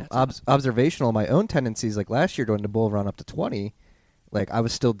observational. My own tendencies, like last year during the bull run up to 20, like I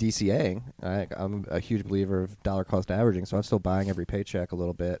was still DCAing. I'm a huge believer of dollar cost averaging, so I'm still buying every paycheck a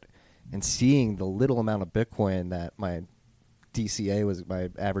little bit, and seeing the little amount of Bitcoin that my DCA was, my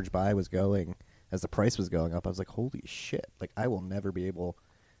average buy was going as the price was going up. I was like, holy shit! Like I will never be able.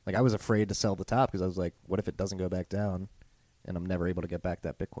 Like I was afraid to sell the top because I was like, what if it doesn't go back down, and I'm never able to get back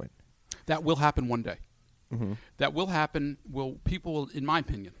that Bitcoin? That will happen one day. Mm-hmm. That will happen. People will, in my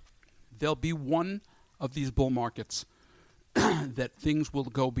opinion, there'll be one of these bull markets that things will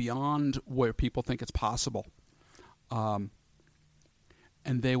go beyond where people think it's possible. And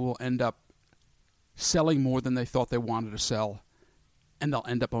they will end up selling more than they thought they wanted to sell, and they'll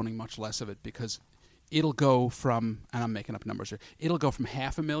end up owning much less of it, because it'll go from, and I'm making up numbers here, it'll go from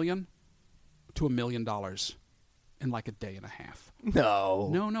 $500,000 to $1 million in like a day and a half.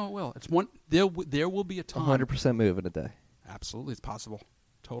 No, it will. It's one. There will be a time. 100% move in a day. Absolutely, it's possible.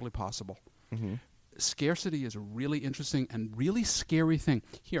 Totally possible. Mm-hmm. Scarcity is a really interesting and really scary thing.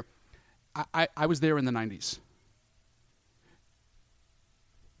 Here, I was there in the 90s.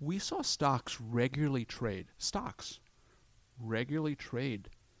 We saw stocks regularly trade $20, $30,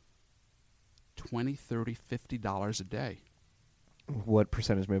 $50 a day. What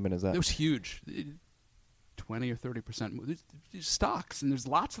percentage movement is that? It was huge. 20 or 30% stocks, and there's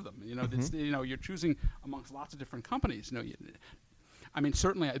lots of them. You know, Mm-hmm. You're choosing amongst lots of different companies.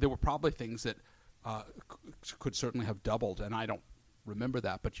 Certainly there were probably things that could certainly have doubled, and I don't remember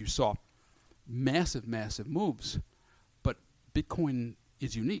that. But you saw massive, massive moves. But Bitcoin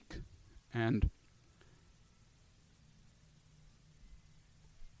is unique, and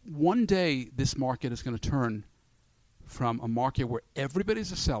one day this market is going to turn from a market where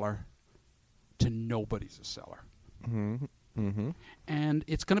everybody's a seller to nobody's a seller. Mm-hmm. Mm-hmm. And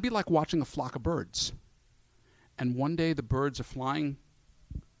it's going to be like watching a flock of birds. And one day the birds are flying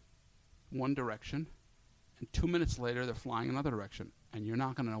one direction, and 2 minutes later they're flying another direction, and you're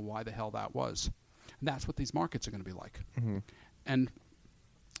not going to know why the hell that was. And that's what these markets are going to be like. Mm-hmm. And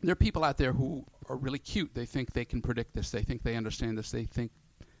there are people out there who are really cute. They think they can predict this. They think they understand this. They think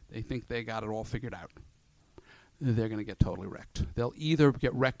they got it all figured out. They're going to get totally wrecked. They'll either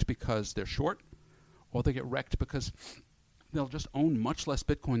get wrecked because they're short, or they get wrecked because they'll just own much less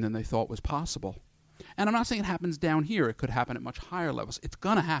Bitcoin than they thought was possible. And I'm not saying it happens down here. It could happen at much higher levels. It's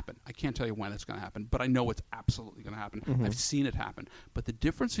going to happen. I can't tell you when it's going to happen, but I know it's absolutely going to happen. Mm-hmm. I've seen it happen. But the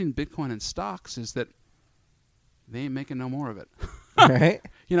difference between Bitcoin and stocks is that they ain't making no more of it. Right?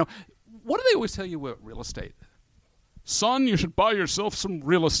 What do they always tell you about real estate? Son, you should buy yourself some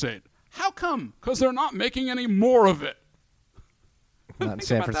real estate. How come? Because they're not making any more of it. Not in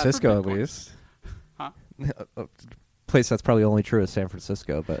San Francisco, at least. Huh? A place that's probably only true is San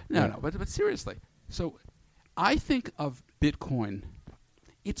Francisco, but No, but seriously. So I think of Bitcoin,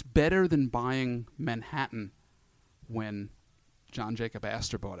 it's better than buying Manhattan when John Jacob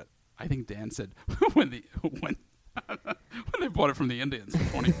Astor bought it. I think Dan said when they bought it from the Indians for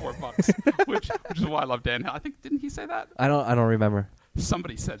 $24, which is why I love Dan Hill. I think, didn't he say that? I don't remember.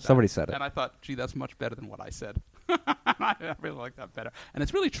 Somebody said that. Somebody said it. And I thought, gee, that's much better than what I said. I really like that better. And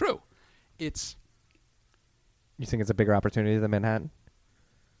it's really true. You think it's a bigger opportunity than Manhattan?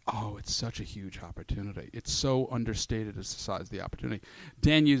 Oh, it's such a huge opportunity. It's so understated as the size of the opportunity.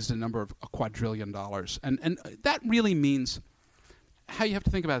 Dan used a number of $1 quadrillion. And that really means, how you have to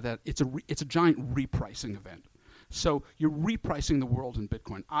think about that, it's a giant repricing event. So you're repricing the world in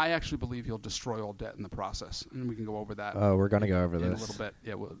Bitcoin. I actually believe you'll destroy all debt in the process. And we can go over that. Oh, we're going to go over in this. a little bit.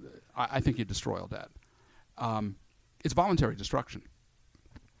 Yeah, well, I think you destroy all debt. It's voluntary destruction.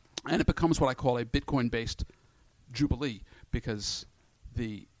 And it becomes what I call a Bitcoin-based jubilee, because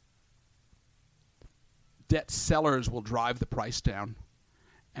the debt sellers will drive the price down,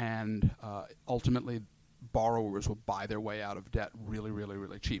 and ultimately borrowers will buy their way out of debt really, really,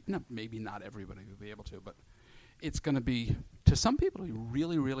 really cheap. No, maybe not everybody will be able to, but it's going to be, to some people, a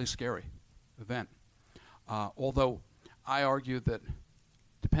really, really scary event. Although I argue that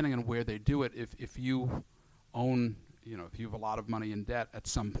depending on where they do it, if you own, if you have a lot of money in debt at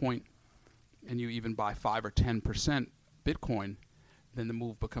some point and you even buy 5 or 10% Bitcoin, then the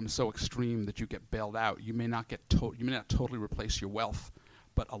move becomes so extreme that you get bailed out. You may not totally replace your wealth,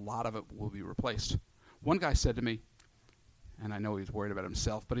 but a lot of it will be replaced. One guy said to me, and I know he's worried about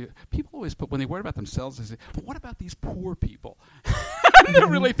himself, but people always when they worry about themselves, they say, but what about these poor people? They're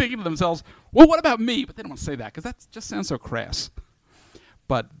really thinking to themselves, well, what about me? But they don't want to say that because that just sounds so crass.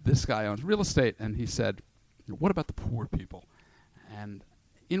 But this guy owns real estate, and he said, what about the poor people? And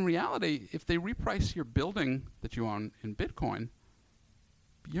in reality, if they reprice your building that you own in Bitcoin,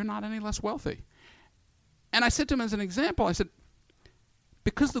 you're not any less wealthy. And I said to him as an example, I said,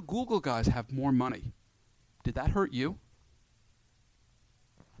 because the Google guys have more money, did that hurt you?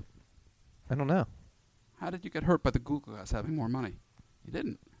 I don't know. How did you get hurt by the Google guys having more money? You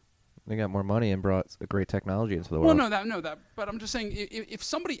didn't. They got more money and brought a great technology into the world. Well, no, but I'm just saying, if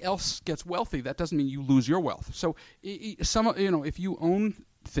somebody else gets wealthy, that doesn't mean you lose your wealth. So, if you own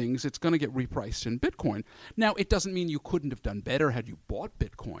things, it's going to get repriced in Bitcoin. Now, it doesn't mean you couldn't have done better had you bought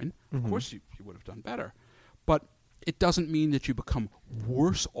Bitcoin. Of course, you would have done better. But it doesn't mean that you become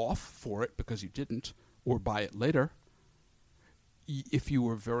worse off for it because you didn't, or buy it later. If you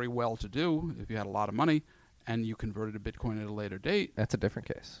were very well-to-do, if you had a lot of money, and you converted to Bitcoin at a later date, that's a different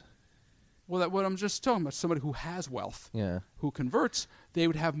case. Well, what I'm just talking about, somebody who has wealth, Yeah. who converts, they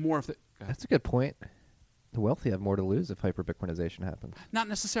would have more of the... That's a good point. The wealthy have more to lose if hyper-Bitcoinization happens. Not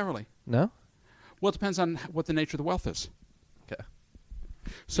necessarily. No? Well, it depends on what the nature of the wealth is. Okay.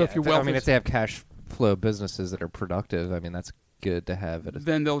 So if your wealth if they have cash flow businesses that are productive, that's good to have.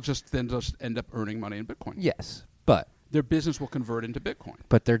 Then they'll just end up earning money in Bitcoin. Yes, but... Their business will convert into Bitcoin.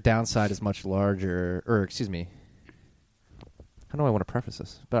 But their downside is much larger, or excuse me, how do I want to preface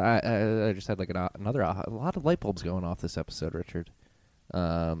this? But I just had like a lot of light bulbs going off this episode, Richard.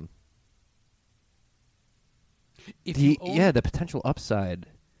 The the potential upside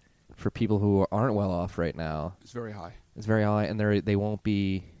for people who aren't well off right now is very high. It's very high, and they won't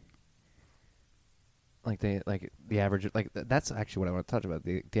be the average. That's actually what I want to touch about.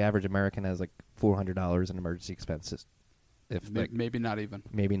 The average American has like $400 in emergency expenses. Maybe not even.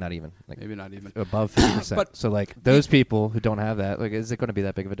 Maybe not even. Maybe not even. Above 50%. But so those people who don't have that, is it going to be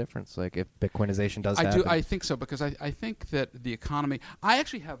that big of a difference? If Bitcoinization does happen? I think so, because I think that the economy... I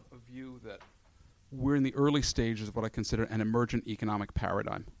actually have a view that we're in the early stages of what I consider an emergent economic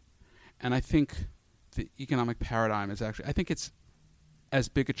paradigm. And I think the economic paradigm is actually... I think it's as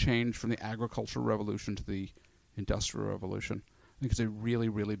big a change from the agricultural revolution to the industrial revolution. I think it's a really,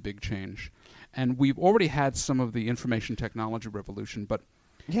 really big change. And we've already had some of the information technology revolution, but...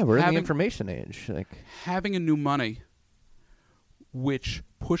 Yeah, we're in the information age. Having a new money which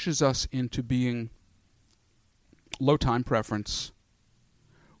pushes us into being low time preference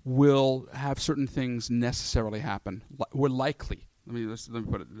will have certain things necessarily happen. We're likely. Let me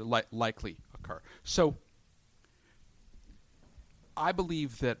put it, likely occur. So I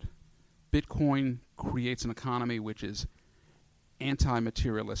believe that Bitcoin creates an economy which is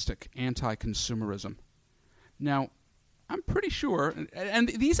anti-materialistic, anti-consumerism. Now, I'm pretty sure, and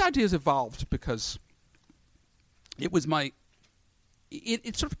these ideas evolved because it was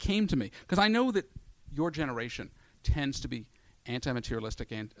it sort of came to me, because I know that your generation tends to be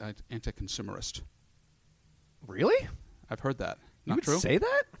anti-materialistic and anti-consumerist. Really? I've heard that. You Not would true? say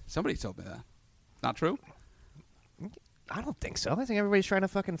that? Somebody told me that. Not true? I don't think so. I think everybody's trying to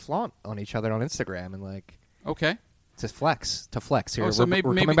fucking flaunt on each other on Instagram and Okay. To flex here. So we're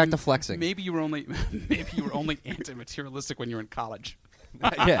coming back to flexing. Maybe you were only anti-materialistic when you were in college.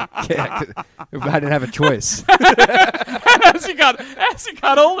 yeah. I didn't have a choice. as he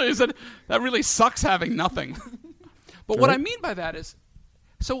got older, he said, that really sucks having nothing. But what I mean by that is,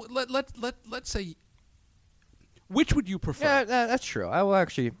 so let's say, which would you prefer? Yeah, that's true. I will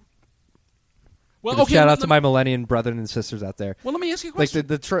actually. Well, okay. Shout out to my millennial brothers and sisters out there. Well, let me ask you a question.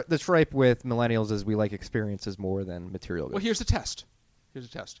 The tripe with millennials is we like experiences more than material goods. Well, here's a test.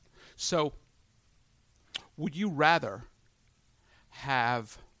 So, would you rather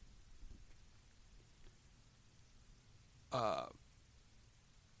have a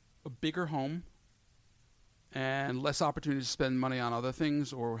bigger home and less opportunity to spend money on other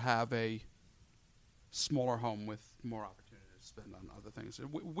things, or have a smaller home with more opportunity to spend on other things?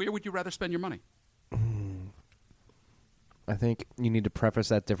 Where would you rather spend your money? I think you need to preface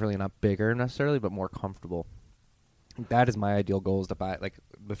that differently, not bigger necessarily, but more comfortable. That is my ideal goal, is to buy,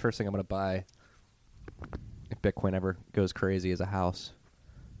 the first thing I'm going to buy if Bitcoin ever goes crazy as a house,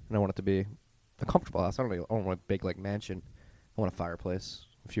 and I want it to be a comfortable house. I don't want a big like mansion. I want a fireplace,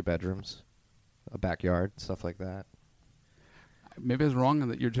 a few bedrooms, a backyard, stuff like that. Maybe I was wrong in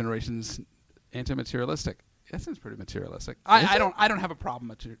that your generation's anti-materialistic. That sounds pretty materialistic. I don't have a problem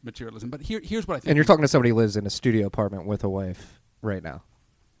with materialism, but here's what I think. And you're talking to somebody who lives in a studio apartment with a wife right now.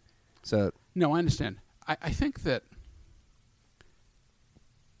 So no, I understand. I think that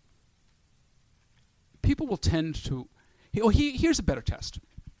people will tend to. Here's a better test.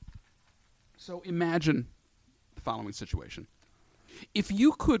 So imagine the following situation: if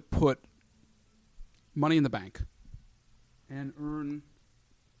you could put money in the bank and earn,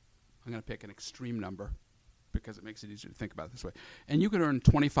 I'm going to pick an extreme number because it makes it easier to think about it this way, and you could earn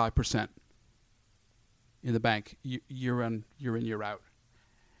 25% in the bank year in, year out,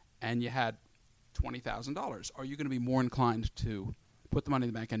 and you had $20,000, are you going to be more inclined to put the money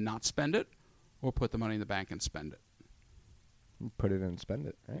in the bank and not spend it, or put the money in the bank and spend it? put it in and spend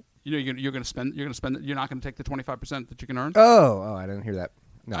it, right? You know, you're going to spend it. You're not going to take the 25% that you can earn. Oh, I didn't hear that.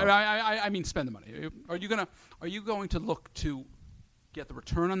 No. I mean, spend the money. Are you going to look to get the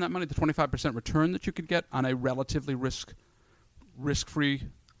return on that money, the 25% return that you could get on a relatively risk-free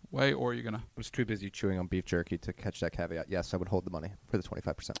way, or are you going to? I was too busy chewing on beef jerky to catch that caveat. Yes, I would hold the money for the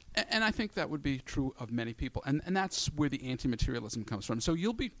 25%. And I think that would be true of many people, and that's where the anti-materialism comes from. So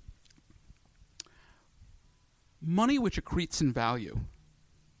you'll be money which accretes in value.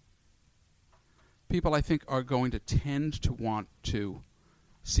 People, I think, are going to tend to want to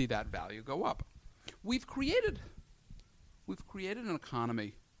see that value go up. We've created an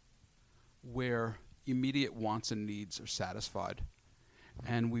economy where immediate wants and needs are satisfied,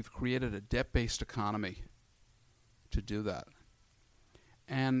 and we've created a debt-based economy to do that.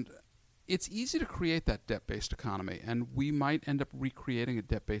 And it's easy to create that debt-based economy, and we might end up recreating a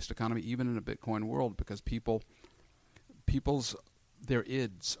debt-based economy even in a Bitcoin world, because people's their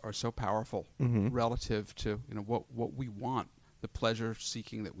ids are so powerful relative to what we want, the pleasure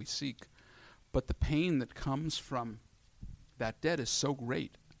seeking that we seek, but the pain that comes from that debt is so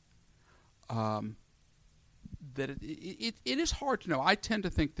great that it is hard to know. I tend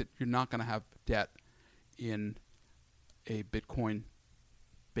to think that you're not going to have debt in a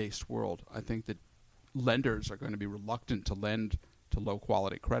Bitcoin-based world. I think that lenders are going to be reluctant to lend to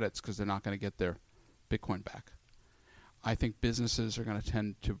low-quality credits because they're not going to get their Bitcoin back. I think businesses are going to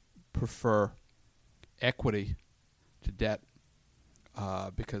tend to prefer equity to debt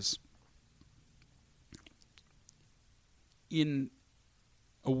because in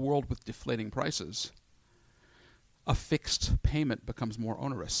a world with deflating prices, a fixed payment becomes more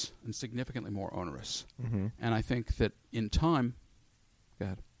onerous and significantly more onerous. Mm-hmm. And I think that in time, go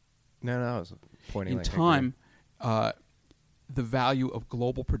ahead. No, I was pointing. In time, the value of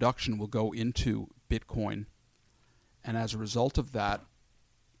global production will go into Bitcoin, and as a result of that,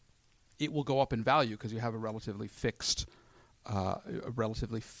 it will go up in value because you have a relatively fixed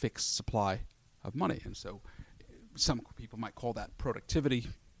supply of money. And so some people might call that productivity,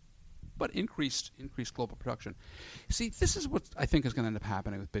 but increased global production. See, this is what I think is going to end up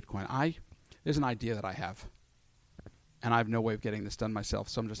happening with Bitcoin. There's an idea that I have, and I have no way of getting this done myself,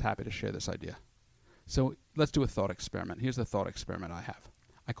 so I'm just happy to share this idea. So let's do a thought experiment. Here's the thought experiment I have.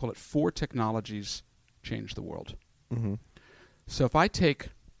 I call it 4 technologies change the world. Mm-hmm. So if I take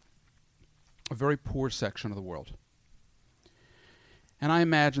a very poor section of the world, and I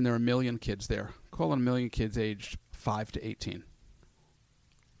imagine there are 1 million kids there, call it 1 million kids aged 5 to 18,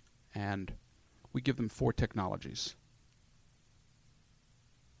 and we give them 4 technologies.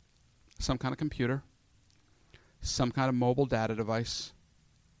 Some kind of computer, some kind of mobile data device,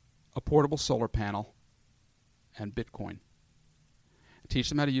 a portable solar panel, and Bitcoin. Teach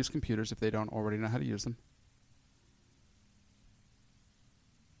them how to use computers if they don't already know how to use them.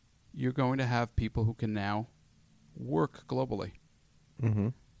 You're going to have people who can now work globally. Mm-hmm.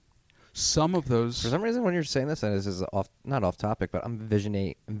 Some of those... For some reason, when you're saying this, and this is not off topic, but I'm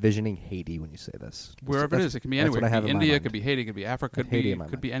envisioning Haiti when you say this. Wherever it is. It can be anywhere. It could be India, it could be Haiti, it could be Africa,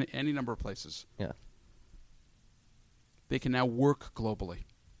 could be any number of places. Yeah. They can now work globally.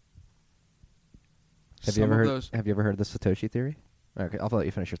 Have you ever heard the Satoshi theory? Okay, I'll let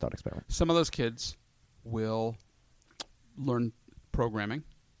you finish your thought experiment. Some of those kids will learn programming.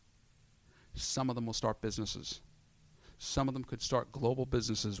 Some of them will start businesses. Some of them could start global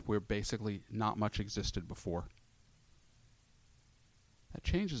businesses where basically not much existed before. That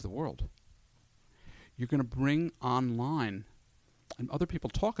changes the world. You're going to bring online, and other people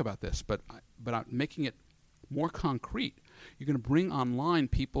talk about this, but I'm making it more concrete. You're going to bring online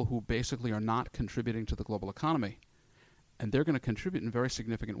people who basically are not contributing to the global economy, And they're going to contribute in very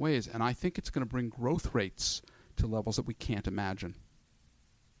significant ways. And I think it's going to bring growth rates to levels that we can't imagine.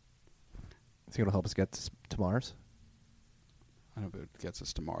 Is it going to help us get to Mars? I don't know if it gets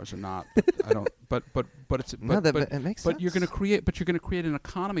us to Mars or not. But I don't. But it's. No, But, it makes but sense. you're going to create. But you're going to create an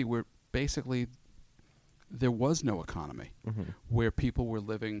economy where basically there was no economy, where people were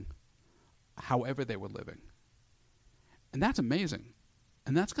living however they were living, and that's amazing,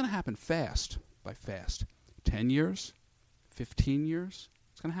 and that's going to happen fast. By fast, 10 years, 15 years.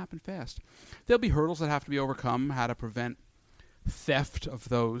 It's going to happen fast. There'll be hurdles that have to be overcome. How to prevent theft of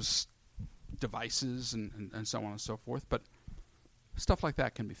those devices and so on and so forth. But stuff like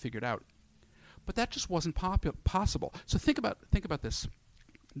that can be figured out. But that just wasn't possible. So think about this,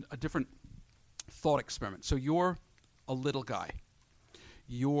 a different thought experiment. So you're a little guy.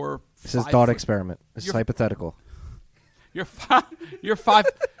 This is thought experiment. This is hypothetical. You're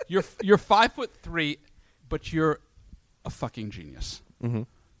 5'3", but you're a fucking genius. Mm-hmm.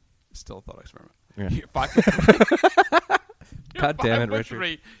 Still a thought experiment. Yeah. You're 5'3". God damn it, Richard.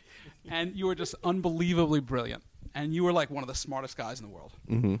 5'3", and you were just unbelievably brilliant, and you were like one of the smartest guys in the world.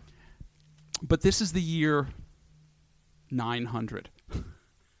 Mm-hmm. But this is the year 900,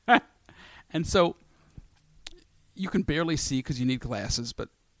 and so you can barely see because you need glasses, but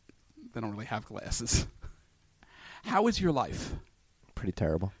they don't really have glasses. How is your life? Pretty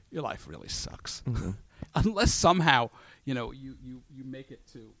terrible. Your life really sucks. Mm-hmm. Unless somehow, you make it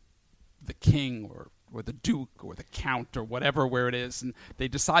to the king or the duke or the count or whatever where it is, and they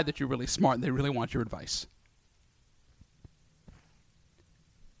decide that you're really smart and they really want your advice.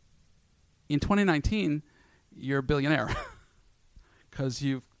 In 2019, you're a billionaire because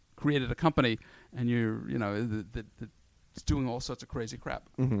you've created a company and it's doing all sorts of crazy crap.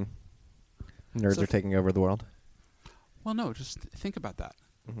 Mm-hmm. Nerds are taking over the world. Well, no, just think about that.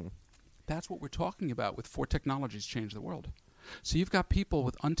 Mm-hmm. That's what we're talking about with 4 technologies change the world. So you've got people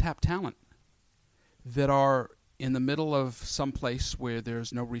with untapped talent that are in the middle of some place where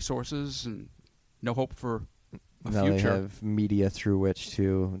there's no resources and no hope for a now future. They have media through which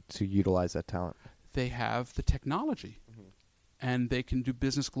to utilize that talent. They have the technology, and they can do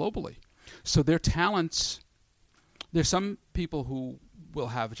business globally. So their talents, there's some people who will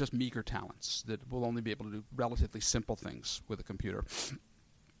have just meager talents that will only be able to do relatively simple things with a computer.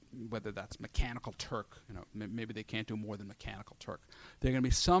 Whether that's Mechanical Turk, maybe they can't do more than Mechanical Turk. There are going to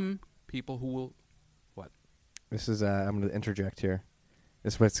be some people who will, what? This is, I'm going to interject here.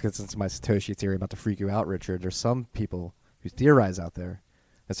 This gets into my Satoshi theory about to freak you out, Richard. There's some people who theorize out there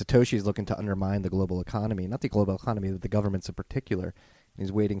that Satoshi is looking to undermine the global economy, not the global economy, but the governments in particular. And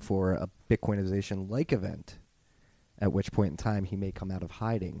he's waiting for a Bitcoinization-like event, at which point in time he may come out of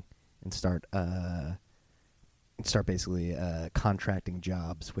hiding and start basically contracting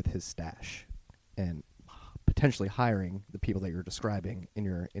jobs with his stash and potentially hiring the people that you're describing in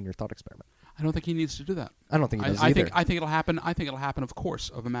your thought experiment. I don't think he needs to do that. I don't think he does either. I think it'll happen. I think it'll happen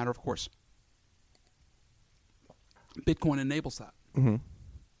of a matter of course. Bitcoin enables that. Mm-hmm.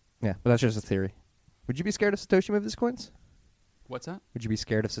 Yeah, but that's just a theory. Would you be scared if Satoshi moved his coins? What's that? Would you be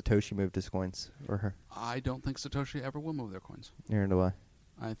scared if Satoshi moved his coins or her? I don't think Satoshi ever will move their coins. Neither do I.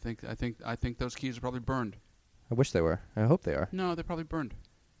 I think those keys are probably burned. I wish they were. I hope they are. No, they're probably burned.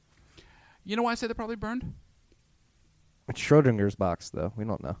 You know why I say they're probably burned? It's Schrodinger's box, though. We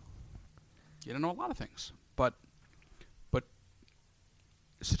don't know. You don't know a lot of things, but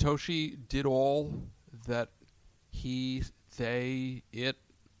Satoshi did all that it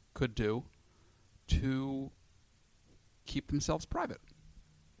could do to keep themselves private.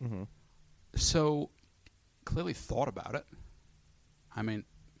 Mm-hmm. So clearly thought about it. I mean,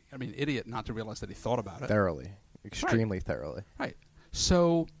 idiot not to realize that he thought about it. Thoroughly. Extremely thoroughly. Right.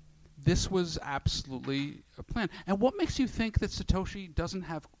 So this was absolutely a plan. And what makes you think that Satoshi doesn't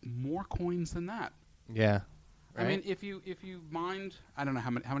have more coins than that? Yeah. Right? I mean, if you mined, I don't know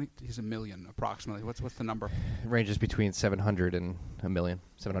how many. He's a million approximately. What's the number? It ranges between 700 and a million.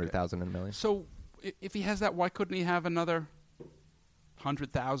 700,000 and a million. So if he has that, why couldn't he have another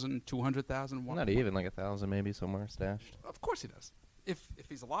 100,000, 200,000? Not even, like 1,000 maybe somewhere stashed. Of course he does. If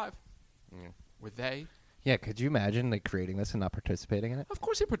he's alive. Yeah. Were they? Yeah, could you imagine creating this and not participating in it? Of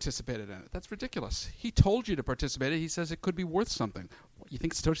course he participated in it. That's ridiculous. He told you to participate. He says it could be worth something. What, you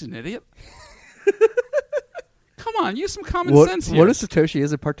think Satoshi's an idiot? Come on, use some common sense here. What if Satoshi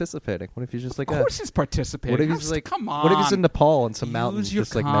isn't participating? What if he's just like Of course he's participating. What if he's like? Come on. What if he's in Nepal on some mountain Use your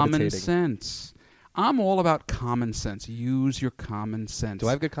just like common meditating? sense. I'm all about common sense. Use your common sense. Do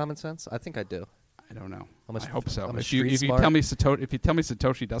I have good common sense? I think I do. I don't know. I'm I hope so. I'm a If you street smart. tell me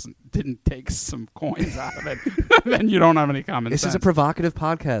Satoshi didn't take some coins out of it, then you don't have any common This sense. is a provocative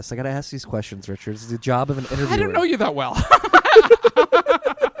podcast. I got to ask these questions, Richard. This is the job of an interviewer. I don't know you that well.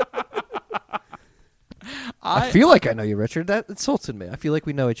 I feel like I know you, Richard. That insulted me. I feel like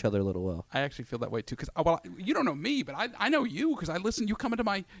we know each other a little well. I actually feel that way too, because well, you don't know me, but I know you because I listen. You come into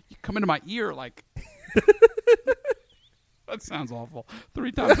my ear like that sounds awful.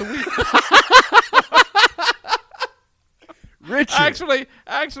 3 times a week. Richard,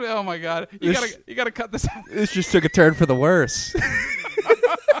 actually, oh my God, you gotta cut this out. this just took a turn for the worse.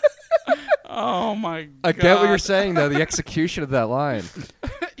 Oh my God. I get what you're saying, though. The execution of that line.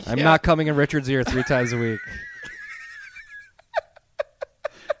 I'm Yeah. not coming in Richard's ear 3 times a week.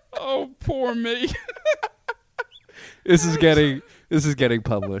 Oh, poor me. This is getting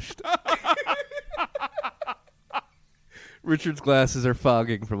published. Richard's glasses are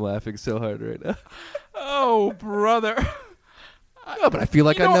fogging from laughing so hard right now. Oh, brother. No, but I feel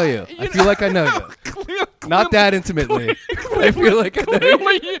like I know you. I feel like I know you. Not Clearly- that intimately. I feel like I know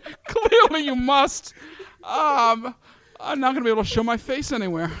you. Clearly you must. I'm not going to be able to show my face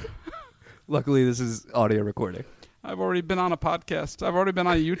anywhere. Luckily, this is audio recording. I've already been on a podcast. I've already been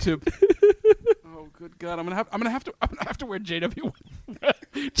on YouTube. Oh, good God! I'm gonna have to wear JW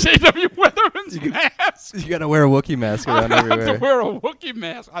Weatherman's mask. You gotta wear a Wookiee mask I'm around gonna have everywhere. to wear a Wookiee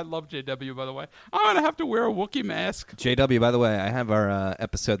mask. I love JW, by the way. I'm gonna have to wear a Wookiee mask. JW, by the way, I have our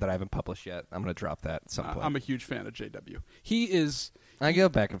episode that I haven't published yet. I'm gonna drop that at some point. I'm a huge fan of JW. He is. I go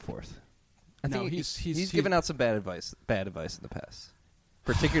back and forth. I No, think he's given out some bad advice in the past,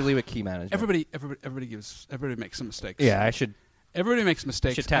 particularly with key management. Everybody makes some mistakes. Yeah, I should Everybody makes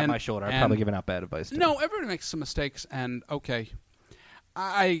mistakes. tap my shoulder. I'm probably giving out bad advice. Too. No, everybody makes some mistakes, and okay,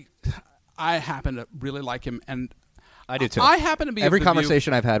 I happen to really like him, and I do too. I happen to be Every of the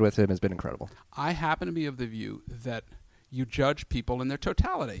conversation I've had with him has been incredible. View, I happen to be of the view that you judge people in their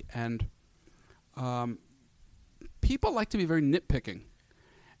totality, and people like to be very nitpicking,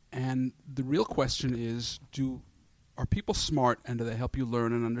 and the real question is, are people smart, and do they help you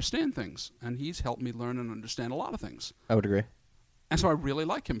learn and understand things? And he's helped me learn and understand a lot of things. I would agree. And so I really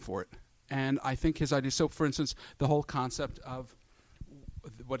like him for it. And I think his idea. So, for instance, the whole concept of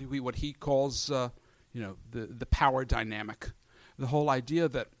what he calls, the power dynamic, the whole idea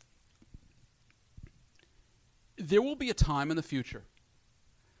that there will be a time in the future.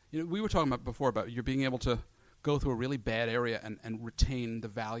 We were talking about before about you being able to go through a really bad area and retain the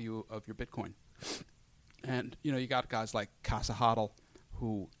value of your Bitcoin. And you got guys like Casa Hodl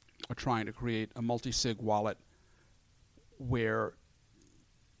who are trying to create a multi-sig wallet where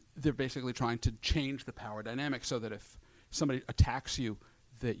they're basically trying to change the power dynamic so that if somebody attacks you,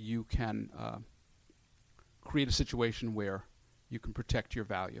 that you can create a situation where you can protect your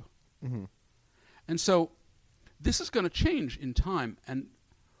value. Mm-hmm. And so this is going to change in time. And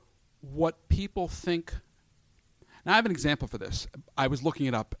what people think... Now, I have an example for this. I was looking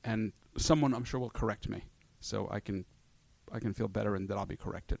it up, and someone, I'm sure, will correct me. So I can feel better and that I'll be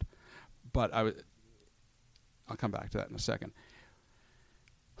corrected. But I'll come back to that in a second.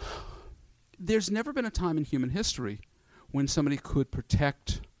 There's never been a time in human history when somebody could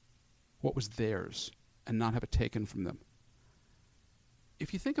protect what was theirs and not have it taken from them.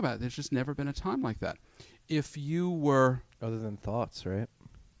 If you think about it, there's just never been a time like that. If you were... Other than thoughts, right?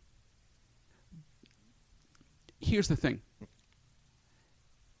 Here's the thing.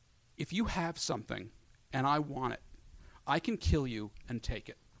 If you have something and I want it, I can kill you and take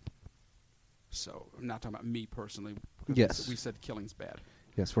it. So I'm not talking about me personally. Because Yes. we said killing's bad.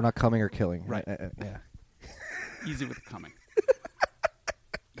 Yes, we're not coming or killing. Right. Yeah. Easy with the coming.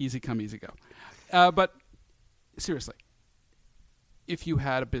 Easy come, easy go. But seriously, if you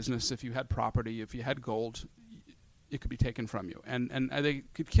had a business, if you had property, if you had gold, it could be taken from you. And they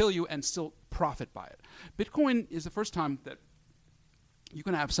could kill you and still profit by it. Bitcoin is the first time that you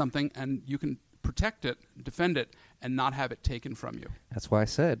can have something and you can protect it, defend it, and not have it taken from you. That's why I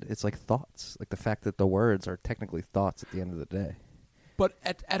said it's like thoughts. Like the fact that the words are technically thoughts at the end of the day. But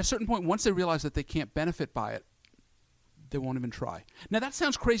at a certain point, once they realize that they can't benefit by it, they won't even try. Now, that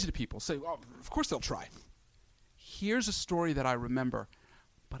sounds crazy to people. Say, well, of course they'll try. Here's a story that I remember,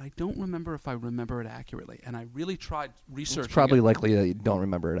 but I don't remember if I remember it accurately. And I really tried researching It's probably it. likely that you don't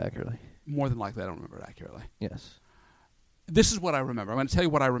remember it accurately. More than likely, I don't remember it accurately. Yes. This is what I remember. I'm going to tell you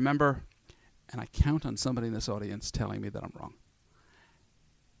what I remember, and I count on somebody in this audience telling me that I'm wrong.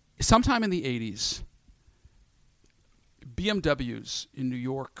 Sometime in the 80s, BMWs in New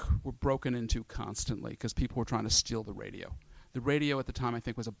York were broken into constantly because people were trying to steal the radio. The radio at the time, I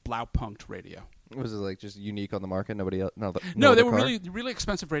think, was a Blaupunkt radio. Was it like just unique on the market? Nobody else? No, No, they other were car? really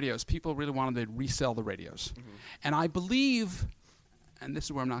expensive radios. People really wanted to resell the radios. Mm-hmm. And I believe, and this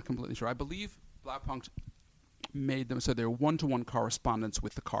is where I'm not completely sure, I believe Blaupunkt made them so they're one-to-one correspondence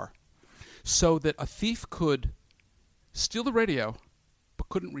with the car. So that a thief could steal the radio but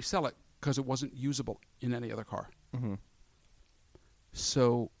couldn't resell it because it wasn't usable in any other car. Mm-hmm.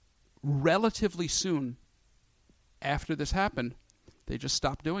 So relatively soon after this happened, they just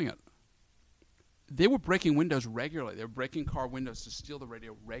stopped doing it. They were breaking windows regularly. They were breaking car windows to steal the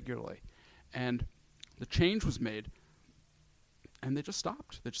radio regularly. And the change was made, and they just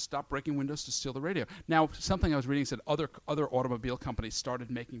stopped. They just stopped breaking windows to steal the radio. Now, something I was reading said other automobile companies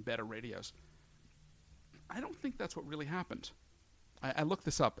started making better radios. I don't think that's what really happened. I looked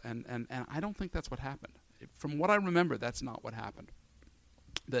this up, and I don't think that's what happened. From what I remember, that's not what happened.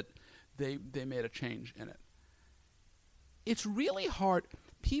 That they made a change in it. It's really hard.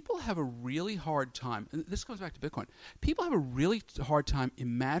 People have a really hard time, and this comes back to Bitcoin. People have a really hard time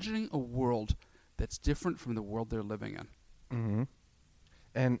imagining a world that's different from the world they're living in. Mm-hmm.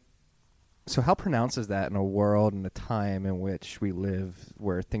 And so how pronounced is that in a world and a time in which we live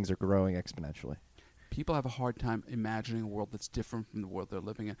where things are growing exponentially? People have a hard time imagining a world that's different from the world they're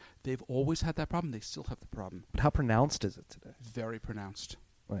living in. They've always had that problem. They still have the problem. But how pronounced is it today? Very pronounced.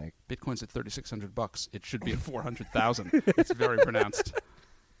 Like Bitcoin's at $3,600. It should be at 400,000. It's very pronounced.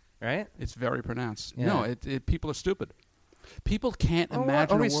 Right? It's very pronounced. Yeah. No, people are stupid. People can't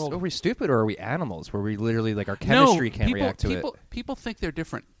imagine a world. Are we stupid or are we animals where we literally, like, our chemistry can't react to it? People think they're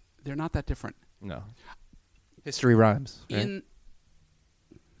different. They're not that different. No. History rhymes. Right?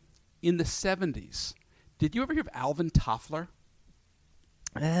 In the 70s, did you ever hear of Alvin Toffler?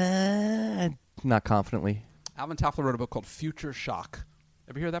 Not confidently. Alvin Toffler wrote a book called Future Shock.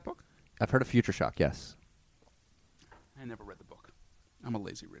 Ever hear that book? I've heard of Future Shock, yes. I never read the book. I'm a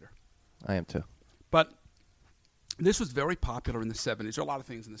lazy reader. I am too. But this was very popular in the 70s. There were a lot of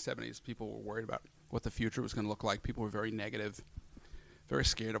things in the 70s. People were worried about what the future was going to look like. People were very negative, very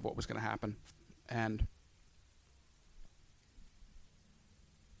scared of what was going to happen. And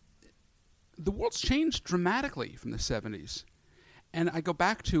the world's changed dramatically from the 70s. And I go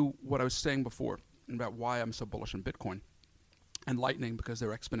back to what I was saying before about why I'm so bullish on Bitcoin and Lightning, because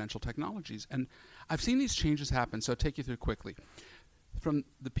they're exponential technologies. And I've seen these changes happen, so I'll take you through quickly. From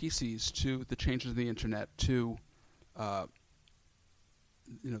the PCs to the changes in the internet to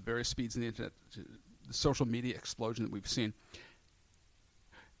various speeds in the internet, to the social media explosion that we've seen.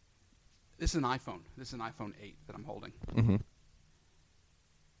 This is an iPhone. This is an iPhone 8 that I'm holding. Mm-hmm.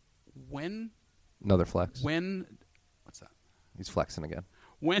 Another flex. What's that? He's flexing again.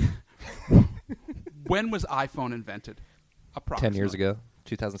 When was iPhone invented? 10 years ago.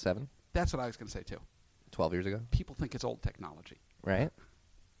 2007. That's what I was going to say too. 12 years ago. People think it's old technology. Right?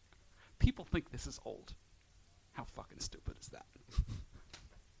 People think this is old. How fucking stupid is that?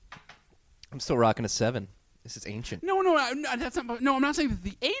 I'm still rocking a 7. This is ancient. No, that's not. No, I'm not saying that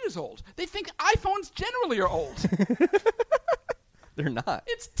the 8 is old. They think iPhones generally are old. They're not.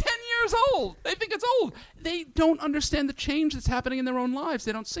 It's 10 years old. They think it's old. They don't understand the change that's happening in their own lives.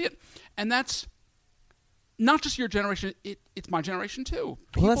 They don't see it. And that's not just your generation. It's my generation, too.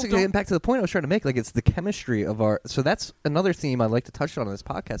 Well, that's getting back to the point I was trying to make. Like, it's the chemistry of our... So that's another theme I'd like to touch on in this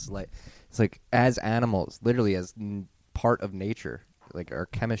podcast. It's like, as animals, literally as part of nature, like our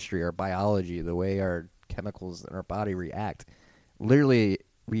chemistry, our biology, the way our chemicals in our body react, literally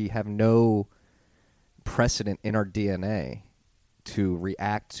we have no precedent in our DNA to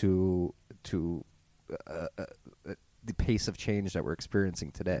react to the pace of change that we're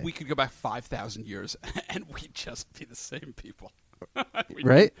experiencing today. We could go back 5,000 years and we'd just be the same people.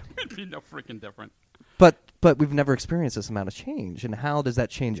 Right? We'd be no freaking different. But we've never experienced this amount of change. And how does that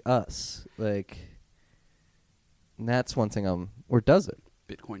change us? Like, and that's one thing or does it?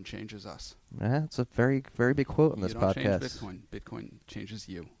 Bitcoin changes us. That's a very, very big quote on this podcast. You don't change Bitcoin. Bitcoin changes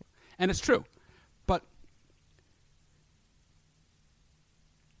you. And it's true. But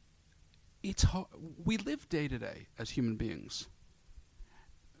it's hard. We live day to day as human beings.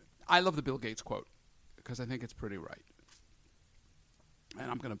 I love the Bill Gates quote because I think it's pretty right.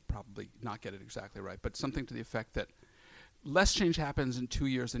 And I'm going to probably not get it exactly right, but something to the effect that less change happens in 2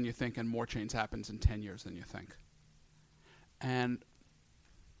 years than you think and more change happens in 10 years than you think. And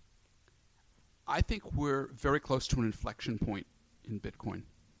I think we're very close to an inflection point in Bitcoin.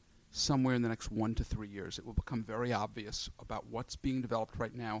 Somewhere in the next 1 to 3 years, it will become very obvious about what's being developed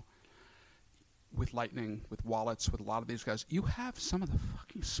right now with Lightning, with wallets, with a lot of these guys. You have some of the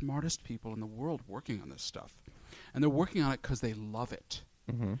fucking smartest people in the world working on this stuff. And they're working on it because they love it.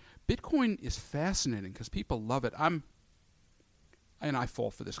 Mm-hmm. Bitcoin is fascinating because people love it. I'm and I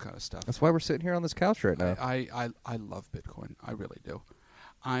fall for this kind of stuff. That's why we're sitting here on this couch right now. I love Bitcoin. I really do.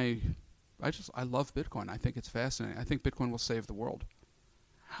 I love Bitcoin. I think it's fascinating. I think Bitcoin will save the world.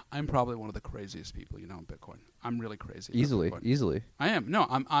 I'm probably one of the craziest people you know in Bitcoin. I'm really crazy. Easily. I am. No,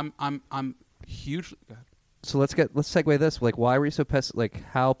 I'm hugely. Go ahead. So let's segue this. Like, why were you so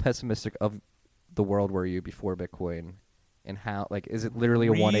how pessimistic of the world were you before Bitcoin, and how, like, is it literally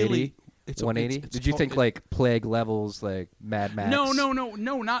a 180? It's 180. Did you think like plague levels, like Mad Max? No,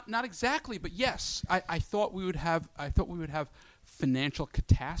 not exactly. But yes, I thought we would have. I thought we would have financial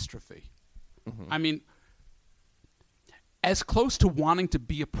catastrophe. Mm-hmm. I mean, as close to wanting to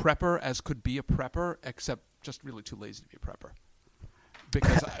be a prepper as could be a prepper, except just really too lazy to be a prepper.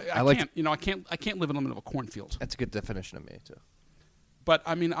 Because I can't live in the middle of a cornfield. That's a good definition of me too. But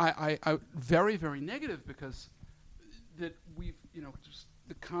I mean, I very, very negative because that we've, just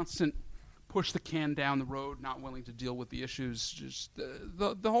the constant push the can down the road, not willing to deal with the issues, just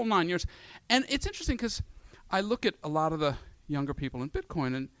the whole 9 years. And it's interesting because I look at a lot of the younger people in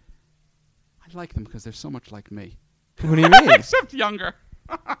Bitcoin, and I like them because they're so much like me. What do you mean? Except younger.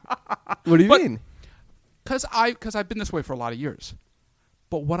 What do you mean? Because I've been this way for a lot of years.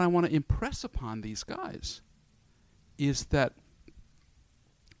 But what I want to impress upon these guys is that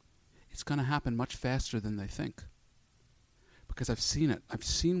it's going to happen much faster than they think. Because I've seen it. I've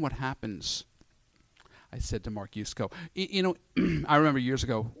seen what happens. I said to Mark Yusko, I remember years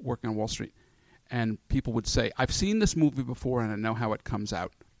ago working on Wall Street, and people would say, I've seen this movie before and I know how it comes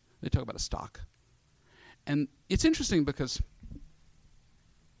out. They talk about a stock. And it's interesting because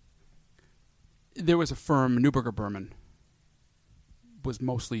there was a firm, Neuberger Berman, was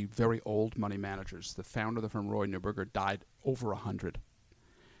mostly very old money managers. The founder of the firm, Roy Neuberger, died over 100.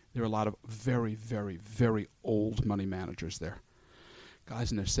 There were a lot of very, very, very old money managers there.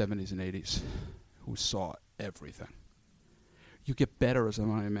 Guys in their 70s and 80s who saw everything. You get better as a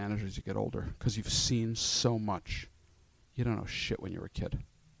money manager as you get older because you've seen so much. You don't know shit when you were a kid.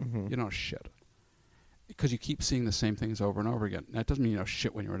 Mm-hmm. You don't know shit. Because you keep seeing the same things over and over again. That doesn't mean you know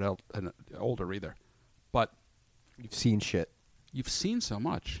shit when you're older either. But you've seen shit. You've seen so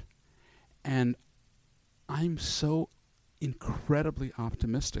much. And I'm so incredibly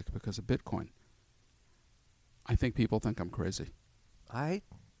optimistic because of Bitcoin. I think people think I'm crazy. I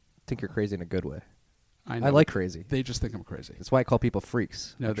think you're crazy in a good way. I know. I like crazy. They just think I'm crazy. That's why I call people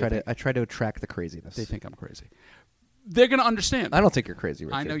freaks. No, I try to attract the craziness. They think I'm crazy. They're going to understand. I don't think you're crazy,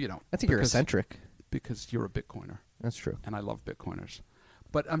 Richard. I know you don't. I think you're eccentric. Because you're a Bitcoiner. That's true. And I love Bitcoiners.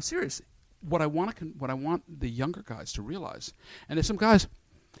 But I'm serious. What I want the younger guys to realize, and there's some guys,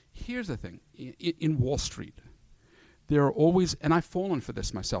 here's the thing, in Wall Street, there are always, and I've fallen for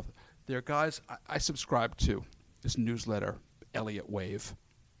this myself, there are guys, I subscribe to this newsletter, Elliott Wave.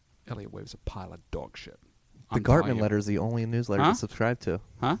 Elliott Wave's a pile of dog shit. The Gartman letter is the only newsletter to subscribe to.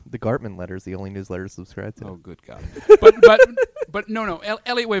 Huh? The Gartman letter is the only newsletter to subscribe to. Oh, good God. but no.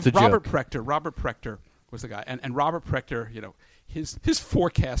 Elliott Wave, Robert Prechter was the guy. And Robert Prechter, his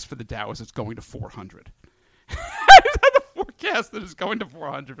forecast for the Dow is it's going to 400. He's had the forecast that it's going to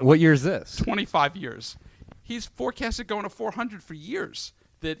 400. What year is this? 25 years. He's forecasted going to 400 for years.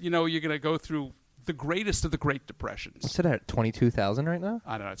 That, you're going to go through the greatest of the Great Depressions. What's it at, 22,000 right now?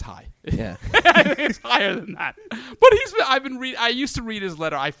 I don't know. It's high. Yeah. It's higher than that. But I used to read his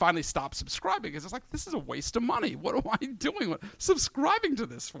letter. I finally stopped subscribing because it's like, this is a waste of money. What am I doing? Subscribing to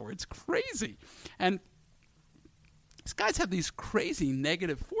this for? It's crazy. And these guys have these crazy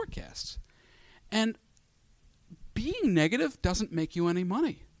negative forecasts. And being negative doesn't make you any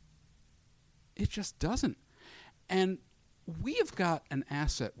money. It just doesn't. And we have got an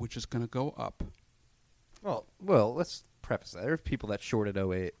asset which is going to go up. Well, let's preface that. There's people that shorted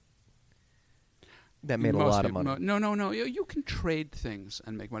 08 that made a lot of money. No. You can trade things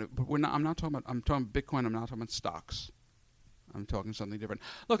and make money, but I'm talking Bitcoin. I'm not talking about stocks. I'm talking something different.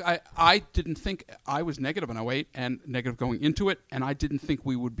 Look, I didn't think I was negative in 08 and negative going into it, and I didn't think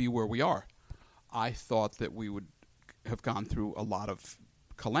we would be where we are. I thought that we would have gone through a lot of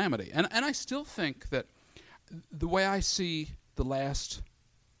calamity, and I still think that the way I see the last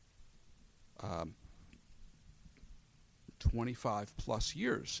 25 plus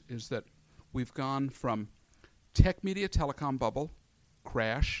years is that we've gone from tech media telecom bubble,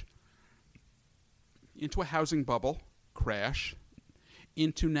 crash, into a housing bubble, crash,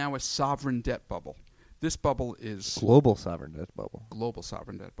 into now a sovereign debt bubble. This bubble is... Global sovereign debt bubble. Global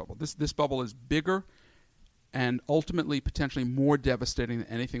sovereign debt bubble. This bubble is bigger and ultimately potentially more devastating than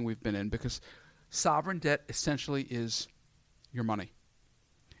anything we've been in because sovereign debt essentially is your money.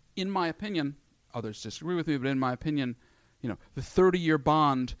 In my opinion, others disagree with me, but in my opinion, the 30-year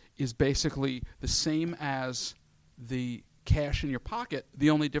bond is basically the same as the cash in your pocket. The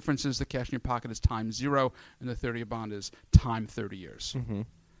only difference is the cash in your pocket is time 0, and the 30-year bond is time 30 years. Mm-hmm.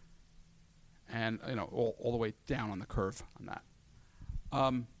 And all the way down on the curve on that.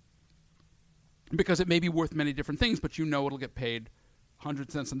 Because it may be worth many different things, but it'll get paid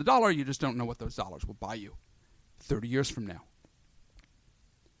 100 cents on the dollar. You just don't know what those dollars will buy you 30 years from now.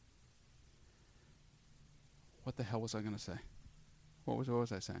 What the hell was I going to say? What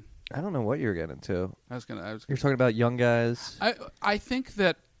was I saying? I don't know what you're getting to. You're talking about young guys. I think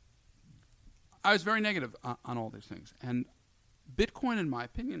that I was very negative on all these things. And Bitcoin, in my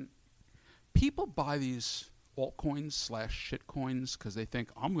opinion, people buy these altcoins / shitcoins because they think,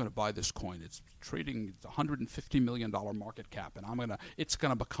 I'm going to buy this coin. It's trading $150 million market cap, and it's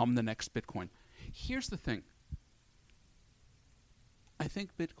going to become the next Bitcoin. Here's the thing. I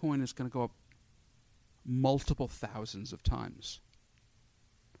think Bitcoin is going to go up multiple thousands of times.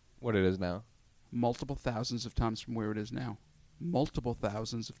 What it is now? Multiple thousands of times from where it is now. Multiple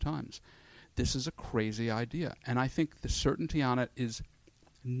thousands of times. This is a crazy idea, and I think the certainty on it is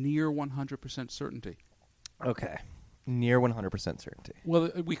near 100% certainty. Okay. Near 100% certainty. Well,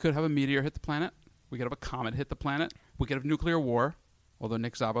 we could have a meteor hit the planet. We could have a comet hit the planet. We could have nuclear war, although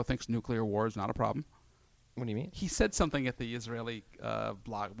Nick Szabo thinks nuclear war is not a problem. What do you mean? He said something at the Israeli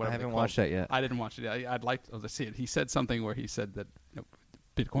blog. I haven't watched that yet. I didn't watch it. I'd like to see it. He said something where he said that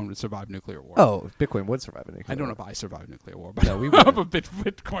Bitcoin would survive nuclear war. Oh, Bitcoin would survive a nuclear war. I don't know if I survive nuclear war, but no, we wouldn't. but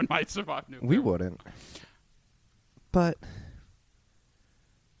Bitcoin might survive nuclear war. We wouldn't. But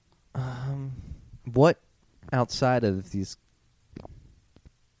what outside of these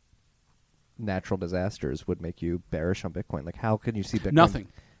natural disasters would make you bearish on Bitcoin? Like, how can you see Bitcoin? Nothing.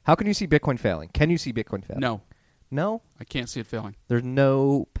 How can you see Bitcoin failing? Can you see Bitcoin failing? No. No? I can't see it failing. There's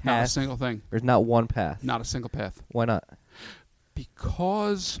no path. Not a single thing. There's not one path. Not a single path. Why not?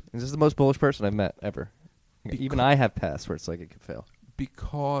 Because... This is the most bullish person I've met ever. Even I have paths where it's like it could fail.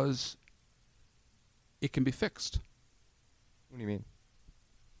 Because it can be fixed. What do you mean?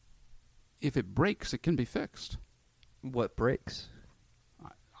 If it breaks, it can be fixed. What breaks?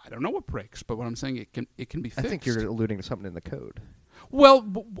 I don't know what breaks, but what I'm saying, it can be fixed. I think you're alluding to something in the code.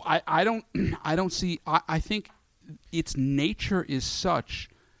 Well, I don't see. I think its nature is such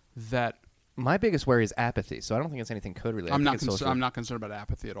that my biggest worry is apathy. So I don't think it's anything code related. I'm not concerned about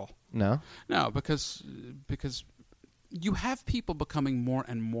apathy at all. No, because you have people becoming more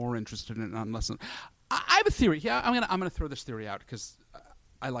and more interested in it unless. I have a theory. Yeah, I'm gonna throw this theory out because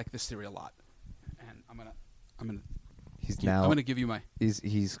I like this theory a lot, and I'm gonna give you my.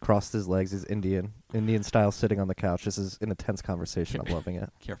 He's crossed his legs. He's Indian style, sitting on the couch. This is an intense conversation. I'm loving it.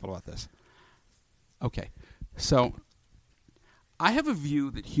 Careful about this. Okay, so I have a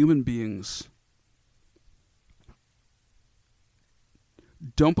view that human beings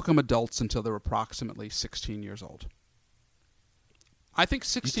don't become adults until they're approximately 16 years old. I think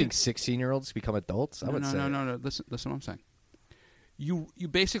 16. You think 16-year-olds become adults? No. Listen what I'm saying. You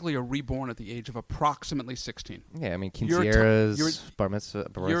basically are reborn at the age of approximately 16. Yeah, I mean, quinceañeras, bar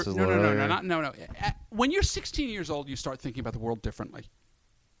mitzvahs. No. When you're 16 years old, you start thinking about the world differently.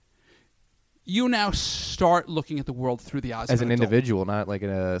 You now start looking at the world through the eyes as of an adult. individual, not like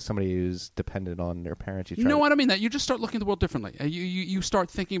somebody who's dependent on their parents. No, I don't mean that. You just start looking at the world differently. You start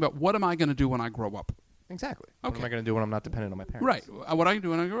thinking about, what am I going to do when I grow up? Exactly. Okay. What am I going to do when I'm not dependent on my parents? Right. What I can do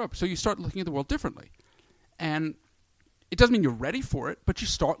when I grow up. So you start looking at the world differently. And it doesn't mean you're ready for it, but you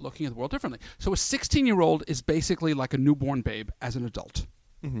start looking at the world differently. So a 16-year-old is basically like a newborn babe as an adult.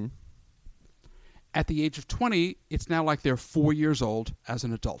 Mm-hmm. At the age of 20, it's now like they're 4 years old as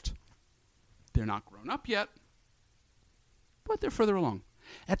an adult. They're not grown up yet, but they're further along.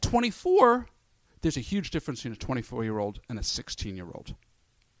 At 24, there's a huge difference between a 24-year-old and a 16-year-old.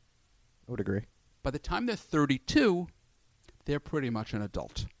 I would agree. By the time they're 32, they're pretty much an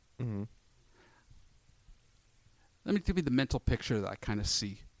adult. Mm-hmm. Let me give you the mental picture that I kind of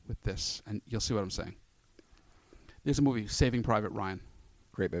see with this, and you'll see what I'm saying. There's a movie, Saving Private Ryan.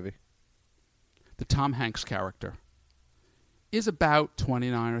 Great movie. The Tom Hanks character is about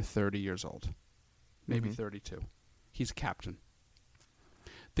 29 or 30 years old, maybe 32. He's a captain.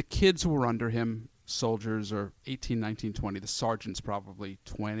 The kids who are under him, soldiers, are 18, 19, 20. The sergeant's probably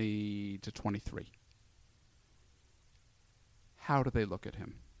 20 to 23. How do they look at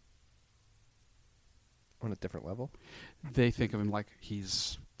him? On a different level? They think of him like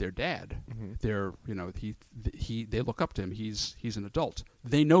he's their dad. Mm-hmm. They're, they look up to him. He's an adult.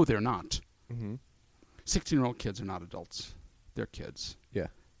 They know they're not. Mm-hmm. 16-year-old kids are not adults. They're kids. Yeah.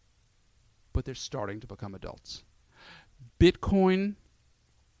 But they're starting to become adults. Bitcoin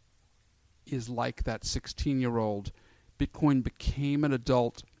is like that 16-year-old. Bitcoin became an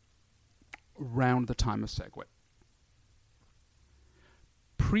adult around the time of SegWit.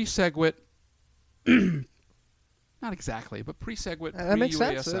 pre-SegWit, not exactly, but pre-SegWit, That makes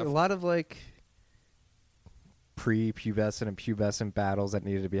sense. pre-UASF. A lot of like pre-pubescent and pubescent battles that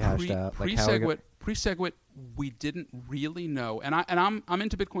needed to be hashed out. Like how Pre-SegWit, we didn't really know, and I'm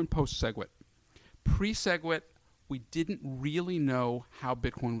into Bitcoin post-SegWit. Pre-SegWit, we didn't really know how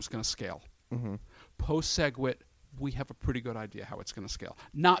Bitcoin was going to scale. Mm-hmm. Post-SegWit, we have a pretty good idea how it's going to scale.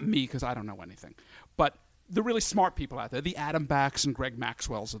 Not me, because I don't know anything, but the really smart people out there, the Adam Backs and Greg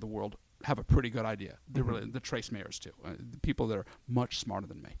Maxwells of the world, have a pretty good idea. They're really, the Trace Mayers too, the people that are much smarter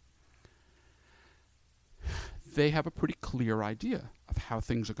than me. They have a pretty clear idea of how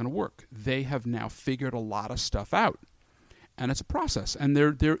things are going to work. They have now figured a lot of stuff out, and it's a process. And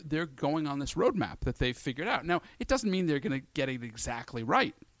they're going on this roadmap that they've figured out. Now, it doesn't mean they're going to get it exactly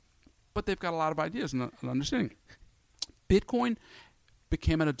right, but they've got a lot of ideas and an understanding. Bitcoin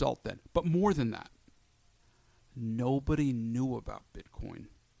became an adult then, but more than that, nobody knew about Bitcoin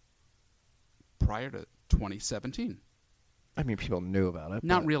prior to 2017. I mean, people knew about it.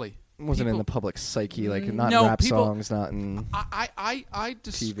 Not really. It wasn't in People- the public psyche, like not No, in rap people- songs, not in. I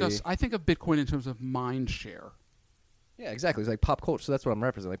discuss. TV. I think of Bitcoin in terms of mind share. Yeah, exactly. It's like pop culture. So that's what I'm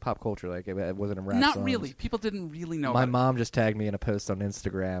representing, like pop culture. Like it wasn't in rap Not songs. really. People didn't really know. My about mom just tagged me in a post on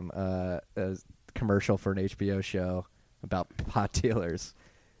Instagram, a commercial for an HBO show about pot dealers,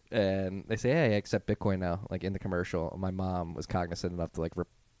 and they say, "Hey, I accept Bitcoin now." Like in the commercial, my mom was cognizant enough to like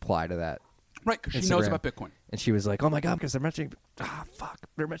reply to that, it. Right, because she knows Instagram. about Bitcoin. and she was like, "Oh my god," because they're mentioning,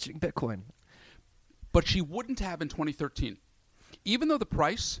 they're mentioning Bitcoin. But she wouldn't have in 2013, even though the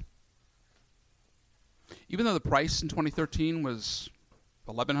price in 2013 was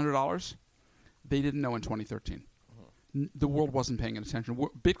 $1,100. They didn't know in 2013. The world wasn't paying attention.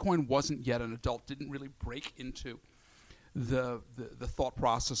 Bitcoin wasn't yet an adult. Didn't really break into the thought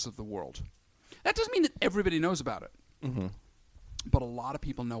process of the world. That doesn't mean that everybody knows about it. Mm-hmm. But a lot of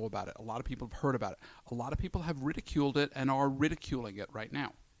people know about it. A lot of people have heard about it. A lot of people have ridiculed it and are ridiculing it right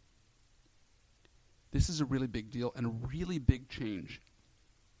now. This is a really big deal and a really big change.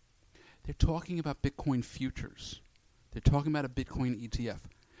 They're talking about Bitcoin futures. They're talking about a Bitcoin ETF.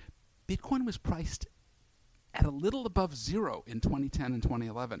 Bitcoin was priced at a little above zero in 2010 and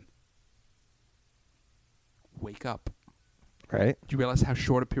 2011. Wake up. Right. Do you realize how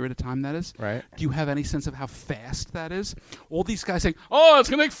short a period of time that is? Right. Do you have any sense of how fast that is? All these guys saying, oh, it's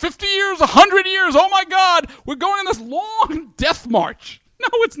going to take 50 years, 100 years. Oh, my God. We're going on this long death march. No,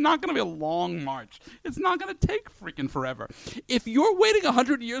 it's not going to be a long march. It's not going to take freaking forever. If you're waiting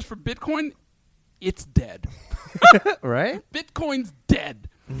 100 years for Bitcoin, it's dead. Right. Bitcoin's dead.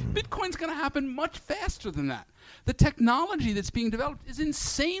 Bitcoin's going to happen much faster than that. The technology that's being developed is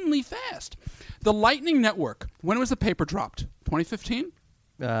insanely fast. The Lightning Network, when was the paper dropped? 2015?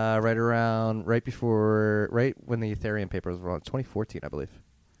 Right when the Ethereum paper was released, 2014, I believe.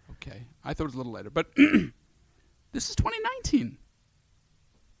 Okay. I thought it was a little later. But this is 2019.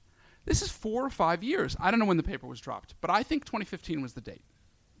 This is 4 or 5 years. I don't know when the paper was dropped, but I think 2015 was the date.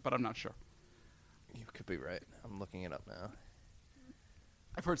 But I'm not sure. You could be right. I'm looking it up now.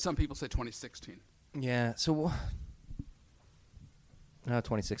 I've heard some people say 2016. Yeah. So,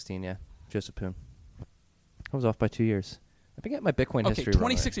 2016. Yeah, Joseph Poon. I was off by 2 years. I've been getting my Bitcoin Okay, history wrong.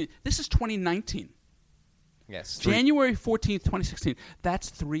 2016. This is 2019. Yes. January 14th, 2016. That's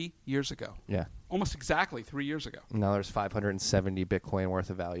 3 years ago. Yeah. Almost exactly 3 years ago. Now there's 570 Bitcoin worth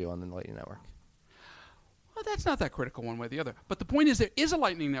of value on the Lightning Network. Well, that's not that critical one way or the other. But the point is there is a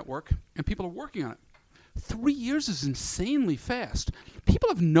Lightning Network, and people are working on it. 3 years is insanely fast. People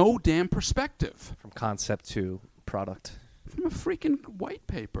have no damn perspective. From concept to product. From a freaking white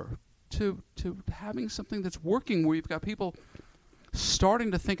paper to having something that's working where you've got people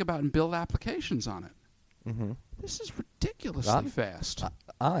starting to think about and build applications on it. Mm-hmm. This is ridiculously fast.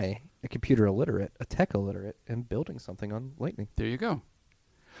 I, a computer illiterate, a tech illiterate, am building something on Lightning. There you go.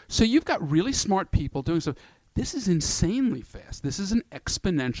 So you've got really smart people doing stuff. This is insanely fast. This is an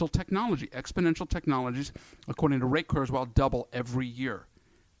exponential technology. Exponential technologies, according to Ray Kurzweil, double every year.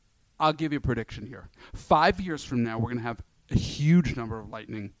 I'll give you a prediction here. 5 years from now, we're going to have a huge number of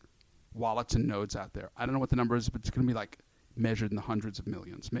Lightning wallets and nodes out there. I don't know what the number is, but it's going to be like measured in the hundreds of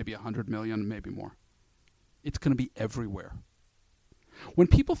millions, maybe 100 million, maybe more. It's going to be everywhere. When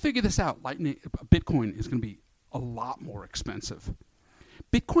people figure this out, Bitcoin is going to be a lot more expensive.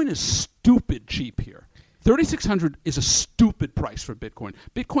 Bitcoin is stupid cheap here. 3,600 is a stupid price for Bitcoin.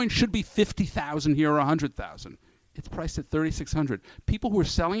 Bitcoin should be 50,000 here or 100,000. It's priced at 3,600. People who are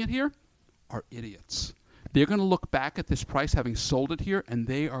selling it here are idiots. They're going to look back at this price having sold it here, and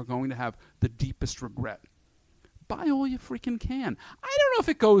they are going to have the deepest regret. Buy all you freaking can. I don't know if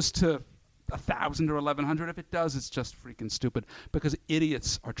it goes to 1,000 or 1,100. If it does, it's just freaking stupid because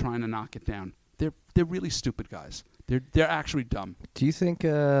idiots are trying to knock it down. They're really stupid guys. They're actually dumb. Do you think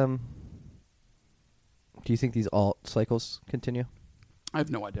these alt cycles continue? I have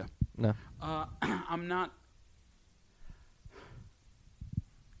no idea. No. I'm not.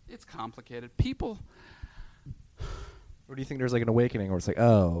 It's complicated. People. Or do you think there's like an awakening where it's like,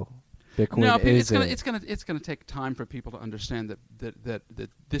 oh, Bitcoin No, is it's gonna take time for people to understand that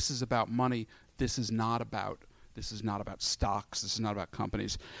this is about money. This is not about stocks. This is not about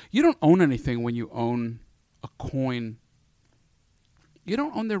companies. You don't own anything when you own a coin. You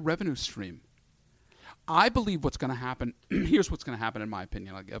don't own their revenue stream. I believe what's going to happen. Here's what's going to happen, in my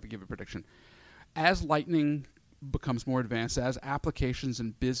opinion. I'll give a prediction. As Lightning becomes more advanced, as applications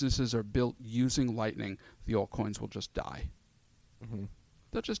and businesses are built using Lightning, the altcoins will just die. Mm-hmm.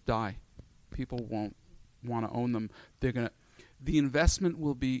 They'll just die. People won't want to own them. The investment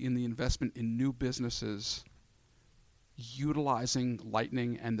will be in the investment in new businesses utilizing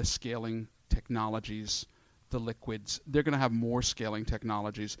Lightning and the scaling technologies, the liquids. They're going to have more scaling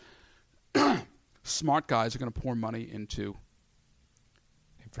technologies. Smart guys are going to pour money into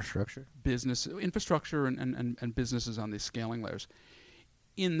infrastructure and businesses on these scaling layers.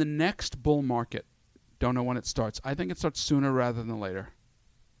 In the next bull market, don't know when it starts. I think it starts sooner rather than later,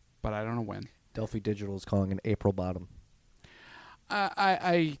 but I don't know when. Delphi Digital is calling an April bottom.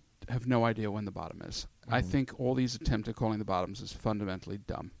 I have no idea when the bottom is. I think all these attempts at calling the bottoms is fundamentally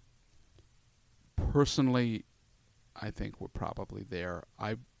dumb. Personally, I think we're probably there.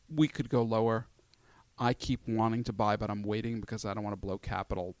 We could go lower. I keep wanting to buy, but I'm waiting because I don't want to blow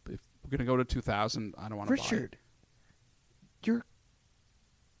capital. If we're going to go to 2,000, I don't want to buy. Richard,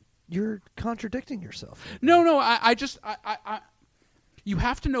 you're contradicting yourself. No. I you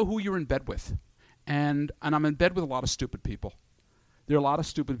have to know who you're in bed with, and I'm in bed with a lot of stupid people. There are a lot of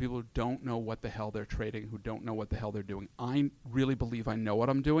stupid people who don't know what the hell they're trading, who don't know what the hell they're doing. I really believe I know what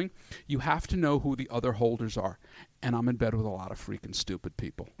I'm doing. You have to know who the other holders are, and I'm in bed with a lot of freaking stupid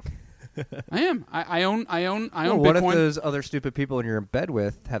people. I am. I own Bitcoin. What if those other stupid people you're in bed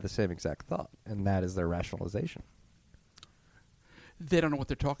with have the same exact thought, and that is their rationalization? They don't know what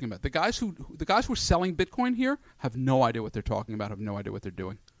they're talking about. The guys who are selling Bitcoin here have no idea what they're talking about, have no idea what they're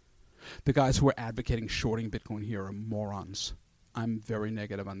doing. The guys who are advocating shorting Bitcoin here are morons. I'm very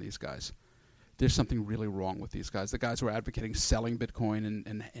negative on these guys. There's something really wrong with these guys. The guys who are advocating selling Bitcoin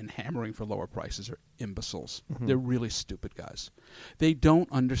and hammering for lower prices are imbeciles. Mm-hmm. They're really stupid guys. They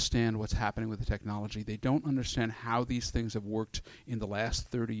don't understand what's happening with the technology. They don't understand how these things have worked in the last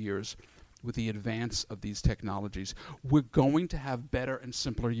 30 years with the advance of these technologies. We're going to have better and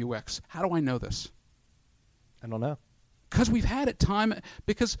simpler UX. How do I know this? I don't know. Because we've had it time.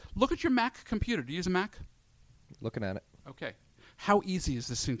 Because look at your Mac computer. Do you use a Mac? Looking at it. Okay. How easy is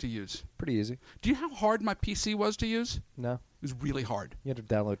this thing to use? Pretty easy. Do you know how hard my PC was to use? No. It was really hard. You had to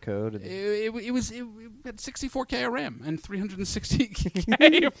download code. And it had 64K of RAM and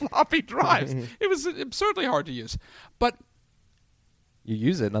 360K of floppy drives. It was absurdly hard to use. But you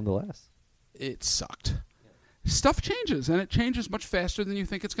use it nonetheless. It sucked. Stuff changes, and it changes much faster than you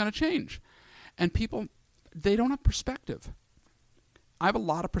think it's going to change. And people, they don't have perspective. I have a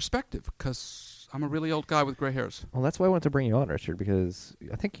lot of perspective because I'm a really old guy with gray hairs. Well, that's why I wanted to bring you on, Richard, because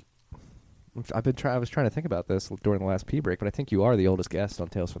I think I was trying to think about this during the last pee break, but I think you are the oldest guest on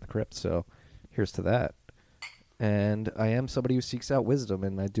Tales from the Crypt, so here's to that. And I am somebody who seeks out wisdom,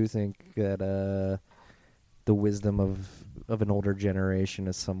 and I do think that the wisdom of an older generation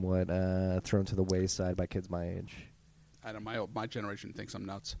is somewhat thrown to the wayside by kids my age. I know my generation thinks I'm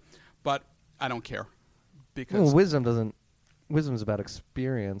nuts, but I don't care because wisdom's about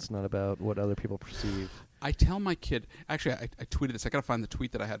experience, not about what other people perceive. I tell my kid, actually, I tweeted this. I got to find the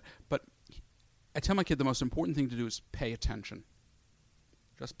tweet that I had, but I tell my kid the most important thing to do is pay attention.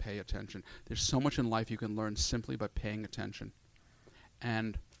 Just pay attention. There's so much in life you can learn simply by paying attention.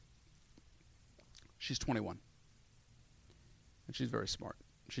 And she's 21. And she's very smart.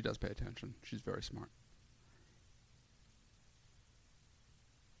 She does pay attention. She's very smart.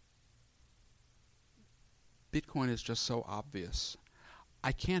 Bitcoin is just so obvious.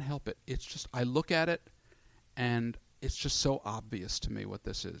 I can't help it. It's just, I look at it, and it's just so obvious to me what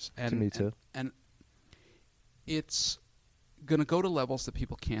this is. And, to me too. And it's going to go to levels that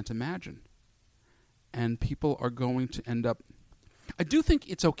people can't imagine. And people are going to end up... I do think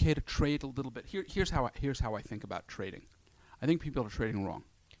it's okay to trade a little bit. Here's how I think about trading. I think people are trading wrong.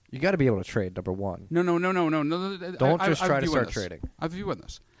 You got to be able to trade, number one. No. Don't just try to start trading. I have a view on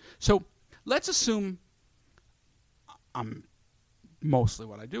this. So let's assume mostly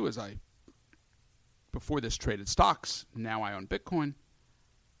what I do is before this traded stocks, now I own Bitcoin.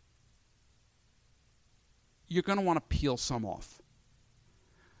 you're going to want to peel some off.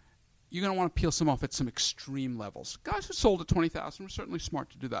 You're going to want to peel some off at some extreme levels. Guys who sold at 20,000 were certainly smart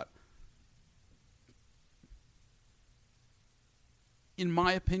to do that. In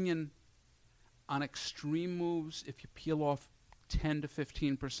my opinion, on extreme moves, if you peel off 10 to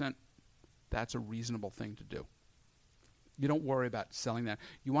 15%, that's a reasonable thing to do. You don't worry about selling that.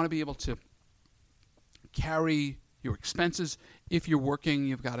 You want to be able to carry your expenses. If you're working,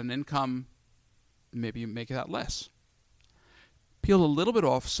 you've got an income, maybe you make that less. Peel a little bit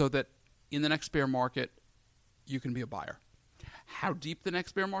off so that in the next bear market, you can be a buyer. How deep the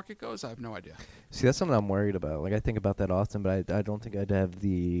next bear market goes, I have no idea. See, that's something I'm worried about. Like, I think about that often, but I don't think I'd have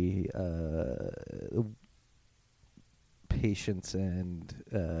the patience and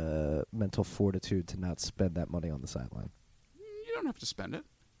mental fortitude to not spend that money on the sideline. You don't have to spend it.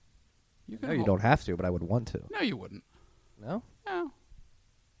 You don't have to, but I would want to. No, you wouldn't. No? No.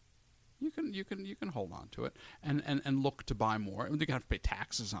 You can hold on to it and look to buy more. You're gonna have to pay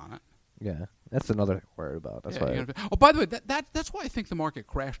taxes on it. Yeah, that's another thing I'm worried about. That's why. Oh, by the way, that's why I think the market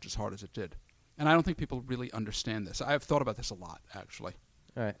crashed as hard as it did, and I don't think people really understand this. I've thought about this a lot, actually.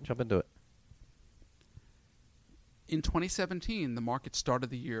 All right, jump into it. In 2017, the market started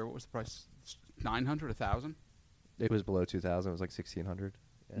the year. What was the price? 900, 1,000. It was below 2,000. It was like 1,600.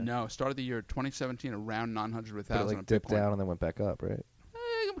 Yeah. No, started the year 2017 around 900, 1,000. But it like dipped down and then went back up, right?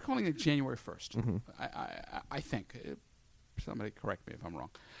 I'm calling it January 1st. Mm-hmm. I think. Somebody correct me if I'm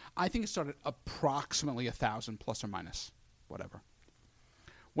wrong. I think it started approximately 1,000 plus or minus, whatever.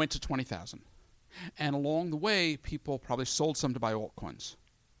 Went to 20,000. And along the way, people probably sold some to buy altcoins.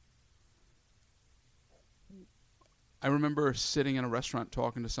 I remember sitting in a restaurant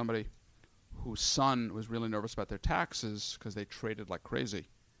talking to somebody whose son was really nervous about their taxes because they traded like crazy.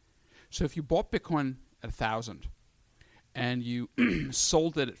 So if you bought Bitcoin at 1,000 and you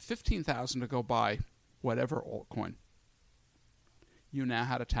sold it at 15,000 to go buy whatever altcoin, you now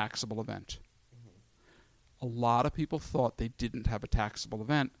had a taxable event. Mm-hmm. A lot of people thought they didn't have a taxable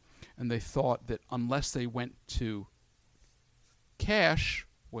event, and they thought that unless they went to cash,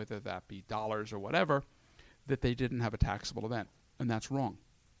 whether that be dollars or whatever, that they didn't have a taxable event. And that's wrong.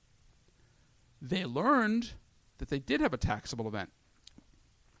 They learned that they did have a taxable event.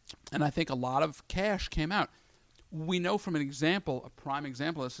 And I think a lot of cash came out. We know from an example, a prime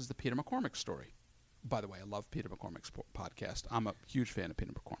example of this is the Peter McCormick story. By the way, I love Peter McCormick's podcast. I'm a huge fan of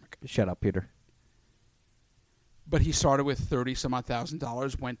Peter McCormick. Shut up, Peter. But he started with $30-some-odd thousand,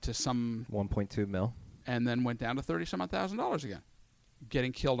 went to some 1.2 mil, and then went down to $30-some-odd thousand again,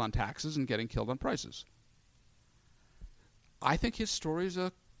 getting killed on taxes and getting killed on prices. I think his story is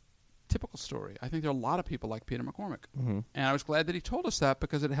a typical story. I think there are a lot of people like Peter McCormick. Mm-hmm. And I was glad that he told us that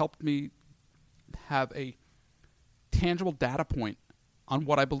because it helped me have a tangible data point on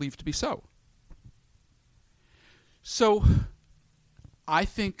what I believe to be so. So I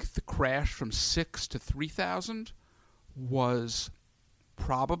think the crash from 6 to 3,000 was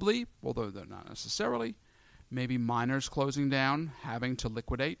probably, although they're not necessarily, maybe miners closing down, having to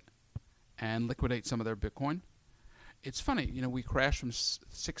liquidate some of their Bitcoin. It's funny, we crashed from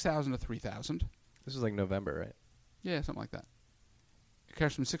 6,000 to 3,000. This is like November, right? Yeah, something like that. It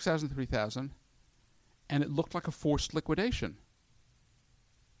crashed from 6,000 to 3,000, and it looked like a forced liquidation.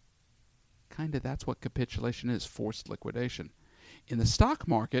 Kind of that's what capitulation is, forced liquidation. In the stock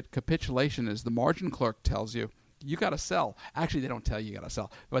market, capitulation is the margin clerk tells you, you got to sell. Actually, they don't tell you got to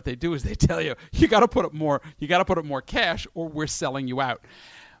sell. What they do is they tell you, you got to put up more cash or we're selling you out.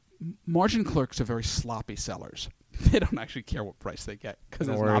 Margin clerks are very sloppy sellers. They don't actually care what price they get because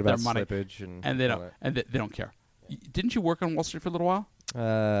it's not their money. And they don't they don't care. Yeah. Didn't you work on Wall Street for a little while?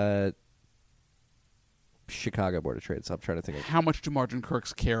 Chicago Board of Trade, so I'm trying to think of how much do margin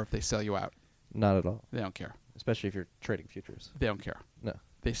clerks care if they sell you out? Not at all. They don't care. Especially if you're trading futures. They don't care. No.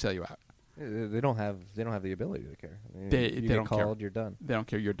 They sell you out. They don't have the ability to care. I mean, they get don't called, care. You're done. They don't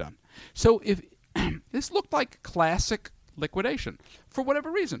care, you're done. So if this looked like classic liquidation, for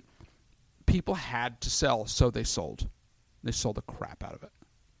whatever reason, people had to sell, so they sold. They sold the crap out of it.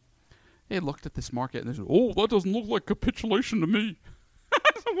 They looked at this market and they said, "Oh, that doesn't look like capitulation to me."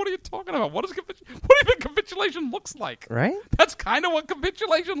 What are you talking about? What do you think capitulation looks like? Right? That's kind of what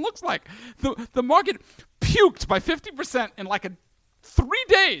capitulation looks like. The market puked by 50% in like 3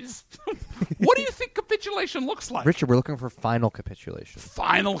 days. What do you think capitulation looks like? Richard, we're looking for final capitulation.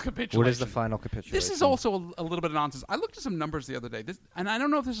 Final capitulation. What is the final capitulation? This is also a little bit of nonsense. I looked at some numbers the other day, and I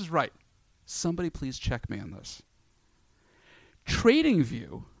don't know if this is right. Somebody please check me on this.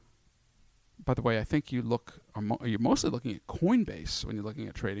 TradingView, by the way, I think you're mostly looking at Coinbase when you're looking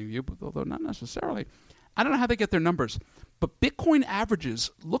at TradingView, but although not necessarily. I don't know how they get their numbers, but Bitcoin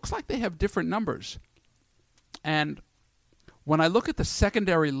averages looks like they have different numbers. And when I look at the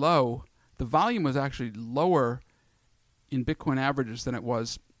secondary low, the volume was actually lower in Bitcoin averages than it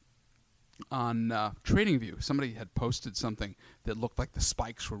was on TradingView. Somebody had posted something that looked like the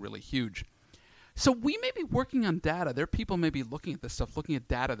spikes were really huge. So we may be working on data. There are people may be looking at this stuff, looking at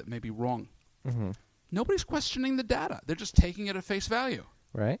data that may be wrong. Mm-hmm. Nobody's questioning the data. They're just taking it at face value.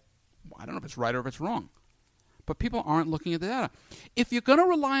 Right? I don't know if it's right or if it's wrong. But people aren't looking at the data. If you're going to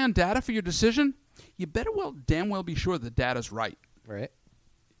rely on data for your decision, you better damn well be sure the data's right. Right.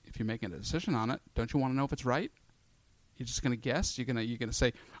 If you're making a decision on it, don't you want to know if it's right? You're just going to guess? You're going to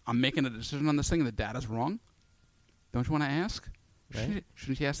say, I'm making a decision on this thing and the data's wrong? Don't you want to ask? Right.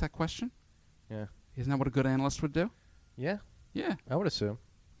 Shouldn't you ask that question? Yeah. Isn't that what a good analyst would do? Yeah. Yeah. I would assume.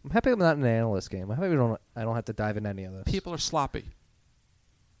 I'm happy I'm not in an analyst game. I'm happy I don't have to dive into any of this. People are sloppy.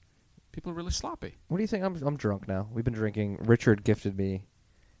 People are really sloppy. What do you think? I'm drunk now. We've been drinking. Richard gifted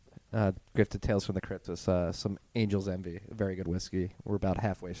Tales from the Crypt with some Angel's Envy, a very good whiskey. We're about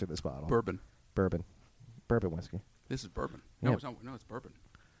halfway through this bottle. Bourbon Whiskey. This is bourbon. No, Yeah. it's not. No, it's bourbon.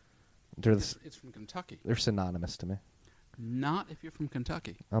 It's from Kentucky. They're synonymous to me. Not if you're from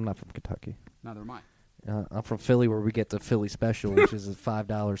Kentucky. I'm not from Kentucky. Neither am I. I'm from Philly, where we get the Philly Special, which is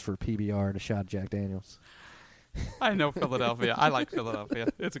 $5 for PBR and a shot of Jack Daniels. I know Philadelphia. I like Philadelphia.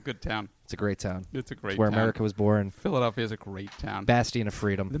 It's a good town. It's a great town. It's a great It's where town. America was born. Philadelphia is a great town. Bastion of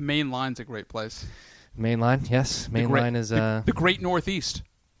freedom. The Main Line's a great place. Main Line, yes. Main Line is... the Great Northeast.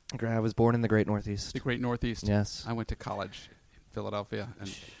 I was born in the Great Northeast. The Great Northeast. Yes. I went to college in Philadelphia, and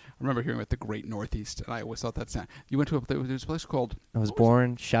I remember hearing about the Great Northeast, and I always thought that sound. You went to there was a place called... I was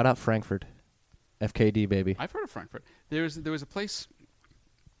born... Shout out Frankfurt. FKD, baby. I've heard of Frankfurt. There was a place...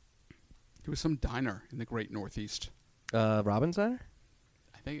 There was some diner in the Great Northeast. Robin's Diner?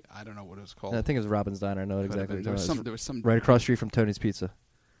 I don't know what it was called. I think it was Robin's Diner. I know it exactly. There was some right across the street from Tony's Pizza.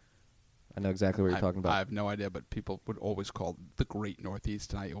 I know exactly what you're talking about. I have no idea, but people would always call the Great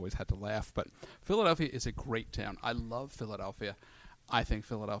Northeast, and I always had to laugh. But Philadelphia is a great town. I love Philadelphia. I think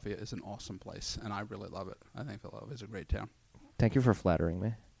Philadelphia is an awesome place, and I really love it. I think Philadelphia is a great town. Thank you for flattering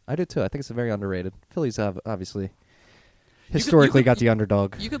me. I do too. I think it's very underrated. Philly's obviously historically got the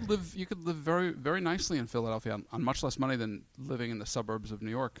underdog. You could live very, very nicely in Philadelphia on much less money than living in the suburbs of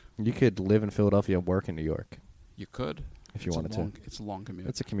New York. You could live in Philadelphia and work in New York. You could. If you wanted to. It's a long commute.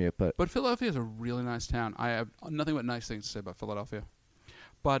 It's a commute, but Philadelphia is a really nice town. I have nothing but nice things to say about Philadelphia.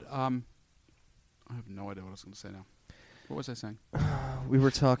 But I have no idea what I was going to say now. What was I saying? We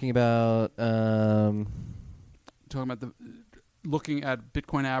were talking about looking at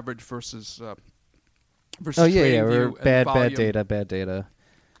Bitcoin average versus oh yeah, we're bad volume. bad data.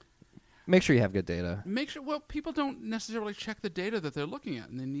 Make sure you have good data. Well, people don't necessarily check the data that they're looking at,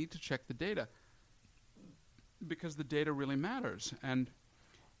 and they need to check the data because the data really matters. And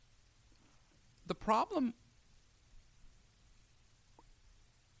the problem,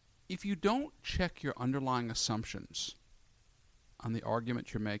 if you don't check your underlying assumptions on the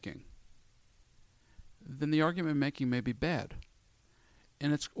argument you're making, then the argument making may be bad.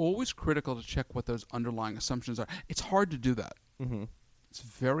 And it's always critical to check what those underlying assumptions are. It's hard to do that. Mm-hmm. It's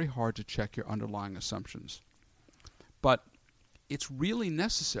very hard to check your underlying assumptions. But it's really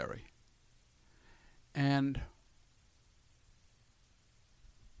necessary. And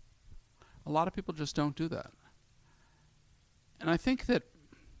a lot of people just don't do that. And I think that...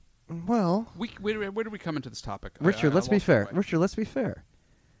 Well... Where did we come into this topic? Richard, let's be fair. Richard, let's be fair.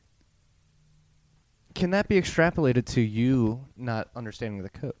 Can that be extrapolated to you not understanding the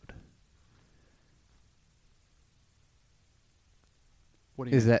code? What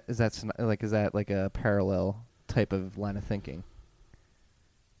do you Is that like a parallel type of line of thinking?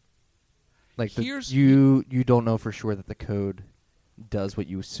 Like you don't know for sure that the code does what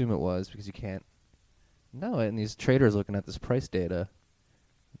you assume it was because you can't know it, and these traders looking at this price data,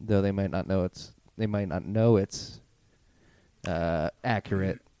 though they might not know it's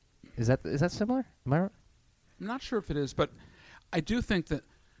accurate. Is that similar? Am I right? I'm not sure if it is, but I do think that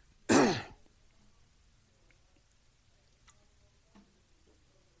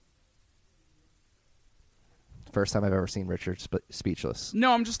first time I've ever seen Richard speechless.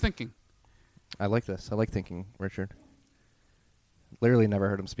 No, I'm just thinking. I like this. I like thinking, Richard. Literally never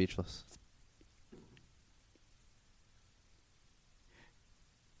heard him speechless.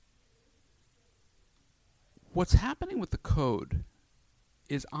 What's happening with the code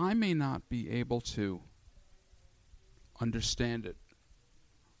is I may not be able to understand it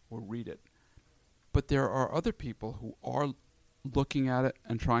or read it, but there are other people who are looking at it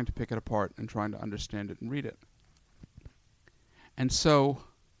and trying to pick it apart and trying to understand it and read it. And so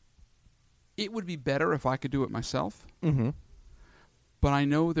it would be better if I could do it myself. Mm-hmm. But I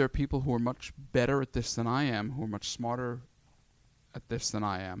know there are people who are much better at this than I am, who are much smarter at this than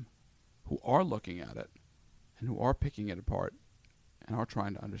I am, who are looking at it and who are picking it apart and are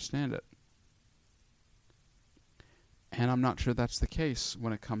trying to understand it. And I'm not sure that's the case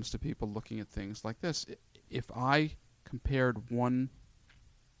when it comes to people looking at things like this. If I compared one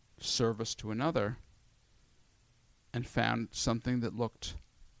service to another and found something that looked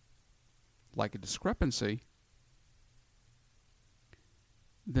like a discrepancy,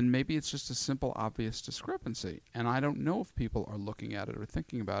 then maybe it's just a simple, obvious discrepancy. And I don't know if people are looking at it or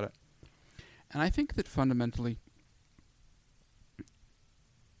thinking about it. And I think that fundamentally,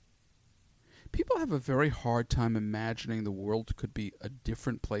 people have a very hard time imagining the world could be a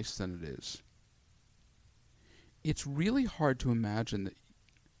different place than it is. It's really hard to imagine that.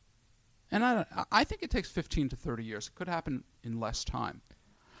 And I think it takes 15 to 30 years. It could happen in less time.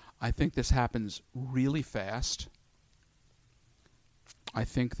 I think this happens really fast. I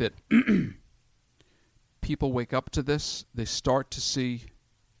think that people wake up to this. They start to see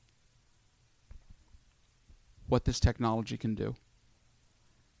what this technology can do.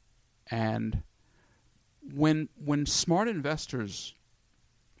 And when smart investors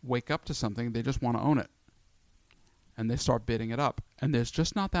wake up to something, they just want to own it. And they start bidding it up. And there's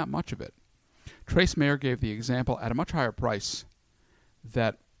just not that much of it. Trace Mayer gave the example at a much higher price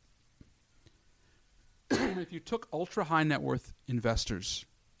that if you took ultra-high net worth investors,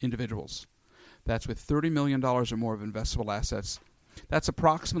 individuals, that's with $30 million or more of investable assets, that's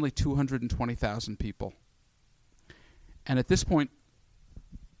approximately 220,000 people. And at this point,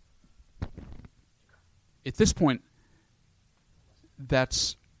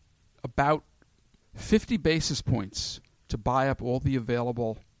 that's about 50 basis points to buy up all the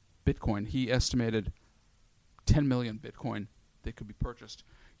available Bitcoin. He estimated 10 million Bitcoin that could be purchased.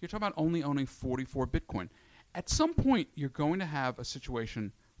 You're talking about only owning 44 Bitcoin. At some point, you're going to have a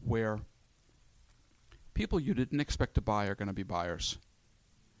situation where people you didn't expect to buy are going to be buyers.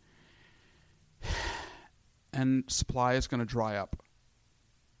 And supply is going to dry up.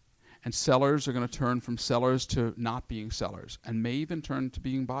 And sellers are going to turn from sellers to not being sellers, and may even turn to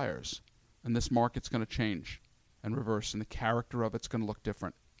being buyers. And this market's going to change and reverse, and the character of it's going to look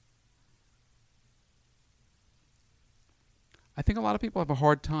different. I think a lot of people have a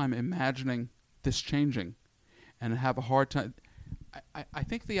hard time imagining this changing, and have a hard time. I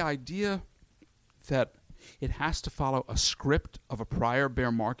think the idea that it has to follow a script of a prior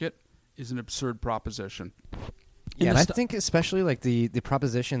bear market is an absurd proposition. Yeah, and I think especially like the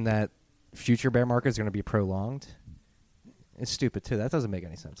proposition that future bear markets are going to be prolonged is stupid too. That doesn't make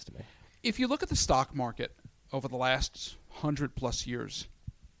any sense to me. If you look at the stock market over the last 100+ years,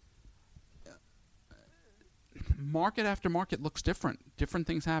 market after market looks different. Different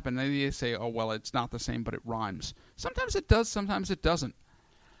things happen. They say, oh, well, it's not the same, but it rhymes. Sometimes it does, sometimes it doesn't.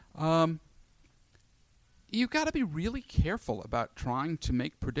 You've got to be really careful about trying to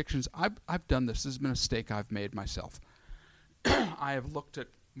make predictions. I've done this. This has been a mistake I've made myself. I have looked at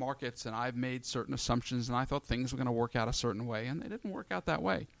markets, and I've made certain assumptions, and I thought things were going to work out a certain way, and they didn't work out that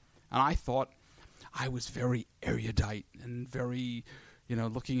way. And I thought I was very erudite and very,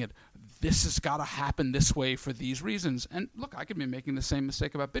 looking at this has got to happen this way for these reasons. And look, I could be making the same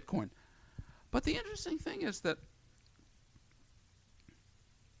mistake about Bitcoin. But the interesting thing is that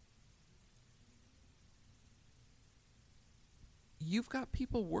you've got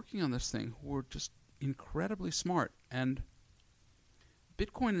people working on this thing who are just incredibly smart. And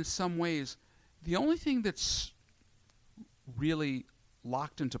Bitcoin, in some ways, the only thing that's really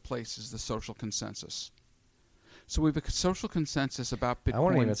locked into place is the social consensus. So we have a social consensus about Bitcoin. I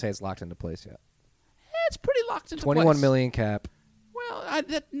wouldn't even say it's locked into place yet. It's pretty locked into place. 21 million cap. Well,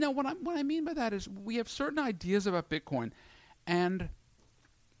 what I mean by that is we have certain ideas about Bitcoin. And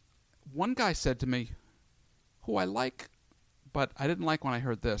one guy said to me, who I like, but I didn't like when I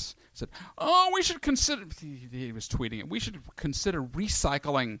heard this, said, we should consider, he was tweeting it, we should consider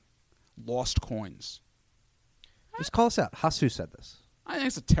recycling lost coins. Just call us out. Hasu said this. I think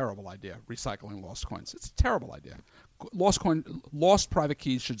it's a terrible idea, recycling lost coins. It's a terrible idea. Lost private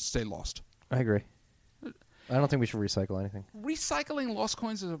keys should stay lost. I agree. I don't think we should recycle anything. Recycling lost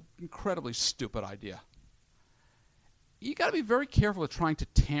coins is an incredibly stupid idea. You got to be very careful of trying to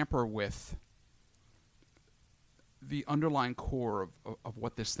tamper with the underlying core of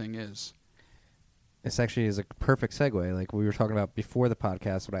what this thing is. This actually is a perfect segue. Like we were talking about before the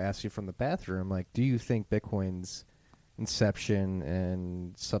podcast, when I asked you from the bathroom, like, do you think Bitcoin's inception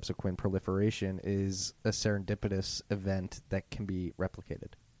and subsequent proliferation is a serendipitous event that can be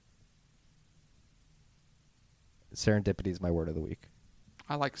replicated? Serendipity is my word of the week.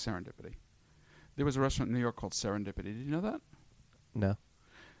 I like serendipity. There was a restaurant in New York called Serendipity. Did you know that? No.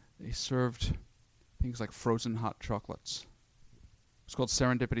 They served things like frozen hot chocolates. It's called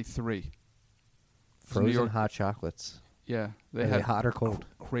Serendipity 3. Frozen hot chocolates. Yeah, Are they hot or cold?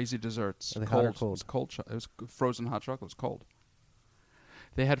 Crazy desserts. Are they cold. hot or cold? It was cold. It was frozen hot chocolate. It was cold.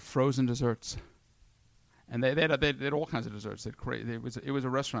 They had frozen desserts, and they had all kinds of desserts. It was a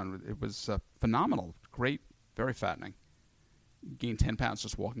restaurant. It was phenomenal, great, very fattening. Gained 10 pounds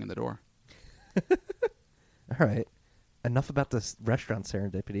just walking in the door. All right. Enough about this restaurant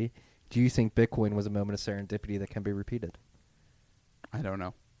serendipity. Do you think Bitcoin was a moment of serendipity that can be repeated? I don't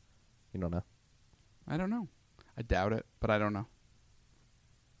know. You don't know? I don't know. I doubt it, but I don't know.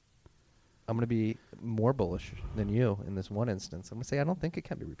 I'm going to be more bullish than you in this one instance. I'm going to say I don't think it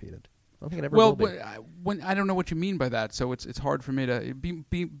can be repeated. I don't think it ever will be. I don't know what you mean by that, so it's hard for me to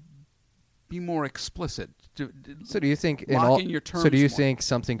be more explicit. So do you think lock in your terms So do you more. think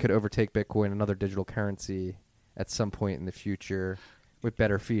something could overtake Bitcoin, another digital currency, at some point in the future with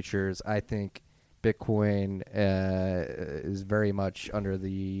better features? I think Bitcoin is very much under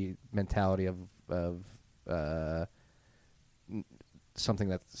the mentality of something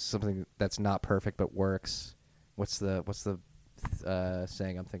that's not perfect but works. What's the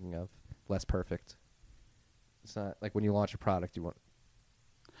saying I'm thinking of? Less perfect. It's not like when you launch a product you want.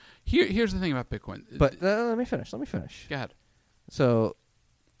 Here's the thing about Bitcoin. But let me finish. Go ahead. So,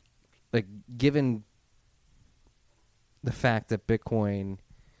 like, given the fact that Bitcoin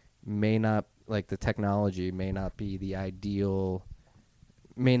may not, like, the technology may not be the ideal,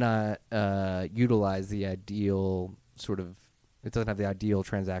 may not utilize the ideal sort of, it doesn't have the ideal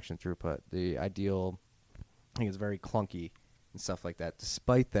transaction throughput. The ideal, I think it's very clunky and stuff like that.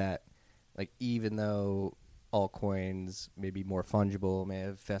 Despite that, like, even though altcoins may be more fungible, may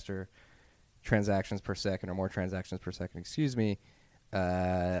have faster transactions per second or more transactions per second,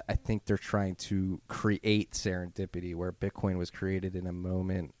 I think they're trying to create serendipity where Bitcoin was created in a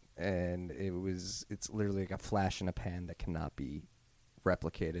moment and it's literally like a flash in a pan that cannot be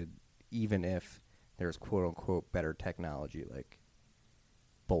replicated even if there's quote unquote better technology like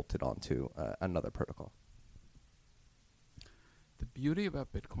bolted onto another protocol. The beauty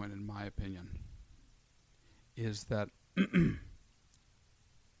about Bitcoin, in my opinion, is that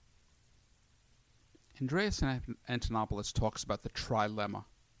Andreas Antonopoulos talks about the trilemma.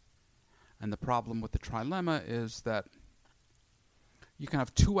 And the problem with the trilemma is that you can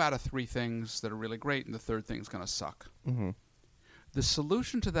have 2 out of 3 things that are really great and the third thing's going to suck. Mm-hmm. The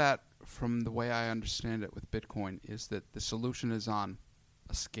solution to that, from the way I understand it with Bitcoin, is that the solution is on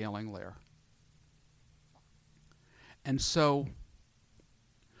a scaling layer. And so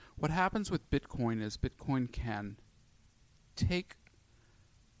what happens with Bitcoin is Bitcoin can take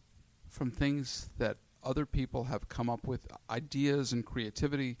from things that other people have come up with, ideas and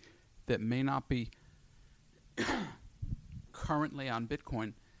creativity that may not be currently on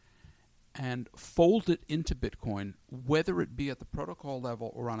Bitcoin, and fold it into Bitcoin, whether it be at the protocol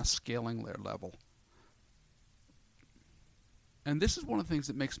level or on a scaling layer level. And this is one of the things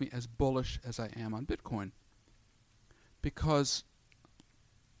that makes me as bullish as I am on Bitcoin, because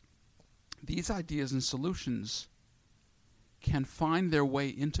these ideas and solutions can find their way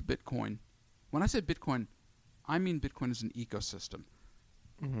into Bitcoin. When I say Bitcoin, I mean Bitcoin as an ecosystem.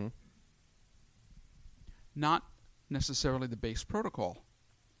 Mm-hmm. Not necessarily the base protocol.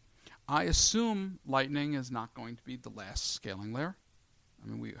 I assume Lightning is not going to be the last scaling layer. I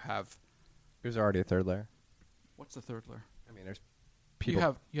mean, we have... There's already a third layer. What's the third layer? I mean, there's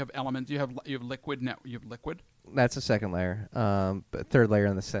people... You have Element, you have Liquid, you have Liquid. That's a second layer. But third layer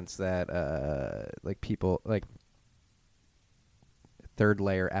in the sense that, third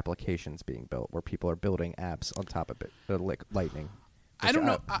layer applications being built where people are building apps on top of it, Lightning. I don't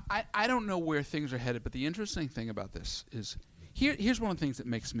know. I don't know where things are headed, but the interesting thing about this is here's one of the things that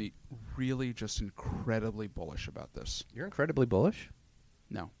makes me really just incredibly bullish about this. You're incredibly bullish?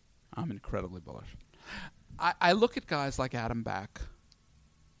 No, I'm incredibly bullish. I look at guys like Adam Back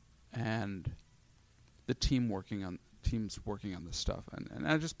and the teams working on this stuff, and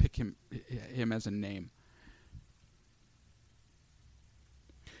I just pick him as a name.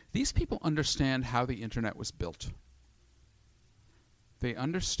 These people understand how the internet was built. They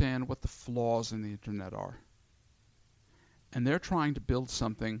understand what the flaws in the internet are. And they're trying to build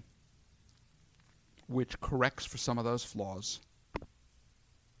something which corrects for some of those flaws.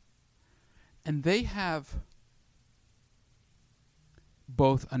 And they have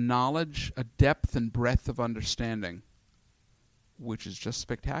both a knowledge, a depth and breadth of understanding, which is just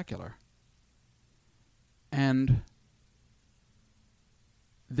spectacular. And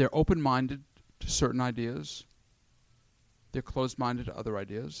they're open-minded to certain ideas. They're closed-minded to other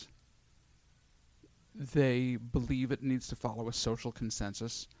ideas. They believe it needs to follow a social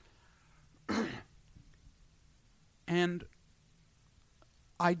consensus. And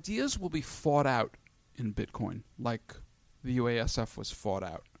ideas will be fought out in Bitcoin, like the UASF was fought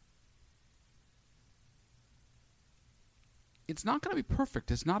out. It's not going to be perfect.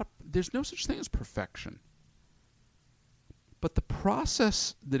 There's no such thing as perfection. But the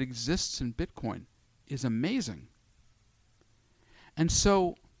process that exists in Bitcoin is amazing. And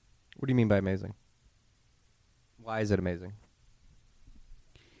so... What do you mean by amazing? Why is it amazing?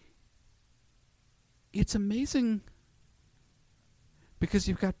 It's amazing because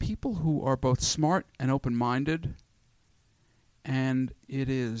you've got people who are both smart and open-minded, and it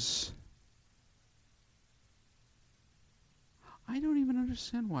is... I don't even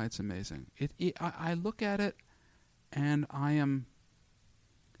understand why it's amazing. I look at it, and I'm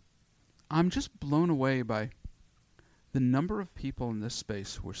just blown away by the number of people in this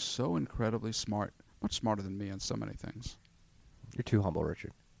space who are so incredibly smart, much smarter than me on so many things. You're too humble,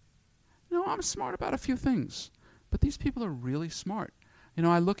 Richard. No, I'm smart about a few things, but these people are really smart. You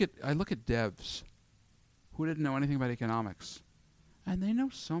know, I look at devs who didn't know anything about economics, and they know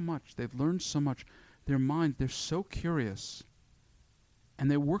so much. They've learned so much. Their mind, they're so curious, and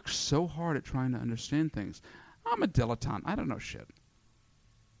they work so hard at trying to understand things. I'm a dilettante. I don't know shit.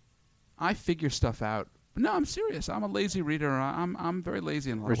 I figure stuff out. But no, I'm serious. I'm a lazy reader. I'm very lazy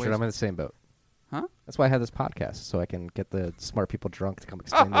in a lot of ways. Richard, I'm in the same boat. Huh? That's why I have this podcast, so I can get the smart people drunk to come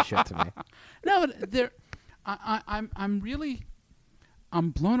explain this shit to me. No, but I'm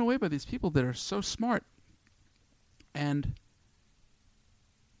blown away by these people that are so smart. And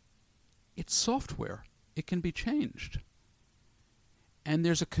it's software. It can be changed. And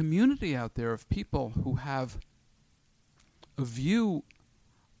there's a community out there of people who have a view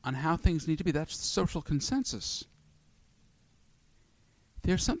on how things need to be. That's the social consensus.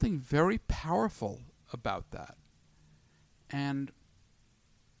 There's something very powerful about that. And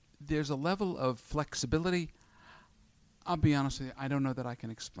there's a level of flexibility. I'll be honest with you, I don't know that I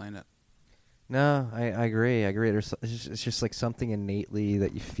can explain it. No, I agree. It's just like something innately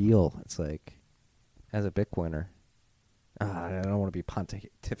that you feel. It's like, as a Bitcoiner, I don't want to be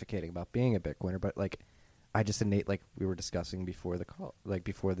pontificating about being a Bitcoiner, but like, I just innate, like we were discussing before the call, like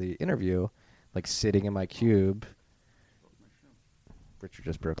before the interview, like sitting in my cube. Richard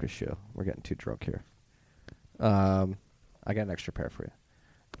just broke his shoe. We're getting too drunk here. I got an extra pair for you,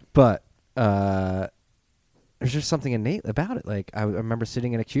 but there's just something innate about it. Like I remember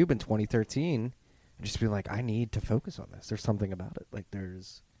sitting in a cube in 2013 and just being like, I need to focus on this. There's something about it. Like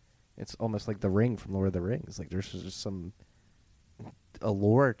it's almost like the Ring from Lord of the Rings. Like there's just some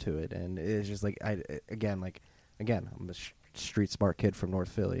allure to it, and it's just like I'm a street smart kid from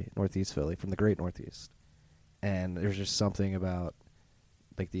Northeast Philly, from the great Northeast, and there's just something about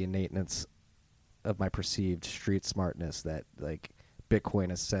like the innateness of my perceived street smartness that like Bitcoin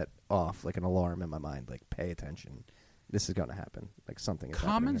has set off like an alarm in my mind, like pay attention, this is going to happen, like something is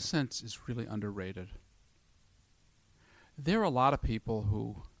happening. Common sense is really underrated. There are a lot of people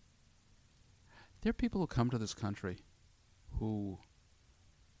who come to this country who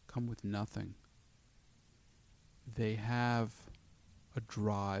come with nothing. They have a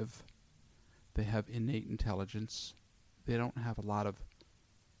drive. They have innate intelligence. They don't have a lot of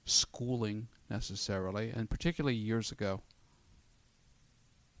schooling necessarily, and particularly years ago,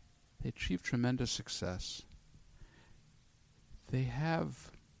 they achieved tremendous success. They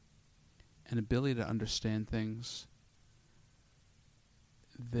have an ability to understand things.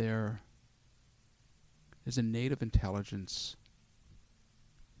 There's a native intelligence.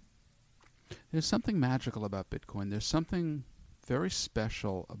 There's something magical about Bitcoin. There's something very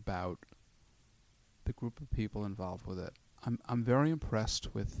special about the group of people involved with it. I'm very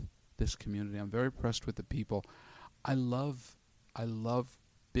impressed with this community. I'm very impressed with the people. I love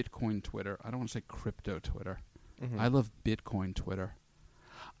Bitcoin Twitter. I don't want to say crypto Twitter. Mm-hmm. I love Bitcoin Twitter.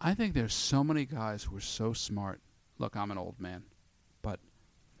 I think there's so many guys who are so smart. Look, I'm an old man, but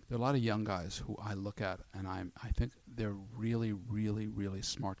there are a lot of young guys who I look at, and I think they're really, really, really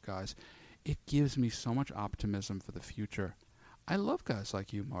smart guys. It gives me so much optimism for the future. I love guys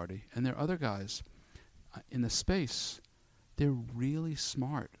like you, Marty, and there are other guys in the space. They're really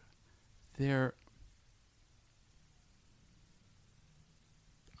smart. I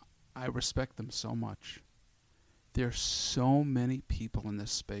respect them so much. There's so many people in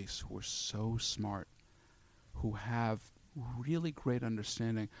this space who are so smart, who have really great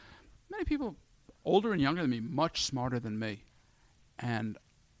understanding. Many people older and younger than me, much smarter than me. And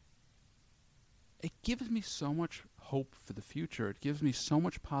it gives me so much hope for the future. It gives me so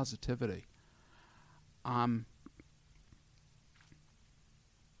much positivity.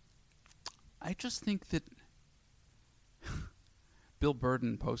 I just think that Bill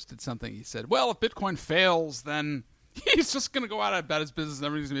Burden posted something. He said, well, if Bitcoin fails, then he's just going to go out about his business and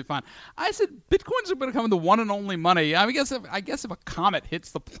everything's going to be fine. I said, Bitcoin's going to become the one and only money. I guess if a comet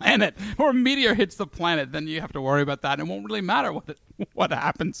hits the planet or a meteor hits the planet, then you have to worry about that. And it won't really matter what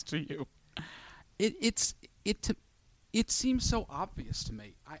happens to you. It seems so obvious to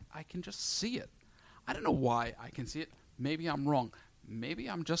me. I can just see it. I don't know why I can see it. Maybe I'm wrong. Maybe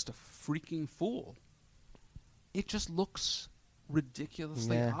I'm just a freaking fool. It just looks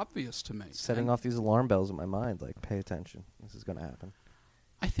ridiculously obvious to me. Setting off these alarm bells in my mind, like, pay attention. This is going to happen.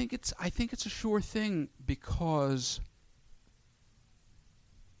 I think it's a sure thing because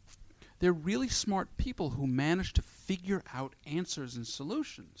they're really smart people who manage to figure out answers and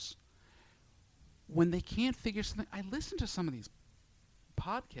solutions. When they can't figure something, I listen to some of these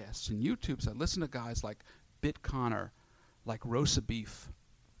podcasts and YouTubes. I listen to guys like BitConnor, like Rosa Beef.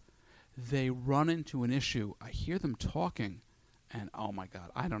 They run into an issue. I hear them talking, and oh my God,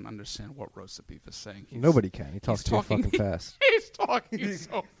 I don't understand what Rosa Beef is saying. Nobody can. He talks too fucking fast. He's talking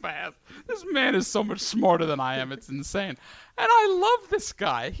so fast. This man is so much smarter than I am. It's insane. And I love this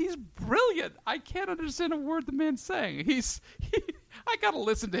guy. He's brilliant. I can't understand a word the man's saying. I got to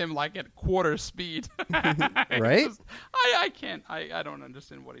listen to him like at quarter speed. Right? I can't. I don't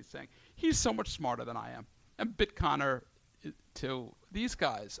understand what he's saying. He's so much smarter than I am. And BitConnor, too. These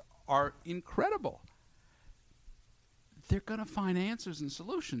guys are incredible. They're going to find answers and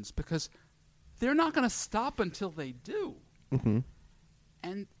solutions because they're not going to stop until they do. Mm-hmm.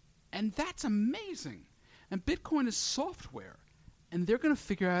 And that's amazing. And Bitcoin is software, and they're going to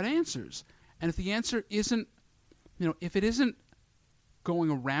figure out answers. And if the answer isn't, if it isn't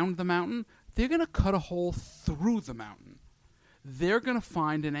going around the mountain, they're going to cut a hole through the mountain. They're going to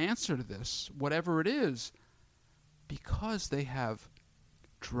find an answer to this, whatever it is, because they have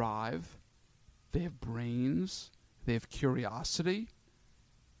drive, they have brains, they have curiosity.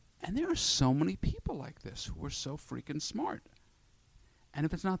 And there are so many people like this who are so freaking smart. And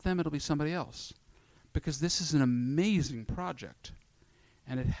if it's not them, it'll be somebody else. Because this is an amazing project.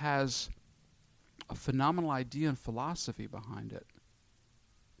 And it has a phenomenal idea and philosophy behind it.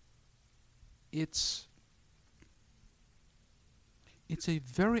 It's a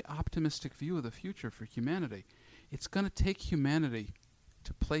very optimistic view of the future for humanity. It's going to take humanity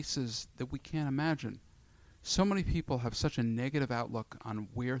to places that we can't imagine. So many people have such a negative outlook on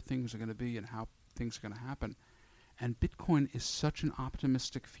where things are going to be and how things are going to happen. And Bitcoin is such an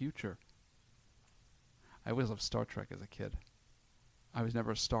optimistic future. I always loved Star Trek as a kid. I was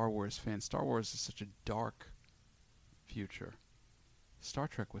never a Star Wars fan. Star Wars is such a dark future. Star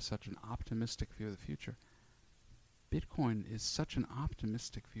Trek was such an optimistic view of the future. Bitcoin is such an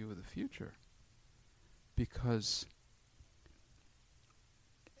optimistic view of the future because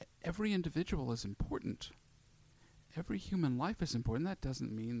every individual is important. Every human life is important. That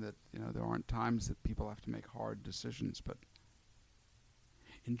doesn't mean that there aren't times that people have to make hard decisions. But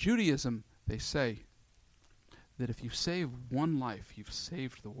in Judaism, they say that if you save one life, you've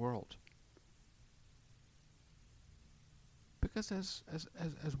saved the world. Because as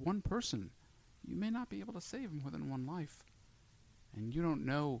one person, you may not be able to save more than one life. And you don't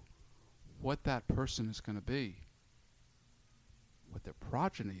know what that person is going to be, what their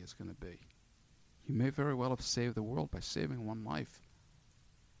progeny is going to be. You may very well have saved the world by saving one life.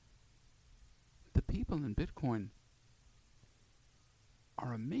 The people in Bitcoin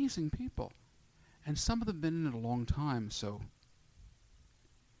are amazing people. And some of them have been in it a long time, so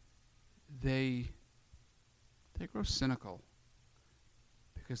they grow cynical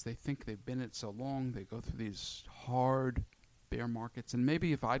because they think they've been in it so long. They go through these hard bear markets. And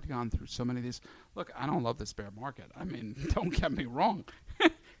maybe if I'd gone through so many of these, look, I don't love this bear market. I mean, don't get me wrong.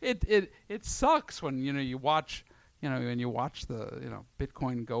 It sucks when you watch the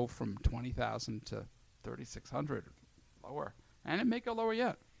Bitcoin go from 20,000 to 3,600 lower, and it may go lower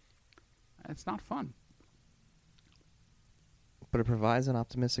yet. It's not fun. But it provides an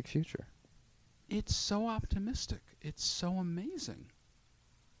optimistic future. It's so optimistic. It's so amazing.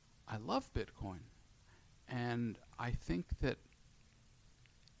 I love Bitcoin, and I think that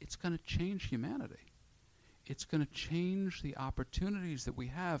it's going to change humanity. It's going to change the opportunities that we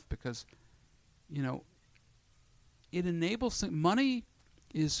have because, it enables money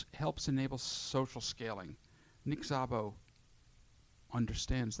helps enable social scaling. Nick Szabo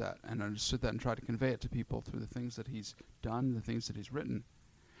understands that and understood that and tried to convey it to people through the things that he's done, the things that he's written.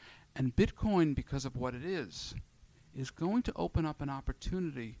 And Bitcoin, because of what it is going to open up an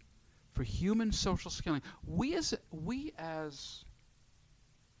opportunity for human social scaling. We as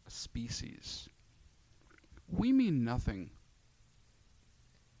a species, we mean nothing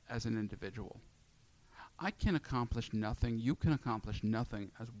as an individual. I can accomplish nothing. You can accomplish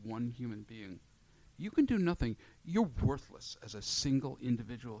nothing as one human being. You can do nothing. You're worthless as a single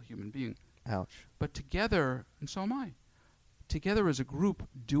individual human being. Ouch. But together, and so am I, together as a group,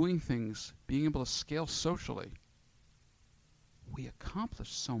 doing things, being able to scale socially, we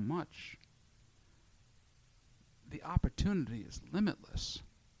accomplish so much. The opportunity is limitless.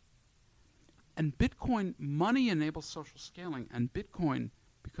 And Bitcoin, money enables social scaling, and Bitcoin,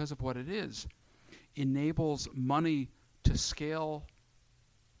 because of what it is, enables money to scale,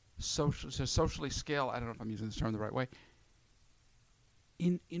 socially scale, I don't know if I'm using this term the right way,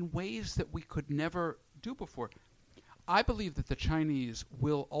 in ways that we could never do before. I believe that the Chinese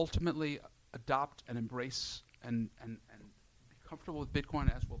will ultimately adopt and embrace and be comfortable with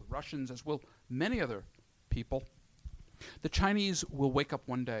Bitcoin, as will the Russians, as will many other people. The Chinese will wake up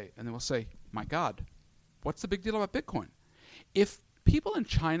one day and they will say, my God, what's the big deal about Bitcoin? If people in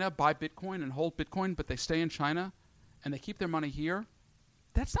China buy Bitcoin and hold Bitcoin, but they stay in China and they keep their money here,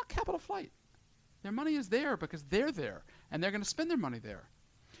 that's not capital flight. Their money is there because they're there, and they're going to spend their money there.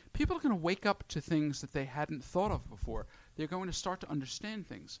 People are going to wake up to things that they hadn't thought of before. They're going to start to understand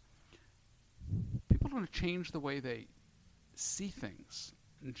things. People are going to change the way they see things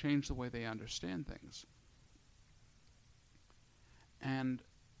and change the way they understand things. And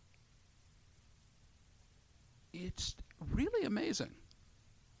it's really amazing.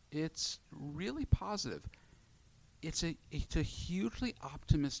 It's really positive. It's a hugely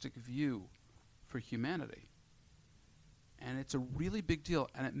optimistic view for humanity. And it's a really big deal.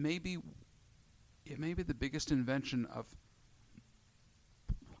 And it may be the biggest invention of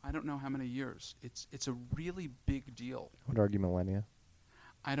I don't know how many years. It's a really big deal. I would argue millennia.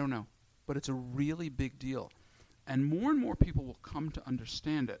 I don't know. But it's a really big deal. And more people will come to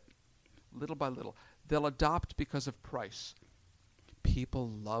understand it, little by little. They'll adopt because of price. People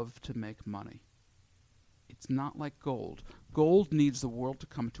love to make money. It's not like gold. Gold needs the world to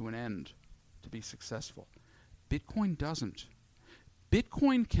come to an end to be successful. Bitcoin doesn't.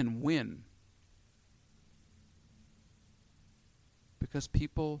 Bitcoin can win because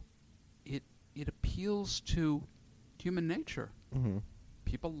people, it appeals to human nature. Mm-hmm.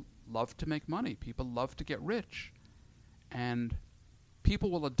 People love to make money. People love to get rich. And people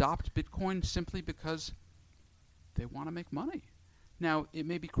will adopt Bitcoin simply because they want to make money. Now, it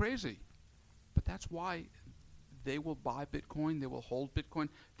may be crazy, but that's why they will buy Bitcoin. They will hold Bitcoin.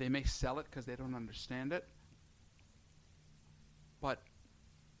 They may sell it because they don't understand it. But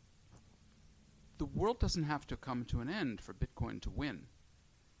the world doesn't have to come to an end for Bitcoin to win.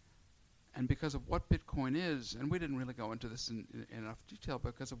 And because of what Bitcoin is, and we didn't really go into this in enough detail,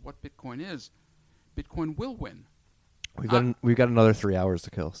 because of what Bitcoin is, Bitcoin will win. We've got another 3 hours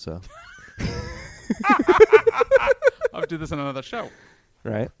to kill, so. I'll do this on another show.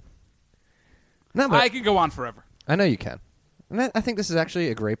 Right. No, but I can go on forever. I know you can. And I think this is actually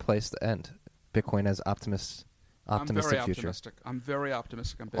a great place to end. Bitcoin as optimistic future. I'm very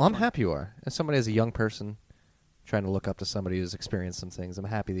optimistic on Bitcoin. Well, I'm happy you are. As somebody, as a young person, trying to look up to somebody who's experienced some things, I'm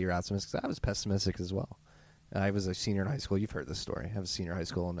happy that you're optimistic. 'Cause I was pessimistic as well. I was a senior in high school. You've heard this story. I was a senior in high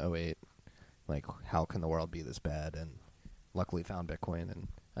school in 2008. Like, how can the world be this bad? And luckily found Bitcoin. And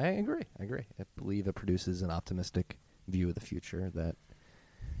I agree. I believe it produces an optimistic view of the future that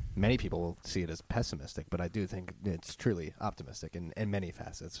many people will see it as pessimistic, but I do think it's truly optimistic in many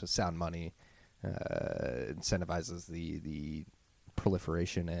facets. So sound money incentivizes the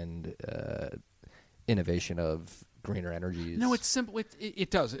proliferation and innovation of greener energies. No, it's simple.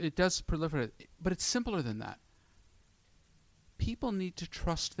 It does. It does proliferate, but it's simpler than that. People need to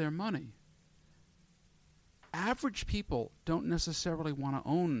trust their money. Average people don't necessarily want to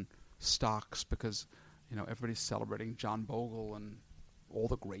own stocks because, everybody's celebrating John Bogle and all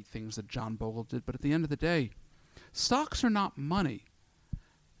the great things that John Bogle did. But at the end of the day, stocks are not money.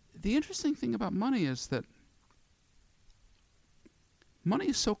 The interesting thing about money is that money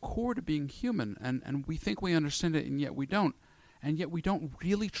is so core to being human, and we think we understand it, and yet we don't. And yet we don't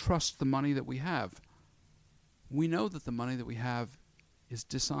really trust the money that we have. We know that the money that we have is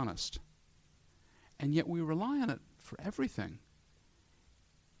dishonest. And yet we rely on it for everything.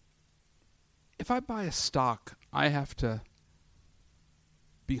 If I buy a stock, I have to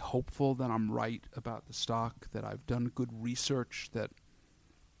be hopeful that I'm right about the stock, that I've done good research, that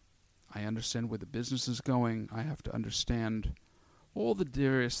I understand where the business is going. I have to understand all the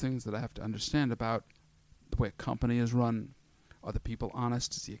various things that I have to understand about the way a company is run. Are the people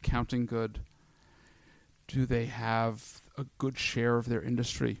honest? Is the accounting good? Do they have a good share of their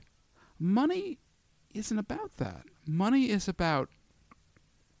industry? Money isn't about that. Money is about,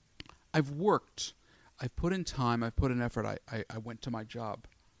 I've worked, I've put in time, I've put in effort, I went to my job.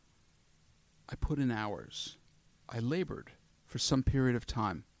 I put in hours. I labored for some period of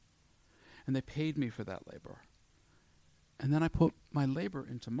time. And they paid me for that labor. And then I put my labor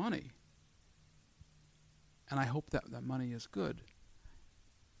into money. And I hope that that money is good.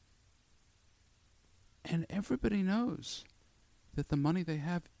 And everybody knows that the money they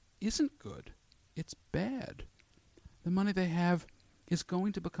have isn't good. It's bad. The money they have is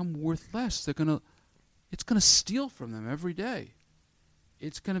going to become worth less. It's going to steal from them every day.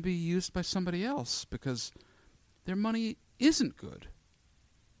 It's going to be used by somebody else because their money isn't good.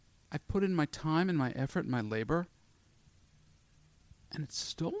 I've put in my time and my effort and my labor, and it's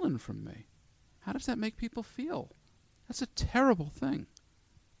stolen from me. How does that make people feel? That's a terrible thing.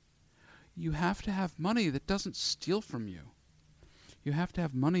 You have to have money that doesn't steal from you. You have to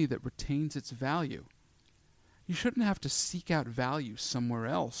have money that retains its value. You shouldn't have to seek out value somewhere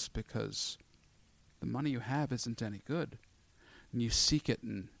else because the money you have isn't any good. And you seek it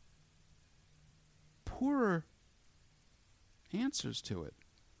in poorer answers to it.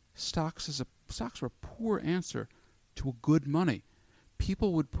 Stocks are a poor answer to a good money.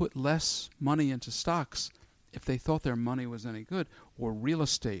 People would put less money into stocks if they thought their money was any good, or real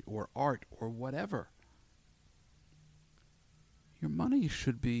estate, or art, or whatever. Your money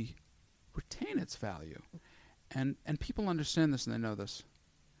should retain its value. And people understand this and they know this.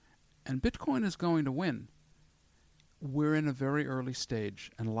 And Bitcoin is going to win. We're in a very early stage,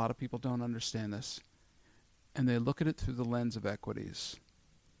 and a lot of people don't understand this. And they look at it through the lens of equities.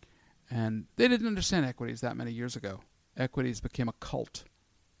 And they didn't understand equities that many years ago. Equities became a cult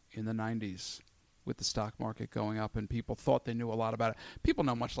in the 90s with the stock market going up, and people thought they knew a lot about it. People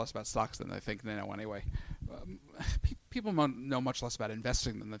know much less about stocks than they think they know anyway. People know much less about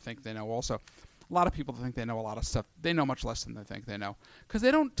investing than they think they know also. A lot of people think they know a lot of stuff. They know much less than they think they know because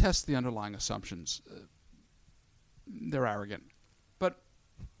they don't test the underlying assumptions. They're arrogant. But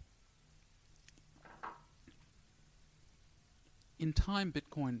in time,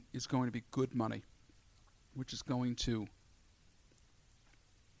 Bitcoin is going to be good money, which is going to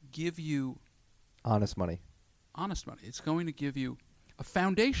give you honest money. Honest money. It's going to give you a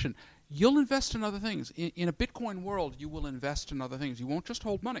foundation. You'll invest in other things. In a Bitcoin world, you will invest in other things. You won't just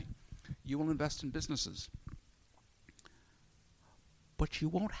hold money. You will invest in businesses. But you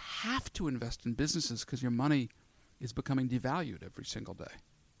won't have to invest in businesses because your money is becoming devalued every single day.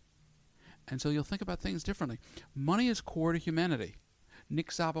 And so you'll think about things differently. Money is core to humanity.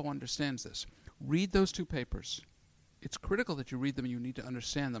 Nick Szabo understands this. Read those two papers. It's critical that you read them and you need to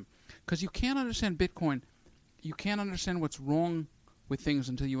understand them. Because you can't understand Bitcoin. You can't understand what's wrong with things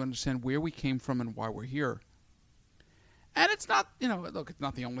until you understand where we came from and why we're here. And it's not, look, it's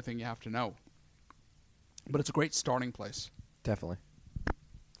not the only thing you have to know. But it's a great starting place. Definitely.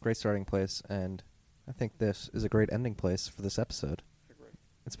 Great starting place. And I think this is a great ending place for this episode. I agree.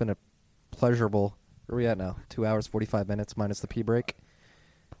 It's been a pleasurable, where are we at now? 2 hours, 45 minutes minus the pee break.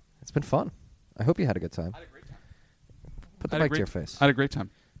 It's been fun. I hope you had a good time. I had a great time. Put the mic to your face. I had a great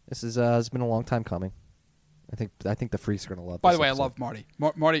time. This is it's been a long time coming. I think the freaks are going to love this. By the way, episode. I love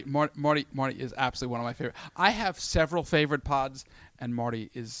Marty. Marty is absolutely one of my favorite. I have several favorite pods, and Marty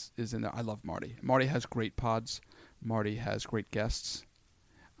is in there. I love Marty. Marty has great pods. Marty has great guests.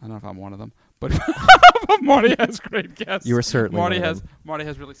 I don't know if I'm one of them, but Marty has great guests. You were certainly Marty one of has them. Marty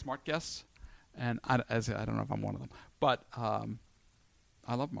has really smart guests, and I don't know if I'm one of them, but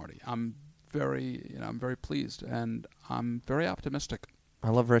I love Marty. I'm very pleased, and I'm very optimistic. I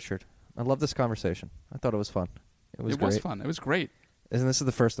love Richard. I love this conversation. I thought it was fun. It was fun. It was great. And this is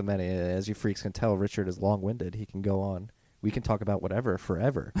the first of many. As you freaks can tell, Richard is long-winded. He can go on. We can talk about whatever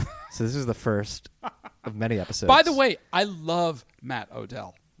forever. So this is the first of many episodes. By the way, I love Matt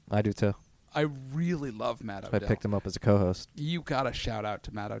Odell. I do too. I really love Matt Odell. I picked him up as a co-host. You got to shout out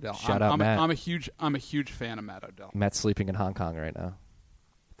to Matt Odell. Shout out Matt. I'm a huge fan of Matt Odell. Matt's sleeping in Hong Kong right now.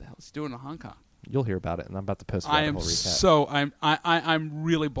 What the hell is he doing in Hong Kong? You'll hear about it, and I'm about to post a whole recap. I'm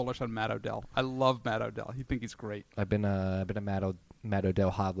really bullish on Matt Odell. I love Matt Odell. I think he's great. I've been a Matt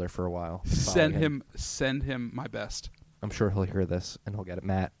Odell hodler for a while. Send him my best. I'm sure he'll hear this and he'll get it.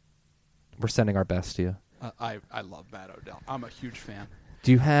 Matt, we're sending our best to you. I love Matt Odell. I'm a huge fan.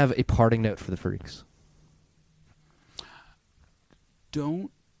 Do you have a parting note for the freaks?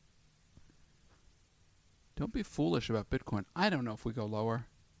 Don't be foolish about Bitcoin. I don't know if we go lower.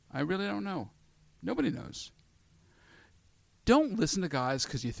 I really don't know. Nobody knows. Don't listen to guys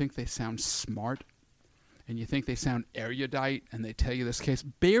because you think they sound smart and you think they sound erudite and they tell you this case.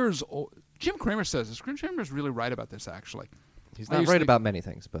 Jim Cramer says this. Jim Cramer's really right about this, actually. He's not right about many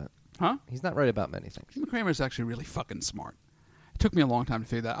things, but... Huh? He's not right about many things. Jim Cramer's actually really fucking smart. It took me a long time to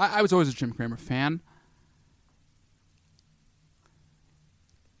figure that. I was always a Jim Cramer fan.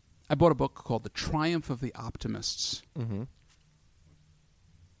 I bought a book called The Triumph of the Optimists. Mm-hmm.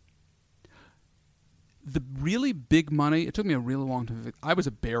 The really big money, it took me a really long time. I was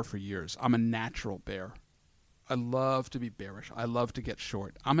a bear for years. I'm a natural bear. I love to be bearish. I love to get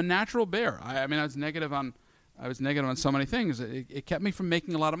short. I'm a natural bear. I mean, I was negative on so many things. It kept me from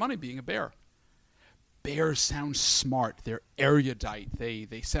making a lot of money being a bear. Bears sound smart. They're erudite.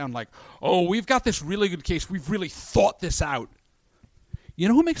 They sound like, oh, we've got this really good case. We've really thought this out. You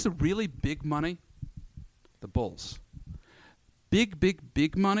know who makes the really big money? The bulls. Big, big,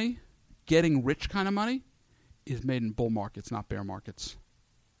 big money, getting rich kind of money, is made in bull markets, not bear markets.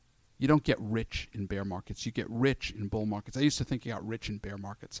 You don't get rich in bear markets. You get rich in bull markets. I used to think you got rich in bear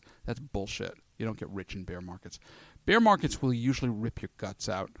markets. That's bullshit. You don't get rich in bear markets. Bear markets will usually rip your guts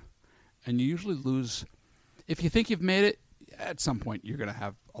out. And you usually lose. If you think you've made it, at some point you're going to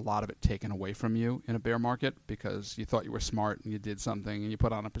have a lot of it taken away from you in a bear market because you thought you were smart and you did something and you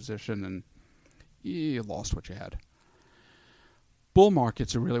put on a position and you lost what you had. Bull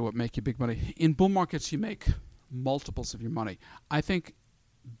markets are really what make you big money. In bull markets, you make multiples of your money. I think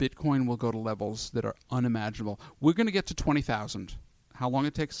Bitcoin will go to levels that are unimaginable. We're going to get to 20,000. How long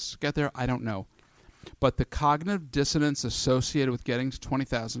it takes to get there, I don't know. But the cognitive dissonance associated with getting to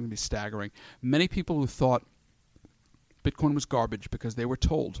 20,000 is going to be staggering. Many people who thought Bitcoin was garbage because they were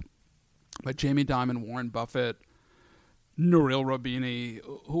told by Jamie Dimon, Warren Buffett, Nouriel Roubini,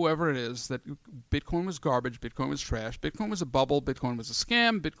 whoever it is, that Bitcoin was garbage, Bitcoin was trash, Bitcoin was a bubble, Bitcoin was a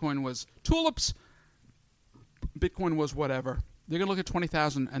scam, Bitcoin was tulips, Bitcoin was whatever. They're going to look at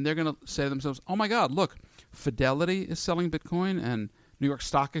 20,000 and they're going to say to themselves, oh my God, look, Fidelity is selling Bitcoin and New York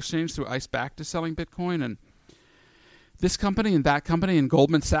Stock Exchange through IceBacked is selling Bitcoin and this company and that company and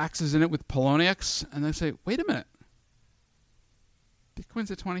Goldman Sachs is in it with Poloniex. And they say, wait a minute,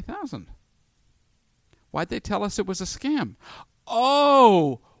 Bitcoin's at 20,000. Why'd they tell us it was a scam?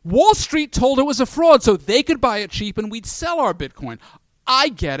 Oh, Wall Street told it was a fraud so they could buy it cheap and we'd sell our Bitcoin. I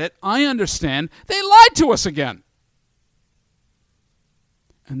get it. I understand. They lied to us again.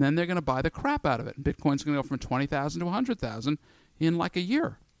 And then they're going to buy the crap out of it. And Bitcoin's going to go from 20,000 to 100,000 in like a year,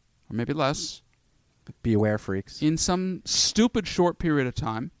 or maybe less. Beware, freaks. In some stupid short period of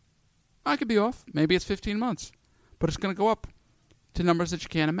time. I could be off. Maybe it's 15 months. But it's going to go up to numbers that you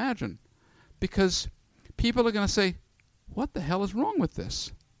can't imagine. Because people are going to say, what the hell is wrong with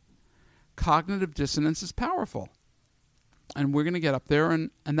this? Cognitive dissonance is powerful. And we're going to get up there,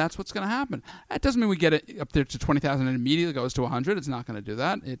 and that's what's going to happen. That doesn't mean we get it up there to 20,000 and immediately goes to 100. It's not going to do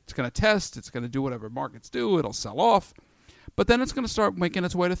that. It's going to test. It's going to do whatever markets do. It'll sell off. But then it's going to start making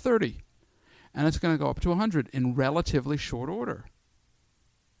its way to 30. And it's going to go up to 100 in relatively short order.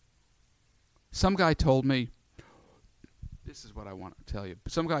 Some guy told me, this is what I want to tell you.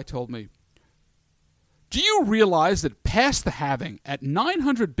 Some guy told me, do you realize that past the halving at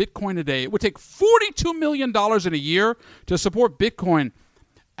 900 Bitcoin a day, it would take $42 million in a year to support Bitcoin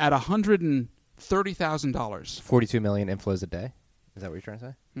at $130,000? 42 million inflows a day? Is that what you're trying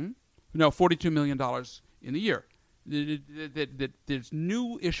to say? No, $42 million in a year. There's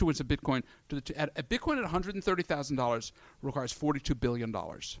new issuance of Bitcoin. At Bitcoin at $130,000 requires $42 billion.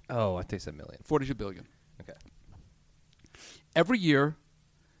 Oh, I think it's a million. $42 billion. Okay. Every year,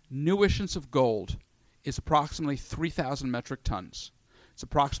 new issuance of gold is approximately 3,000 metric tons. It's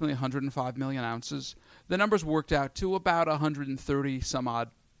approximately 105 million ounces. The numbers worked out to about 130 some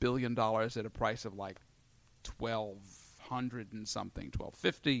odd billion dollars at a price of like 1,200 and something,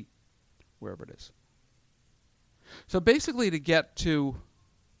 1,250, wherever it is. So basically to get to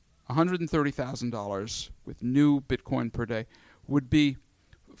 $130,000 with new Bitcoin per day would be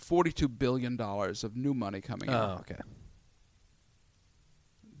 $42 billion of new money coming in. Oh, okay.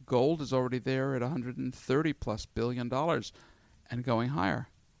 Gold is already there at $130 plus billion and going higher.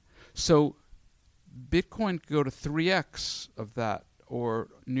 So Bitcoin could go to 3x of that, or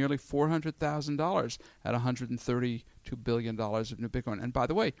nearly $400,000 at $132 billion of new Bitcoin. And by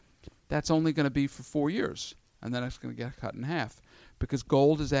the way, that's only going to be for 4 years, and then it's going to get cut in half because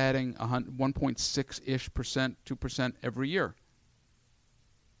gold is adding 1.6-ish%, 2% every year.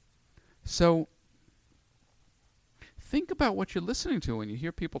 So think about what you're listening to when you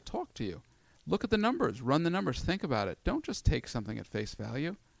hear people talk to you. Look at the numbers. Run the numbers. Think about it. Don't just take something at face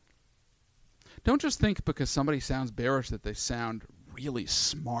value. Don't just think because somebody sounds bearish that they sound really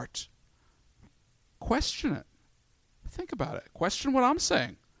smart. Question it. Think about it. Question what I'm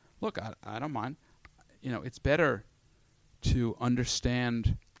saying. Look, I don't mind. It's better to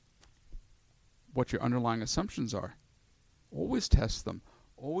understand what your underlying assumptions are. Always test them.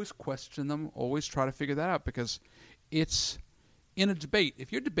 Always question them. Always try to figure that out because it's in a debate.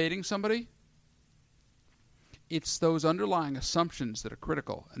 If you're debating somebody, it's those underlying assumptions that are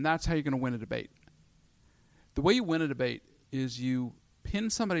critical, and that's how you're going to win a debate. The way you win a debate is you pin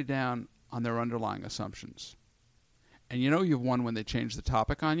somebody down on their underlying assumptions. And you know you've won when they change the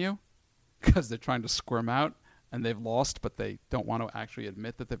topic on you because they're trying to squirm out and they've lost, but they don't want to actually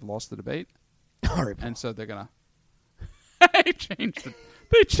admit that they've lost the debate. Horrible. And so they're going to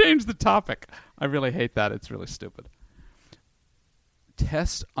they change the topic. I really hate that. It's really stupid.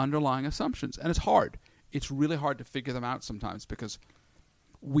 Test underlying assumptions. And it's hard. It's really hard to figure them out sometimes because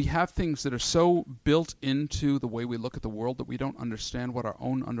we have things that are so built into the way we look at the world that we don't understand what our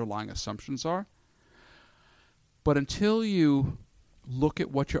own underlying assumptions are. But until you look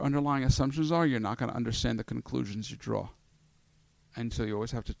at what your underlying assumptions are, you're not going to understand the conclusions you draw. And so you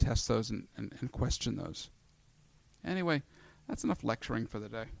always have to test those and question those. Anyway, that's enough lecturing for the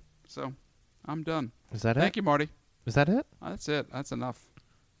day. So I'm done. Is that it? Thank you, Marty. Is that it? That's it. That's enough.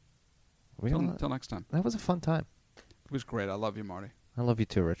 Till next time. That was a fun time. It was great. I love you, Marty. I love you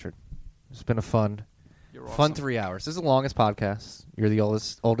too, Richard. It's been a fun You're Fun awesome. 3 hours. This is the longest podcast. You're the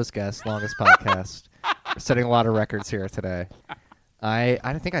oldest guest, longest podcast. We're setting a lot of records here today. I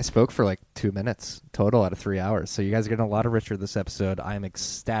think I spoke for like 2 minutes total out of 3 hours. So you guys are getting a lot of Richard this episode. I am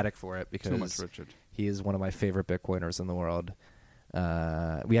ecstatic for it because Too much Richard. he is one of my favorite Bitcoiners in the world.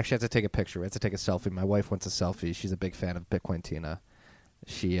 We actually had to take a picture. We had to take a selfie. My wife wants a selfie. She's a big fan of Bitcoin Tina.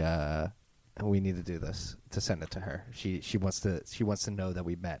 We need to do this to send it to her. She wants to know that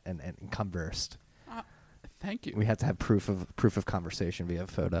we met and conversed. Thank you. We had to have proof of conversation via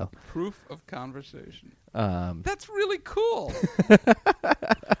photo. Proof of conversation. Um, That's really cool.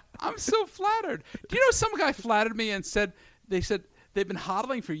 I'm so flattered. Do you know some guy flattered me and said they've been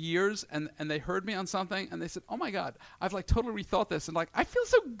hodling for years and they heard me on something and they said, "Oh my God, I've like totally rethought this and like I feel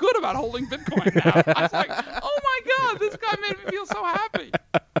so good about holding Bitcoin now." I was like, "Oh my God, this guy made me feel so happy."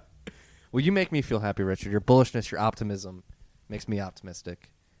 Well, you make me feel happy, Richard. Your bullishness, your optimism makes me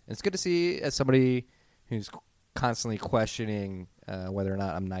optimistic. And it's good to see as somebody who's constantly questioning whether or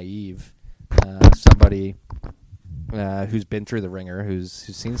not I'm naive, somebody who's been through the ringer, who's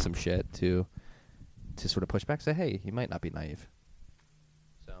seen some shit, to sort of push back, say, hey, you might not be naive.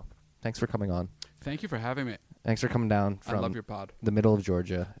 So, thanks for coming on. Thank you for having me. Thanks for coming down I love from your pod. the middle of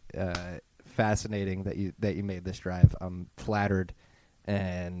Georgia. Fascinating that you made this drive. I'm flattered,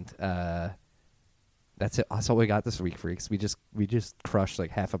 and that's it. That's all we got this week, freaks. We just crushed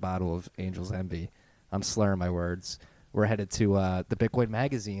like half a bottle of Angel's Envy. I'm slurring my words. We're headed to the Bitcoin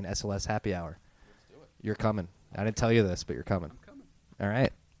Magazine SLS Happy Hour. Let's do it. You're coming. I didn't tell you this, but you're coming. I'm coming. All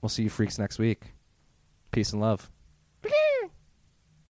right. We'll see you freaks next week. Peace and love.